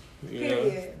Cheerios. You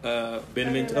Period. know,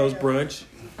 Cinnamon Toast Brunch,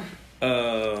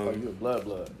 Oh, you a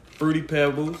blood. Fruity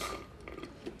Pebbles,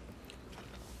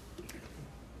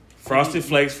 Frosted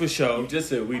Flakes for You sure. just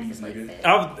said Wheaties, nigga.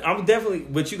 I'm definitely,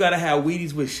 but you gotta have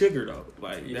Wheaties with sugar though.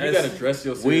 Like You that's- gotta dress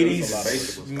your cereal. Wheaties It's a lot of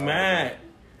basic. smack.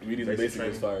 Wheaties and Basic basic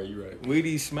training. is fire. You right.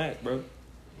 Wheaties smack, bro.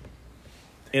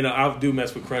 And I do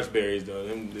mess with Crunch Berries though.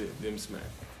 Them smack.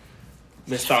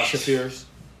 Miss Star Shafir's.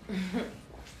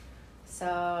 So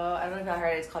I don't know if y'all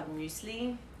heard it. It's called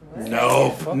muesli.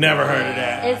 No, never heard of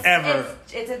that. Ever.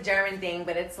 It's a German thing,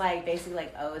 but it's like basically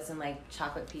like oats and like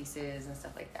chocolate pieces and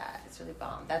stuff like that. It's really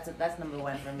bomb. That's number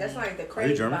 1 for me. That's like the Are you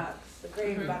craving German? box. The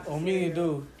craving box. Oh, of me and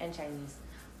cereal. dude. And Chinese.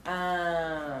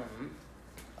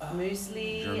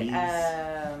 Muesli.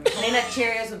 Germese. Honey Nut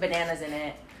Cheerios with bananas in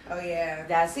it. Oh yeah.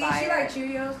 That's See, fire. she like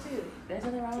Cheerios too. There's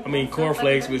nothing wrong with I mean, that.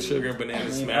 cornflakes with sugar and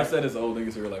bananas I mean, I smack. said it's old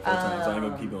nigga cereal like 4 times, so I ain't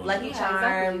gonna keep on. Lucky Yeah, exactly.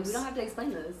 Charms. We don't have to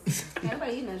explain this.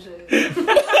 Everybody eating that shit.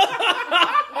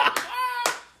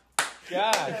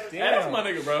 God Hey, that's damn. my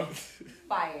nigga, bro.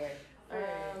 Fire. I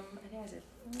think that's it.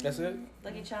 That's it?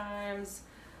 Lucky Charms.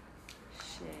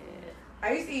 Shit.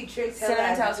 I used to eat Trix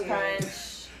Cinnamon Toast Crunch.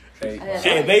 Hey,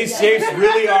 Hey, they shapes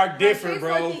really are different,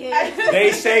 bro.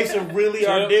 They shapes really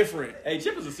are different. hey,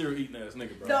 Chip is a cereal eating ass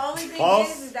nigga, bro. The only thing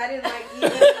False. is that I didn't like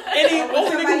either. Any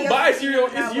only nigga who buys cereal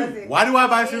is you. Why do I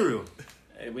buy cereal?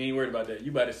 Hey, we ain't worried about that.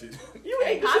 You buy this shit. You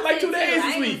Hey, ate this shit like 2 Pop days Tart, this I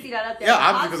ain't even week. see that up there. Yeah,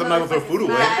 obviously because I'm not gonna throw food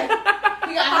away.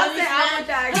 He got Honey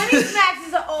Smacks. Honey Smacks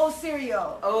is an old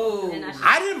cereal. Oh. And that shit-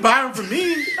 I didn't buy them for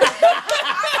me.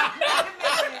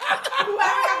 Whoever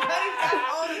got Honey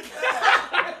Smacks owns it.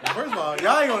 First of all,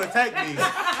 y'all ain't gonna attack me.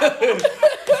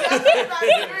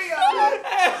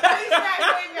 Honey Smacks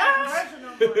ain't got commercial no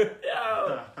more.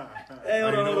 Yo. Hey,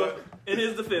 hold on, hold on. In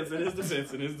his defense.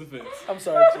 I'm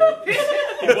sorry, Chip.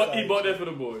 He bought that for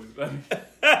the boys. And they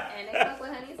fuck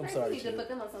with Honey Smacks. sorry, You need to Chip. put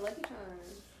them on some Lucky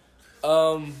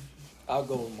Charms. I'll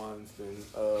go with mine then.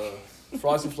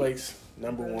 Frosted Flakes,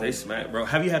 number 1. They smack, bro.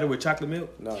 Have you had it with chocolate milk?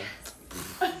 No.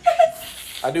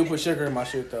 I do put sugar in my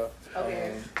shit though.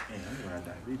 Okay.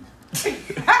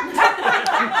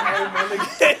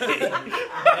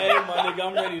 Hey, my nigga,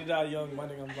 I'm ready to die young. My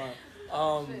nigga, I'm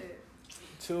fine.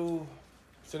 2,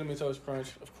 Cinnamon Toast Crunch,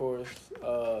 of course.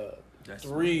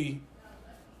 3,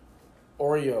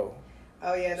 Oreo.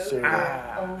 Oh yeah, those are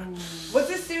cereal. good. What's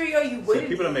the cereal you So wouldn't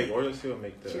people that eat? make Oreo cereal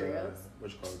make the Cheerios.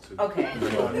 what you call it too. Okay. You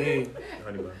know what I mean? The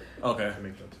honey bun. Okay. They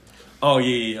make that too. Oh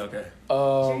yeah, okay.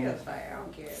 Cheerios fire. I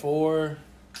don't care. 4,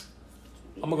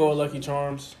 I'm gonna go with Lucky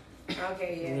Charms.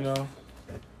 Okay, yeah. You know,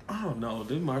 I don't know.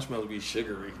 These marshmallows be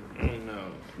sugary. I don't know.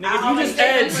 Nigga, you just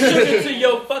add sugar to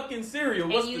your fucking cereal.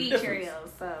 What's And you the eat difference? Cheerios,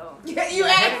 so. Yeah, you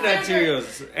Honey Nut add sugar.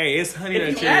 Cheerios. Hey, it's Honey Nut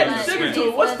If you add Cheerios. sugar to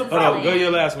it, what's the Hold on, problem? go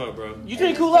your last one, bro. you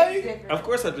drink Kool-Aid? Of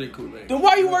course I drink Kool-Aid. Then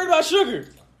why you worried about sugar?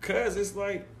 Cause it's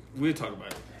like we'll talk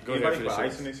about it. Go ahead, Anybody finish put it.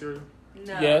 ice in their cereal?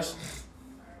 No. Yes.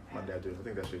 My dad do. I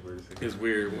think that shit weird as hell. It's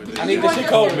weird when I they need the shit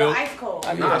cold, cereal milk. ice cold. I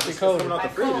need Nah, that it's shit coming cold. out the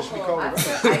fridge. It should be cold. I bro.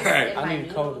 put ice in I my need it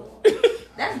noodles. cold.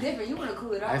 That's different. You want to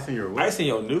cool it off. Ice in your what? ice in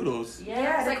your noodles.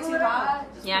 Yeah, It's like cool too it off. hot.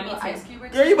 Yeah, me too. Ice cube or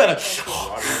Girl, you better.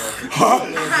 Water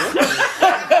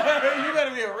You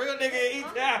better be a real nigga and eat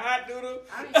that hot noodle.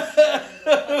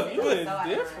 You is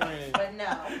different. But no.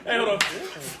 Hey, hold on.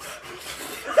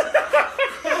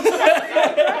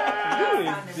 You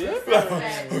is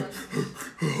different.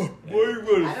 Boy, you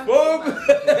better fuck.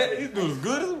 These noodles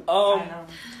good as All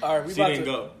right, we She about didn't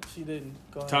to. go. She didn't.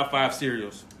 Go ahead. Top 5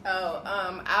 cereals.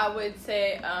 I would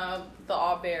say the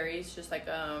all berries, just like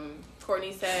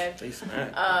Courtney said. They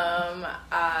smack.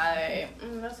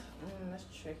 That's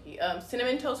tricky.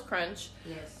 Cinnamon Toast Crunch.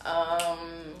 Yes.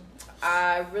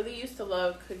 I really used to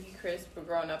love Cookie Crisp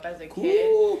growing up as a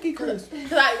kid. Cookie Crisp.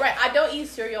 Cause I don't eat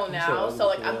cereal now, sure, so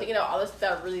like sure. I'm thinking of all the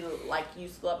stuff I really like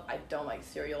used to love. I don't like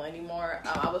cereal anymore.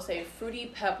 I would say Fruity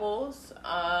Pebbles.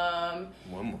 One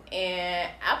more.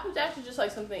 And Apple Jacks is just like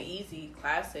something easy,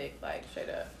 classic, like straight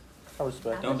up. I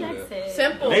respect. Don't do that.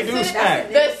 Simple. They do snack.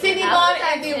 The Cinnamon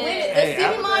and the Winnie. The Hey,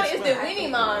 Apple Cinnamon Jacks is the Winnie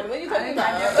Mon. What are you talking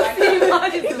about? I The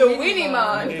Cinnamon is the Winnie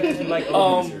Mon. You like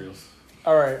oatmeal cereals.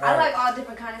 All right. I like all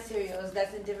different kind of cereals.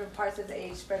 That's in different parts of the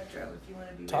age spectrum. If you want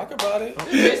to be Talk about it.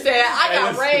 You just said I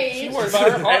got range. She worried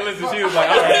about her heart. Hey, listen, she was like,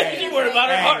 all right. She worried about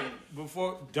her heart.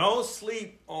 Before, don't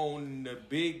sleep on the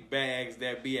big bags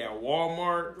that be at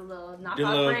Walmart. The little The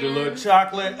knockoff little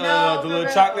chocolate, No, the little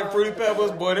for chocolate real. Fruity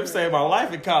Pebbles. Boy, them saved my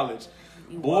life in college.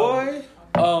 Boy.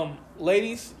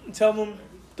 Ladies, tell them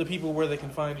the people where they can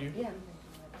find you.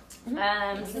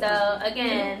 So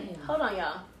again, hold on,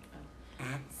 y'all.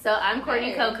 So I'm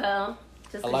Courtney Coco.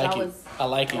 Just I 'cause like y'all it. was, I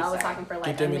like y'all was it. talking for like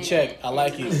Get them a in minute. check. I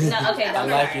like it. No, okay, I don't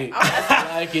like worry. it.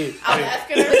 I like it. I was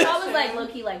asking her. So I was like low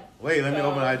key like Wait, let me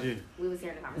open IG. we was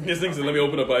here in the conversation. This thing said, let me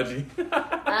open up IG.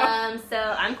 So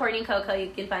I'm Courtney Coco.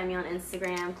 You can find me on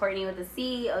Instagram, Courtney with a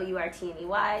C, Courtney,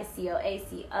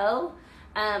 Coaco.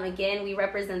 Again, we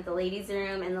represent the ladies'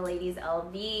 room and the ladies'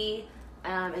 LV.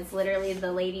 It's literally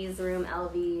the ladies' room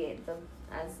LV,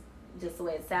 as just the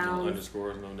way it sounds. No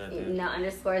underscores, no nothing. No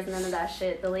underscores, none of that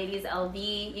shit. The ladies'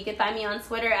 LV. You can find me on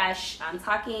Twitter as I'm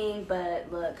talking, but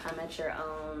look, I'm at your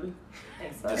own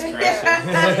exposure.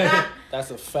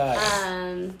 That's a fact.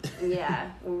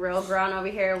 Yeah, we're real grown over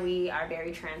here. We are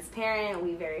very transparent.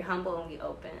 We very humble and we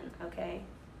open. Okay,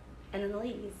 and then the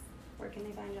ladies, where can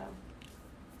they find y'all?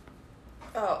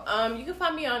 Oh, you can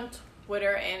find me on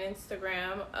Twitter and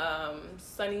Instagram.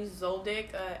 Sunny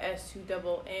Zoldyck,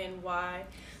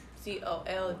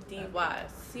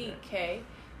 SUNNYZOLDYCK,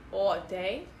 all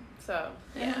day. So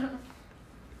yeah.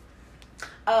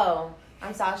 Oh,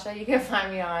 I'm Sasha. You can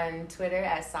find me on Twitter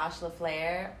at Sasha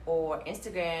LaFlair or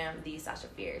Instagram, the Sasha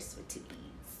Fierce with 2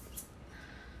 E's.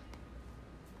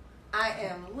 I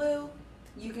am Lou.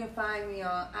 You can find me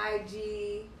on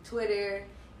IG, Twitter,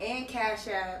 and Cash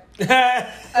App. _SKP.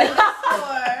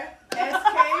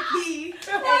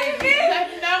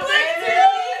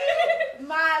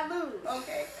 My Lou.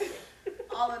 Okay.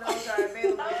 All of those are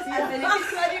available.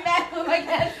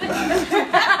 You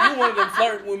wanted to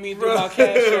flirt with me through my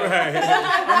cash app. Right.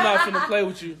 I'm not finna play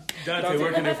with you. Dante,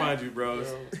 where can they find you,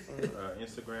 bros?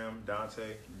 Instagram,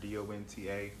 Dante,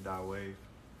 DONTA.wave.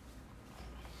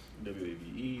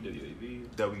 WAVE,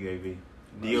 WAV.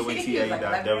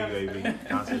 DONTA.WAV.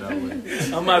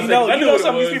 Dante.wave. I'm not You saying, know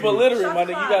some of these people literate, my nigga.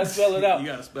 You gotta spell it out. You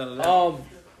gotta spell it out.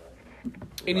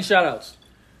 Any shout outs?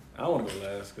 I want to go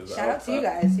last. Shout out to you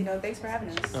guys. Thanks for having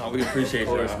us. Oh, we appreciate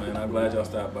y'all, man. I'm glad y'all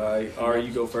stopped by. Ari,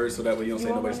 you go first so that way you don't say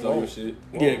nobody stole your shit.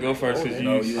 Yeah, go first. Cause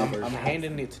No, you go I'm first.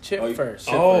 handing it to Chip first.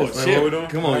 Oh, first. shit. What we doing?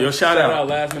 Come on, your shout out.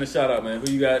 Last minute shout out, man.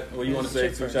 Who you got? What you want to say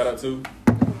Chip to? first. Shout out to?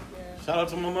 Shout out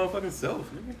to my motherfucking self,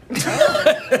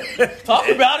 nigga. Talk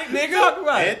about it, nigga. Talk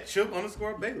about it. At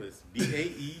Chip_Bayless.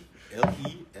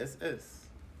 BAELESS.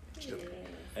 Chip.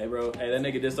 Hey, bro. Hey, that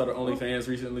nigga did start OnlyFans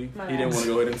recently. He didn't want to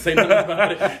go ahead and say nothing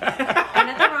about it. Ain't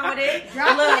nothing wrong with it.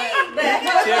 Drop the link.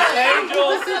 Chip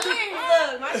Angels.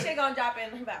 Look, my shit gonna drop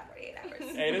in about 48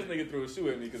 hours. Hey, this nigga threw a shoe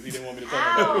at me because he didn't want me to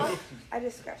talk about it. I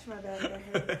just scratched my back.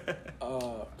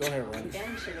 Go ahead, Ronnie.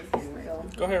 Damn shit is getting real.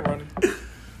 Go ahead, Ronnie.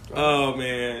 Oh,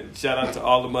 man. Shout out to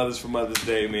all the mothers for Mother's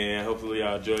Day, man. Hopefully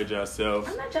y'all enjoyed yourself.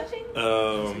 I'm not judging.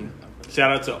 Shout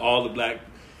out to all the Black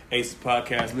Aces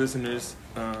podcast listeners.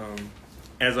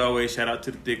 As always, shout out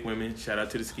to the thick women. Shout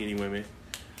out to the skinny women.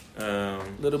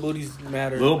 Little booties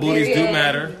matter. Little booties do Yeah.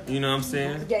 matter. You know what I'm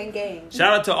saying? Gang.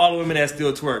 Shout out to all the women that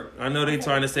still twerk. I know they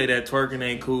trying to say that twerking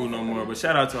ain't cool no more, but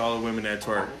shout out to all the women that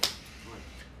twerk.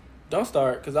 Don't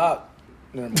start, cause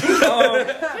never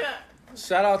mind.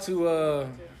 Shout out to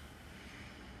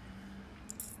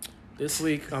this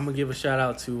week. I'm gonna give a shout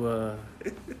out to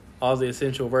all the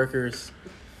essential workers.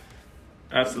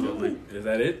 Absolutely. Is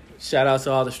that it? Shout out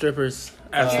to all the strippers.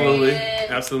 Absolutely. Period.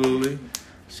 Absolutely.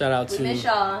 Shout out We miss to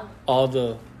y'all. all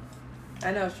the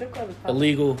I know, strip club is popular.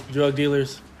 illegal drug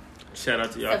dealers. Shout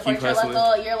out to y'all. Support Keep your hustling.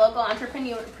 local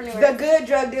entrepreneurs. The good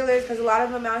drug dealers, because a lot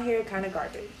of them out here kind of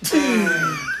garbage.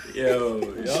 Yo,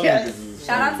 y'all Yes. niggas is-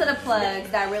 Shout out to the plugs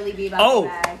that really be about Oh, the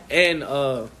bag. and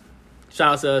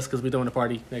shout out to us because we're doing a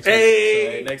party next week.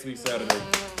 Hey, next week Saturday.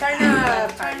 Turn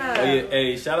up. Oh, yeah.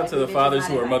 Hey, shout out to the fathers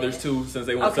who are mothers too, since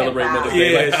they want to Okay, celebrate bye. Mother's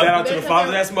Day. Yeah, Like, shout out to the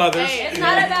father that's mothers. It's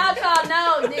not about y'all,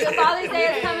 no. Nigga, Father's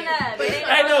Day is coming up.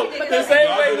 I know, the same way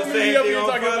Y'all do we the be same up thing here on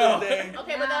talking Father's about. Day.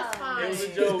 Okay, but that's fine. was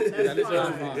a joke. That's That is fine.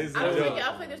 not fine. It's I don't a think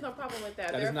joke. there's no problem with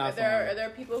that. That is not there fine. are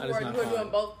people That who is are not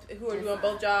doing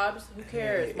both jobs. Who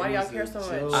cares? Why do y'all care so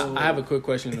much? I have a quick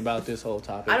question about this whole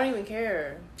topic. I don't even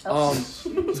care. Your father,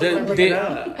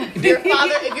 If you're a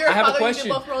father, I have a you question.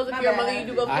 do both roles. If you're a mother, you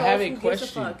do both roles. I have a Who gives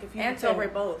question. fuck if you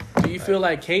celebrate both? do you feel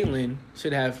like Caitlyn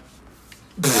should have?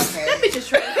 That bitch is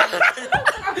trash.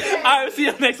 All right, see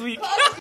you next week.